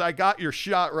Thrill says, I got your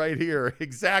shot right here.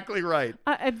 Exactly right.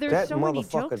 There's so many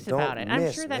jokes about it.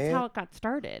 I'm sure that's how it got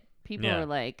started. People are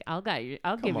like, I'll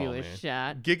give you a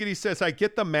shot. Giggity says, I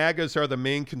get the MAGAs are the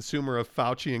main consumer of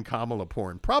Fauci and Kamala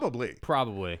porn. Probably.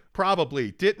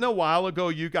 Didn't a while ago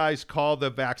you guys call the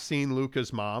vaccine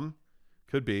Luca's mom?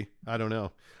 Could be. I don't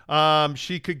know.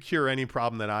 She could cure any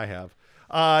problem that I have.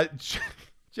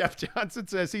 Jeff Johnson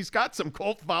says he's got some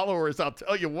cult followers, I'll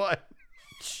tell you what.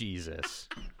 Jesus.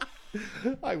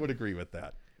 I would agree with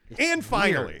that. And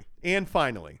finally.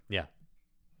 Yeah.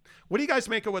 What do you guys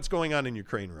make of what's going on in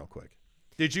Ukraine real quick?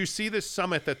 Did you see this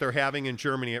summit that they're having in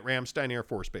Germany at Ramstein Air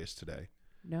Force Base today?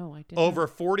 No, I didn't. Over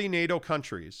 40 NATO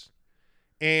countries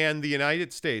and the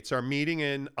United States are meeting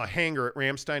in a hangar at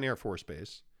Ramstein Air Force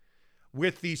Base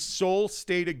with the sole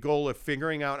stated goal of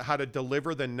figuring out how to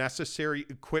deliver the necessary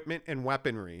equipment and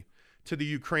weaponry to the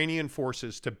Ukrainian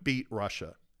forces to beat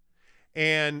Russia.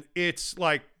 And it's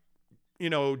like,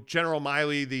 General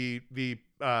Miley, the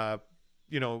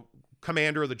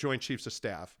commander of the Joint Chiefs of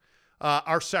Staff,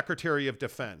 our Secretary of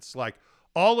Defense,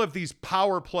 all of these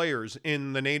power players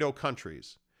in the NATO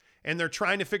countries. and they're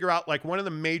trying to figure out, like, one of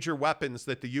the major weapons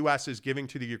that the U.S. is giving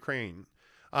to the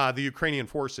Ukrainian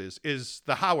forces is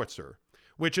the howitzer,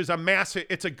 which is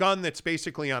it's a gun that's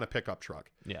basically on a pickup truck.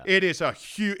 Yeah. It's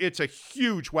a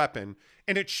huge weapon,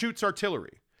 and it shoots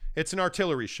artillery. It's an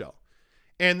artillery shell.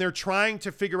 And they're trying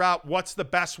to figure out what's the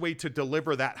best way to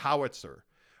deliver that howitzer,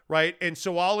 right? And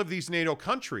so all of these NATO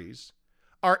countries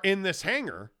are in this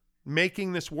hangar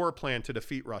making this war plan to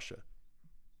defeat Russia.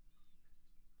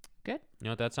 Good. You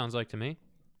know what that sounds like to me?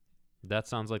 That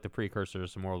sounds like the precursor to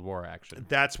some World War action.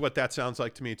 That's what that sounds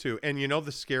like to me too. And you know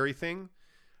the scary thing?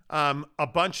 A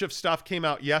bunch of stuff came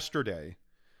out yesterday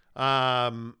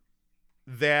that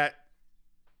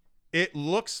it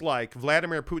looks like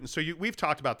Vladimir Putin. So we've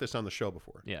talked about this on the show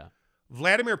before. Yeah.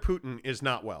 Vladimir Putin is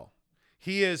not well.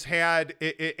 He has had,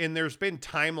 and there's been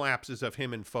time lapses of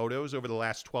him in photos over the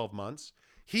last 12 months.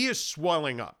 He is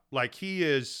swelling up. Like he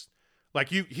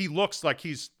looks like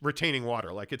he's retaining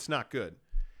water. Like it's not good.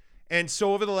 And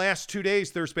so over the last 2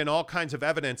 days, there's been all kinds of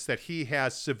evidence that he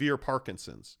has severe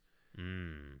Parkinson's.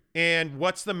 And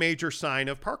what's the major sign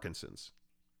of Parkinson's?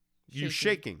 You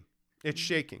shaking. It's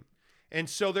shaking. And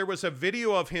so there was a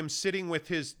video of him sitting with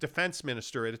his defense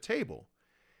minister at a table.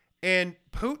 And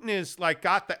Putin is like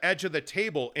got the edge of the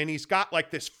table, and he's got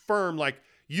like this firm, like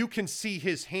you can see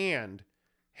his hand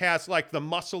has like the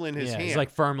muscle in his hand. He's like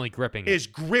firmly gripping it. Is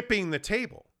gripping the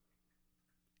table.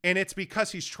 And it's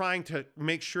because he's trying to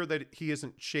make sure that he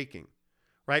isn't shaking,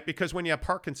 right? Because when you have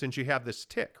Parkinson's, you have this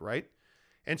tic, right?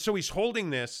 And so he's holding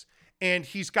this, and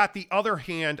he's got the other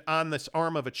hand on this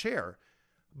arm of a chair,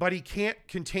 but he can't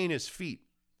contain his feet,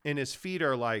 and his feet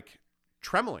are like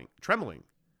trembling.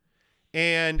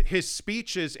 And his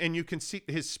speech is, and you can see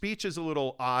his speech is a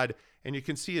little odd, and you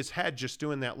can see his head just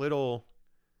doing that little,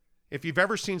 if you've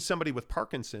ever seen somebody with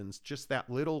Parkinson's, just a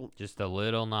little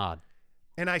nod.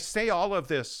 And I say all of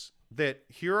this, that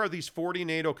here are these 40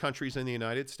 NATO countries in the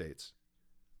United States,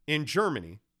 in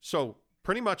Germany, so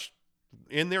pretty much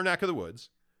in their neck of the woods,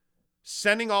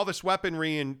 sending all this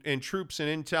weaponry and troops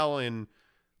and intel and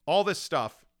all this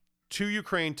stuff to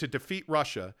Ukraine to defeat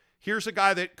Russia. Here's a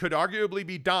guy that could arguably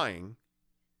be dying.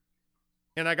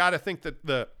 And I got to think that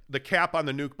the cap on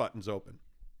the nuke button's open.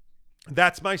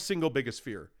 That's my single biggest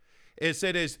fear, is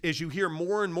that as you hear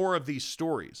more and more of these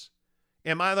stories,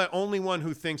 am I the only one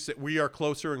who thinks that we are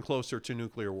closer and closer to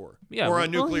nuclear war? Yeah, or a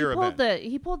nuclear event?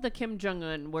 He pulled the Kim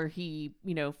Jong-un where he,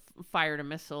 fired a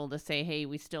missile to say, hey,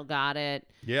 we still got it.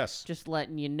 Yes. Just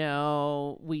letting you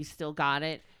know we still got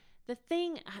it. The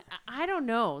thing, I don't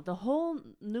know. The whole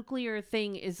nuclear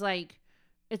thing is like,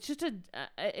 it's just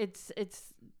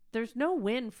there's no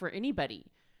win for anybody.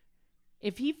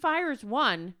 If he fires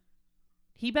one,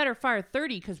 he better fire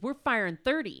 30 because we're firing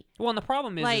 30. Well, and the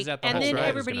problem is that the and whole then world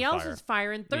everybody else fire. is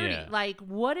firing 30. Yeah. Like,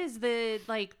 what is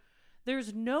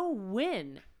there's no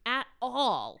win at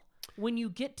all when you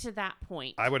get to that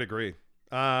point. I would agree.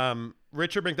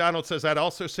 Richard McDonald says, I'd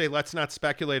also say let's not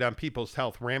speculate on people's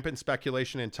health. Rampant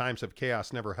speculation in times of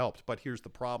chaos never helped. But here's the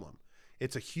problem.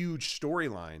 It's a huge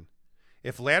storyline.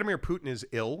 If Vladimir Putin is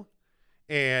ill,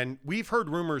 and we've heard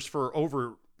rumors for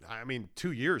over,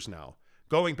 2 years now,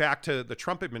 going back to the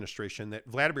Trump administration, that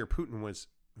Vladimir Putin was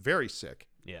very sick.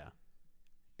 Yeah.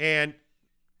 And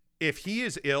if he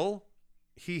is ill,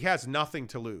 he has nothing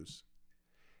to lose.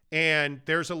 And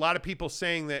there's a lot of people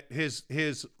saying that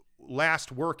his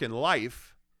last work in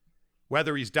life,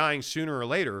 whether he's dying sooner or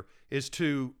later, is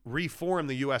to reform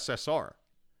the USSR,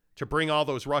 to bring all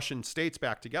those Russian states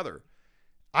back together.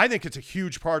 I think it's a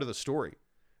huge part of the story,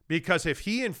 because if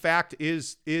he in fact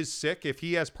is sick, if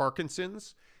he has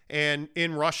Parkinson's, and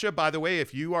in Russia, by the way,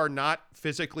 if you are not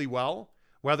physically well,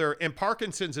 and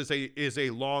Parkinson's is a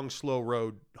long, slow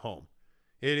road home.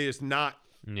 It is not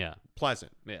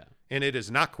pleasant. Yeah. And it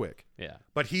is not quick. Yeah.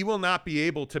 But he will not be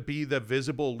able to be the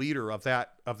visible leader of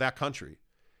that country.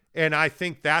 And I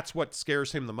think that's what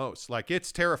scares him the most. Like,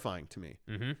 it's terrifying to me,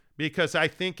 because I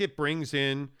think it brings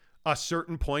in a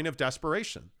certain point of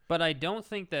desperation. But I don't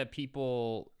think that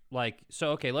people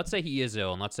okay, let's say he is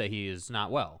ill and let's say he is not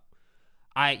well.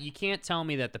 You can't tell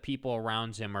me that the people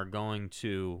around him are going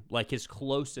to, like his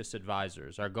closest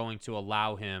advisors, are going to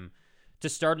allow him to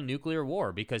start a nuclear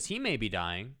war, because he may be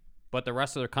dying, but the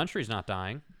rest of their country's not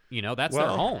dying. That's their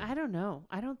home. I don't know.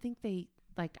 I don't think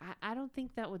I don't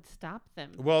think that would stop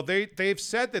them. Well, they've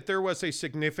said that there was a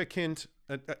significant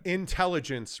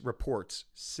intelligence reports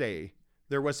say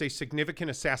there was a significant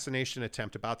assassination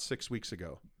attempt about 6 weeks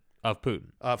ago. Of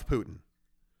Putin.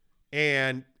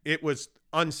 And it was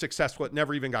unsuccessful. It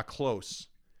never even got close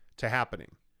to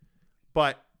happening.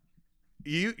 But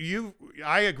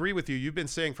I agree with you. You've been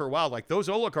saying for a while, like those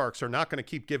oligarchs are not going to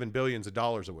keep giving billions of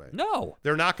dollars away. No.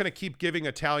 They're not going to keep giving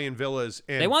Italian villas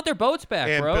and They want their boats back,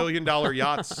 and bro. billion-dollar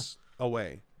yachts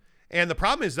away. And the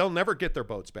problem is they'll never get their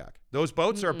boats back. Those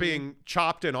boats are being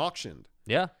chopped and auctioned.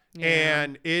 Yeah.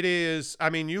 And it is, I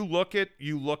mean, you look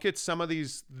at some of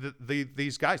these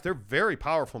guys, they're very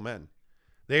powerful men.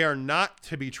 They are not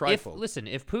to be trifled.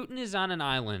 If Putin is on an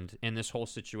island in this whole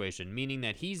situation, meaning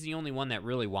that he's the only one that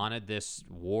really wanted this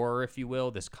war, if you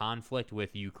will, this conflict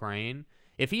with Ukraine,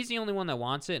 if he's the only one that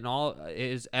wants it and all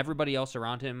is everybody else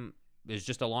around him is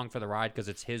just along for the ride because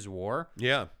it's his war,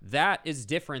 that is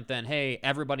different than, hey,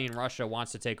 everybody in Russia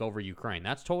wants to take over Ukraine.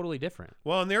 That's totally different.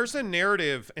 Well, and there's a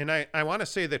narrative, and I want to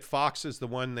say that Fox is the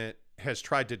one that has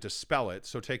tried to dispel it,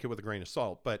 so take it with a grain of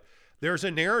salt, but there's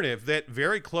a narrative that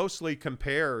very closely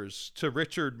compares, to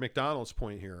Richard McDonald's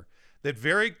point here, that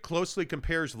very closely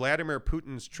compares Vladimir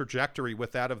Putin's trajectory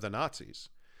with that of the Nazis.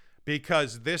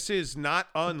 Because this is not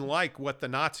unlike what the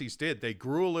Nazis did. They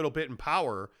grew a little bit in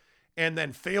power and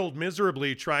then failed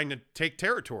miserably trying to take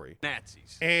territory.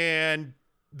 Nazis. And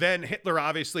then Hitler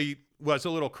obviously was a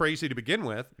little crazy to begin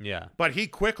with. Yeah. But he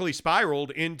quickly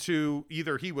spiraled into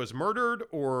either he was murdered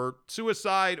or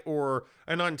suicide or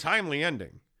an untimely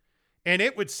ending. And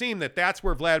it would seem that that's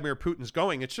where Vladimir Putin's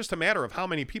going. It's just a matter of how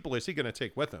many people is he going to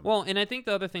take with him. Well, and I think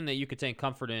the other thing that you could take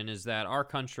comfort in is that our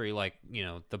country, like, you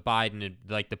know, the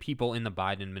people in the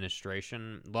Biden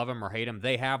administration, love him or hate him,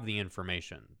 they have the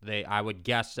information. I would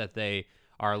guess that they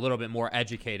are a little bit more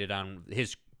educated on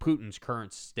Putin's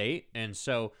current state. And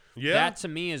so that to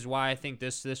me is why I think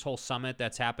this whole summit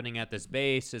that's happening at this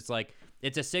base is like,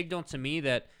 it's a signal to me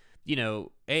that, you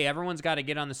know, hey, everyone's got to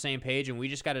get on the same page and we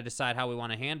just got to decide how we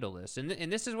want to handle this. And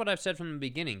this is what I've said from the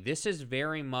beginning. This is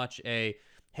very much hey,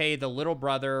 the little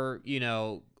brother, you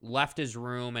know, left his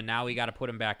room and now we got to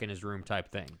put him back in his room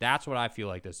type thing. That's what I feel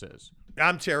like this is.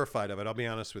 I'm terrified of it, I'll be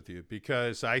honest with you,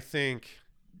 because I think,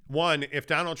 one, if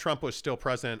Donald Trump was still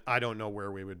president, I don't know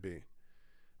where we would be.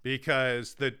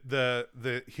 Because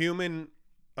the human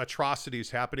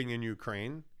atrocities happening in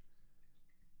Ukraine,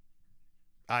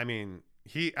 I mean,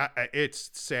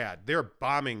 it's sad. They're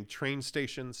bombing train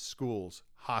stations, schools,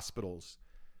 hospitals.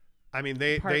 I mean,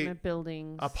 apartment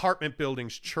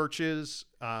buildings, churches.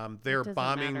 They're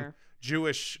bombing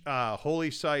Jewish holy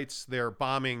sites. They're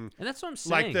bombing, and that's what I'm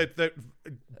saying. Like the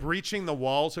breaching the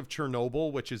walls of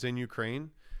Chernobyl, which is in Ukraine.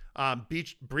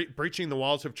 Breaching the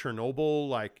walls of Chernobyl.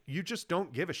 Like, you just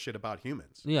don't give a shit about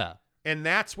humans. Yeah, and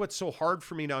that's what's so hard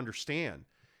for me to understand.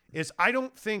 Is I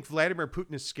don't think Vladimir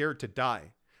Putin is scared to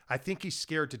die. I think he's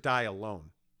scared to die alone.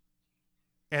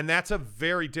 And that's a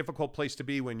very difficult place to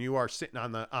be when you are sitting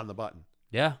on the button.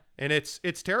 Yeah. And it's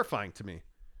terrifying to me.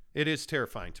 It is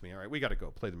terrifying to me. All right, we got to go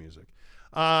play the music.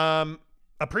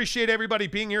 Appreciate everybody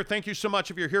being here. Thank you so much.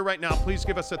 If you're here right now, please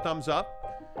give us a thumbs up.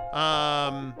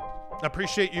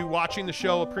 Appreciate you watching the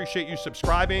show. Appreciate you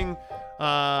subscribing.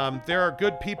 There are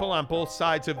good people on both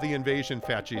sides of the invasion,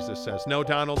 Fat Jesus says. No,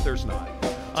 Donald, there's not.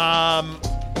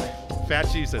 Fat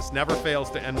Jesus never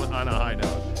fails to end on a high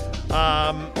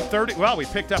note. Well, we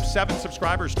picked up 7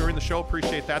 subscribers during the show.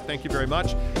 Appreciate that. Thank you very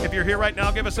much. If you're here right now,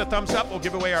 give us a thumbs up. We'll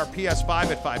give away our PS5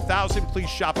 at 5,000. Please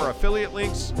shop our affiliate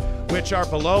links, which are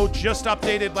below. Just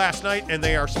updated last night, and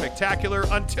they are spectacular.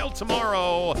 Until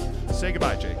tomorrow, say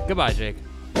goodbye, Jake. Goodbye, Jake.